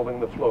controlling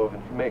the flow of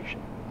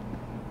information.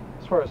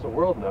 As far as the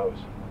world knows,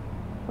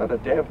 not a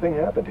damn thing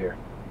happened here.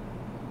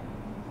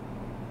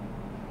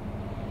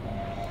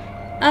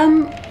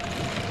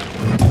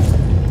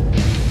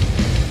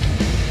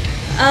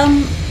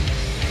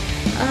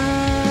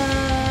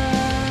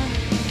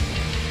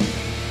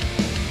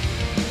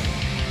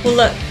 Well,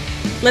 look,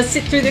 let's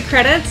sit through the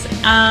credits.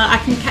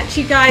 I can catch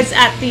you guys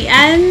at the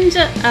end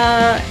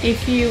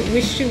if you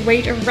wish to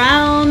wait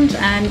around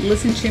and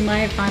listen to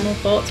my final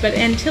thoughts. But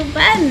until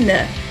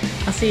then,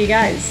 I'll see you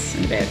guys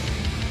in a bit.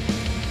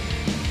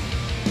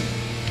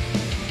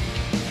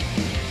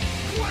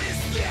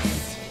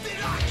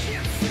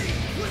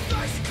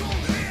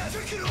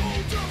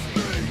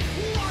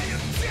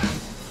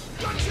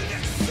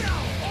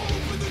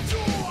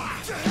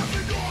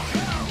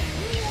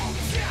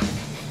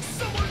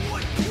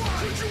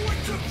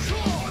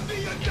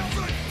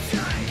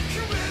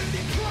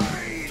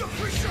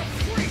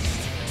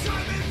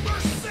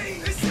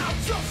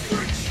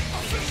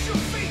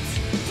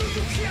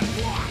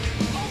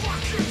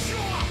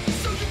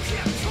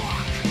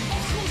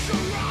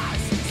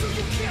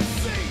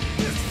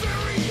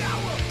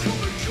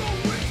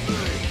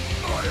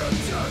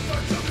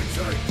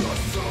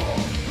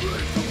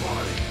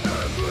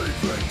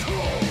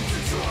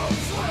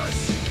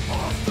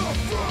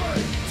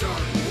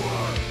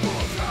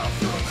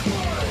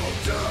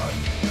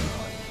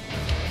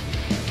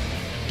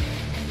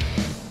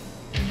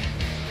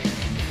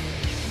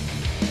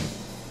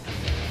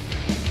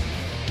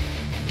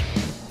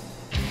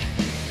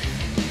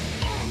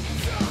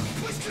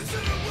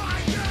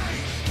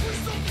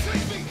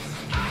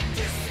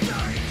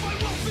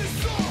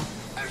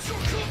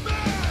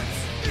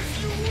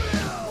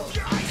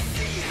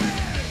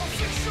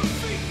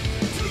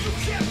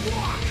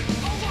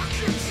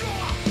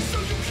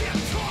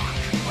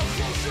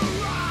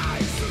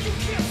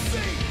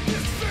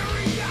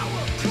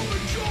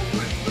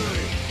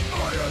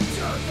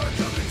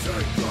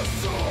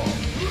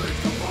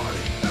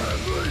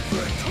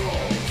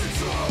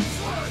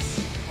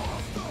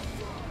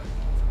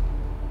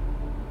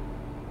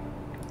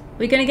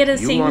 We're gonna get a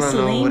scene with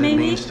Salim, maybe? You wanna know what it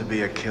means to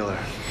be a killer?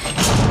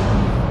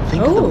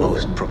 Think of the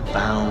most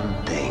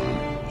profound thing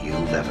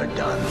you've ever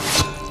done.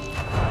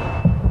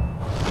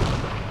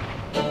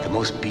 The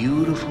most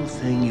beautiful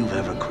thing you've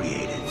ever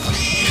created.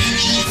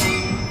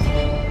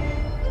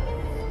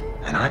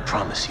 And I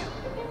promise you,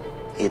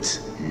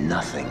 it's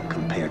nothing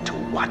compared to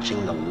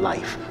watching the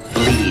life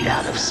bleed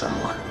out of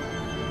someone.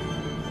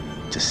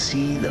 To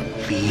see the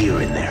fear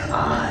in their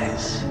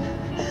eyes.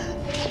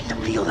 To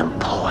feel them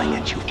pawing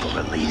at you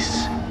for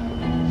release.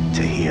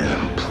 To hear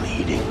them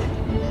pleading,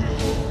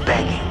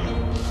 begging.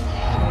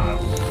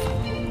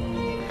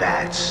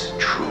 That's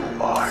true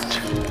art.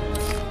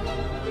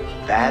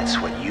 That's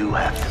what you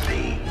have to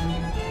be,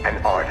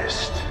 an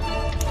artist.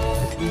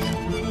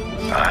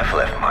 I've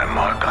left my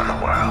mark on the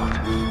world.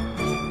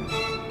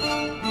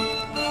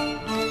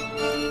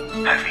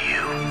 Have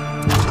you?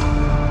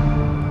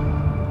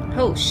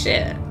 Oh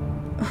shit.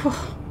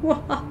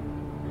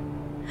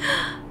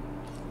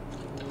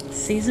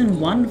 Season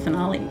 1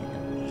 finale.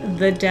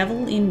 The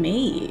Devil in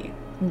Me.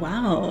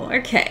 Wow,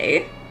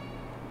 okay.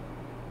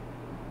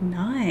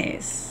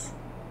 Nice.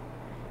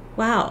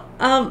 Wow.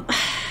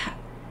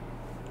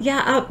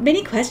 Yeah,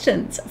 many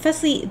questions.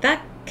 Firstly,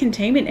 that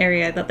containment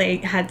area that they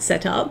had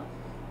set up,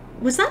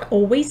 was that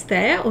always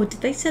there, or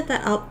did they set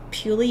that up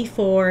purely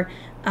for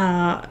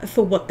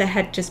what they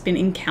had just been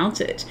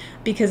encountered?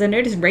 Because I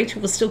noticed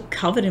Rachel was still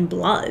covered in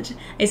blood.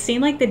 It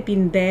seemed like they'd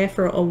been there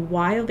for a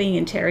while being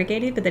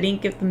interrogated, but they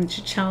didn't give them a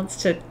chance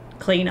to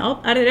clean up.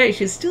 I don't know,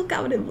 she was still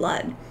covered in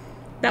blood.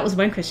 That was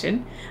one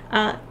question.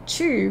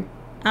 Two,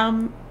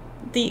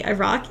 the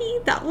Iraqi,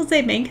 that was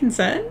their main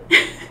concern?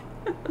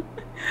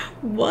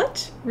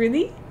 What?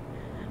 Really?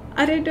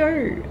 I don't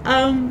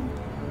know.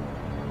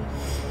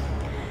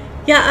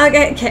 Yeah,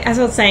 okay, as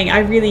I was saying, I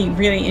really,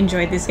 really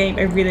enjoyed this game.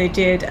 I really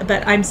did.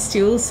 But I'm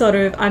still sort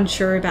of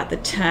unsure about the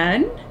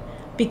turn,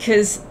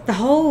 because the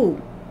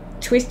whole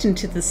twist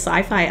into the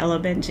sci-fi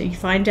element, and you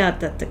find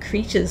out that the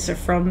creatures are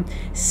from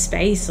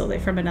space or they're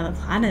from another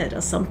planet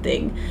or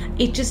something,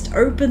 it just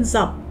opens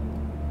up,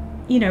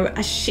 you know,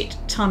 a shit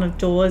ton of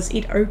doors.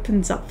 It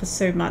opens up for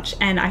so much,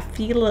 and I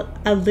feel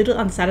a little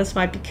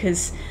unsatisfied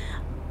because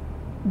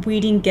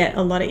we didn't get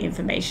a lot of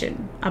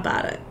information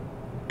about it.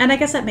 And I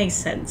guess that makes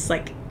sense,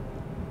 like,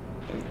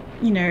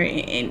 you know,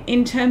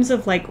 in terms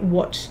of like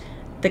what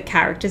the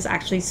characters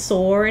actually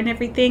saw and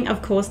everything.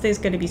 Of course there's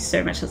going to be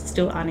so much that's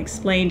still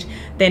unexplained.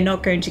 They're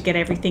not going to get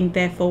everything,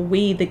 therefore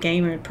we, the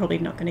gamer, are probably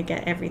not going to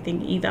get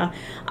everything either.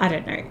 I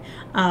don't know,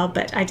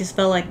 but I just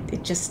felt like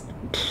it just,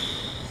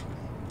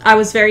 I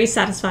was very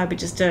satisfied with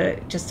just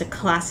a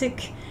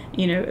classic,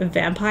 you know, a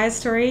vampire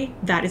story.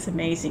 That is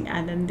amazing.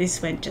 And then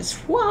this went just,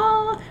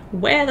 whoa,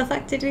 where the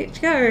fuck did it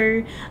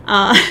go?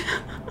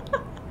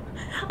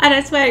 And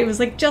I swear it was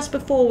like just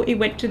before it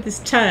went to this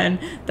turn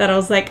that I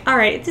was like, all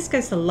right, if this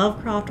goes to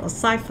Lovecraft or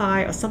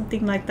sci-fi or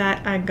something like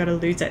that, I'm gonna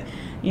lose it.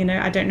 You know,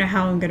 I don't know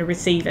how I'm gonna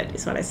receive it,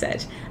 is what I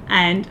said.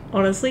 And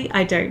honestly,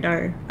 I don't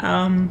know.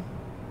 I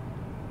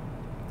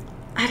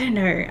don't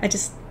know.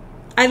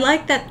 I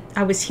like that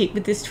I was hit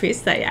with this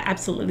twist that I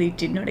absolutely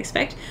did not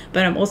expect,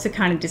 but I'm also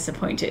kind of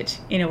disappointed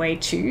in a way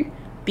too,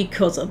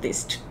 because of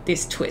this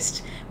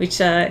twist,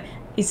 which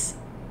is,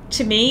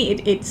 to me,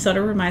 it sort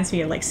of reminds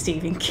me of like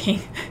Stephen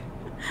King.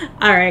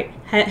 All right,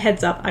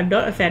 heads up, I'm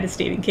not a fan of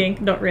Stephen King,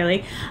 not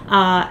really.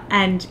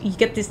 And you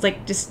get this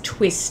like this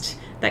twist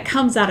that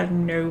comes out of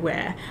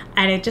nowhere,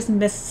 and it just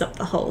messes up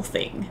the whole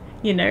thing.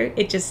 You know,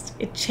 it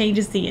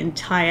changes the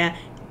entire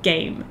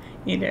game.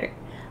 You know.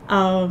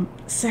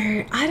 So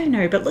I don't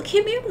know, but look,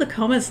 hit me up in the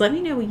comments. Let me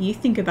know what you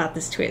think about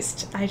this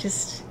twist. I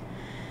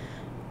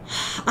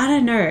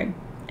don't know.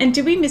 And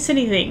did we miss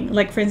anything?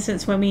 Like, for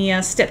instance, when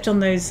we stepped on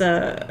those,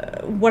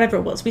 whatever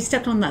it was, we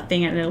stepped on that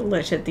thing and it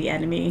alerted the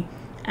enemy,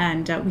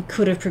 and we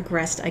could have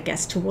progressed, I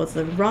guess, towards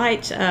the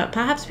right.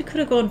 Perhaps we could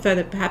have gone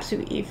further. Perhaps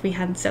if we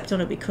hadn't stepped on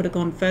it, we could have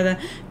gone further,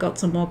 got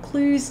some more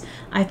clues.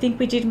 I think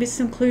we did miss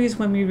some clues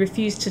when we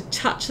refused to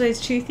touch those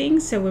two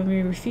things. So when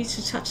we refused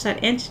to touch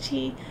that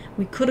entity,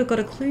 we could have got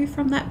a clue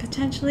from that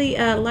potentially.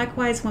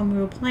 Likewise, when we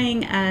were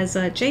playing as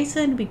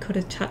Jason, we could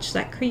have touched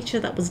that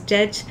creature that was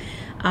dead.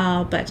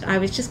 But I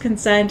was just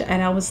concerned,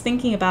 and I was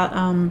thinking about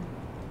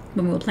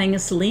when we were playing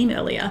as Salim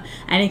earlier,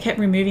 and he kept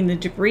removing the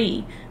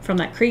debris from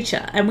that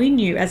creature, and we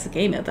knew as a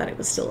gamer that it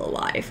was still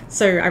alive.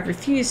 So I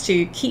refused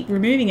to keep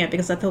removing it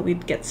because I thought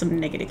we'd get some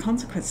negative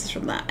consequences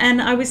from that.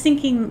 And I was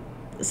thinking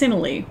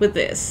similarly with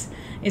this,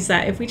 is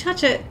that if we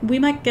touch it, we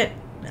might get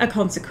a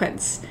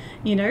consequence,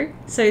 you know?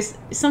 So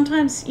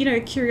sometimes, you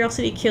know,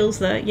 curiosity kills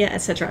the, yeah,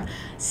 etc.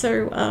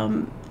 So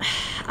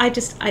I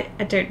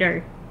don't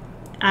know.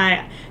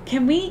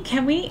 Can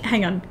we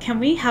hang on, can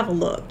we have a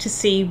look to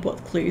see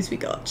what clues we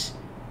got?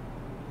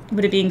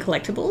 Would it be in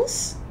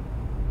collectibles?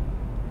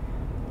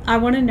 I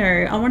want to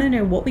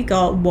know what we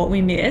got, what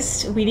we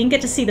missed. We didn't get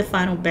to see the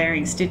final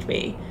bearings, did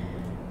we?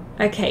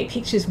 Okay,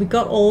 pictures. We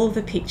got all of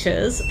the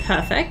pictures.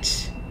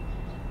 Perfect.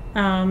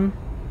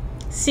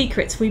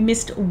 Secrets. We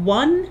missed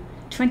 1,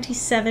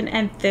 27,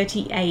 and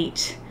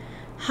 38.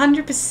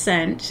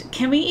 100%.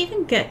 Can we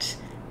even get...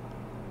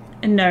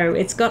 No,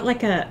 it's got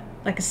like a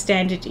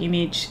standard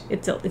image.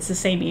 It's the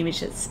same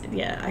image.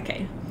 Yeah,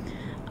 okay.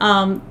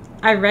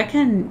 I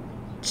reckon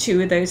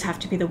 2 of those have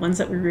to be the ones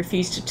that we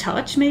refused to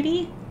touch,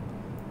 maybe?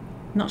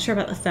 Not sure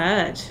about the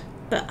third,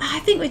 but I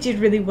think we did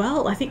really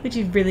well.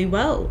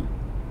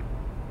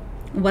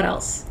 What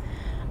else?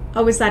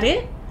 Oh, is that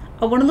it?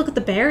 I want to look at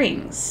the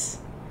bearings.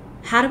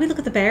 How do we look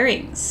at the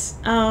bearings?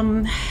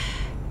 Do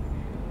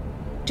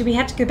we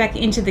have to go back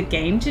into the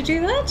game to do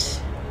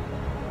that?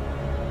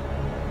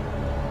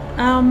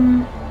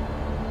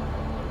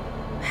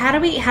 How do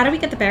we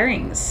get the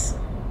bearings?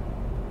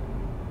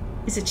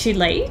 Is it too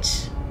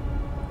late?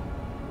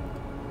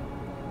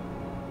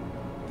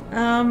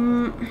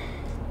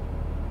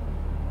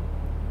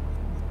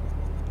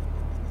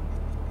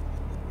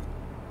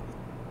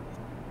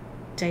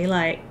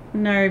 Daylight.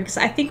 No, because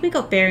I think we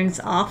got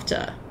bearings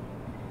after.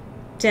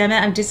 Damn it,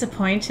 I'm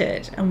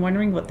disappointed. I'm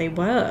wondering what they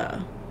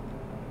were.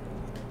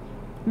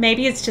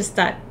 Maybe it's just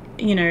that,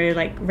 you know,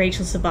 like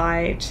Rachel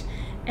survived,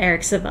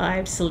 Eric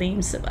survived,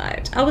 Salim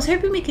survived. I was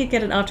hoping we could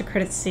get an after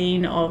credits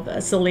scene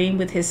of Salim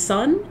with his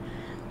son,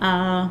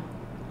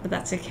 but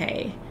that's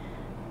okay.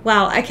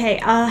 Wow, okay,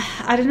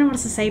 I don't know what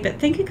else to say, but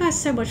thank you guys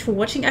so much for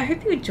watching. I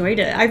hope you enjoyed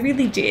it. I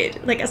really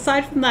did. Like,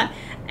 aside from that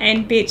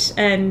end bit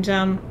and,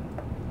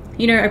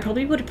 you know, I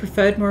probably would have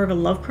preferred more of a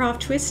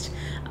Lovecraft twist,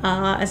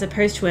 as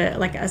opposed to a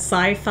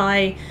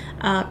sci-fi,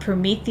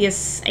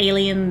 Prometheus,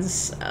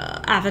 aliens,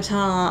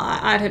 Avatar,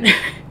 I don't know.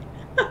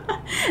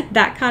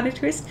 That kind of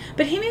twist.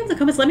 But hit me in the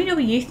comments, let me know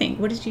what you think.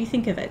 What did you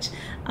think of it?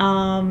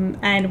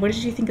 And what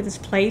did you think of this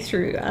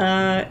playthrough?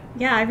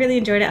 Yeah, I really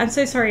enjoyed it. I'm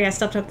so sorry I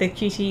stopped up the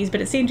QTEs,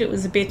 but it seemed it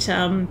was a bit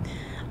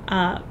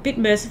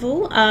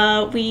merciful.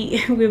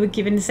 We were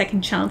given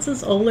second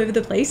chances all over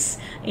the place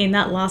in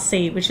that last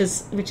scene, which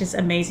is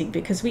amazing,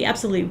 because we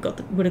absolutely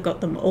would have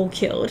got them all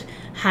killed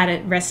had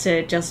it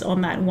rested just on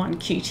that one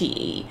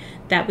QTE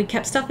that we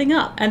kept stuffing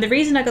up. And the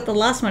reason I got the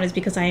last one is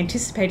because I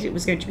anticipated it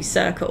was going to be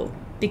circle,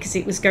 because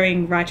it was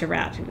going right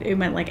around. It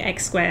went like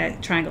X square,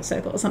 triangle,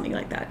 circle, or something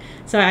like that.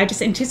 So I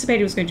just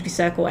anticipated it was going to be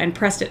circle and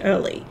pressed it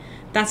early.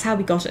 That's how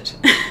we got it.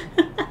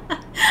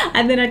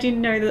 And then I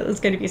didn't know that it was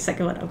going to be a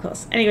second one, of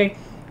course. Anyway,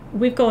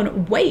 we've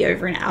gone way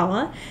over an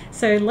hour,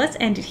 so let's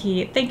end it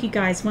here. Thank you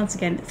guys once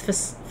again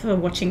for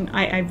watching.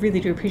 I really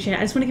do appreciate it.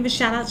 I just want to give a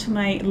shout out to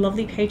my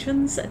lovely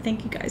patrons.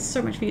 Thank you guys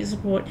so much for your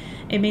support.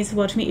 It means the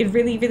world to me. It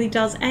really, really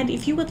does. And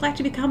if you would like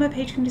to become a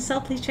patron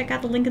yourself, please check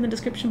out the link in the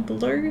description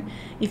below.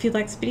 If you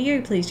like this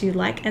video, please do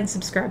like and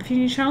subscribe if you're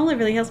new to the channel. It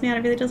really helps me out.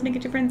 It really does make a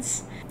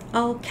difference.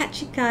 I'll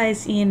catch you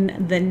guys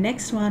in the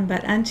next one,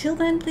 but until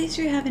then, please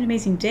do have an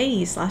amazing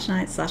day /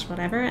 night /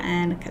 whatever,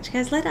 and catch you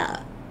guys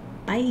later.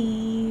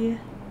 Bye.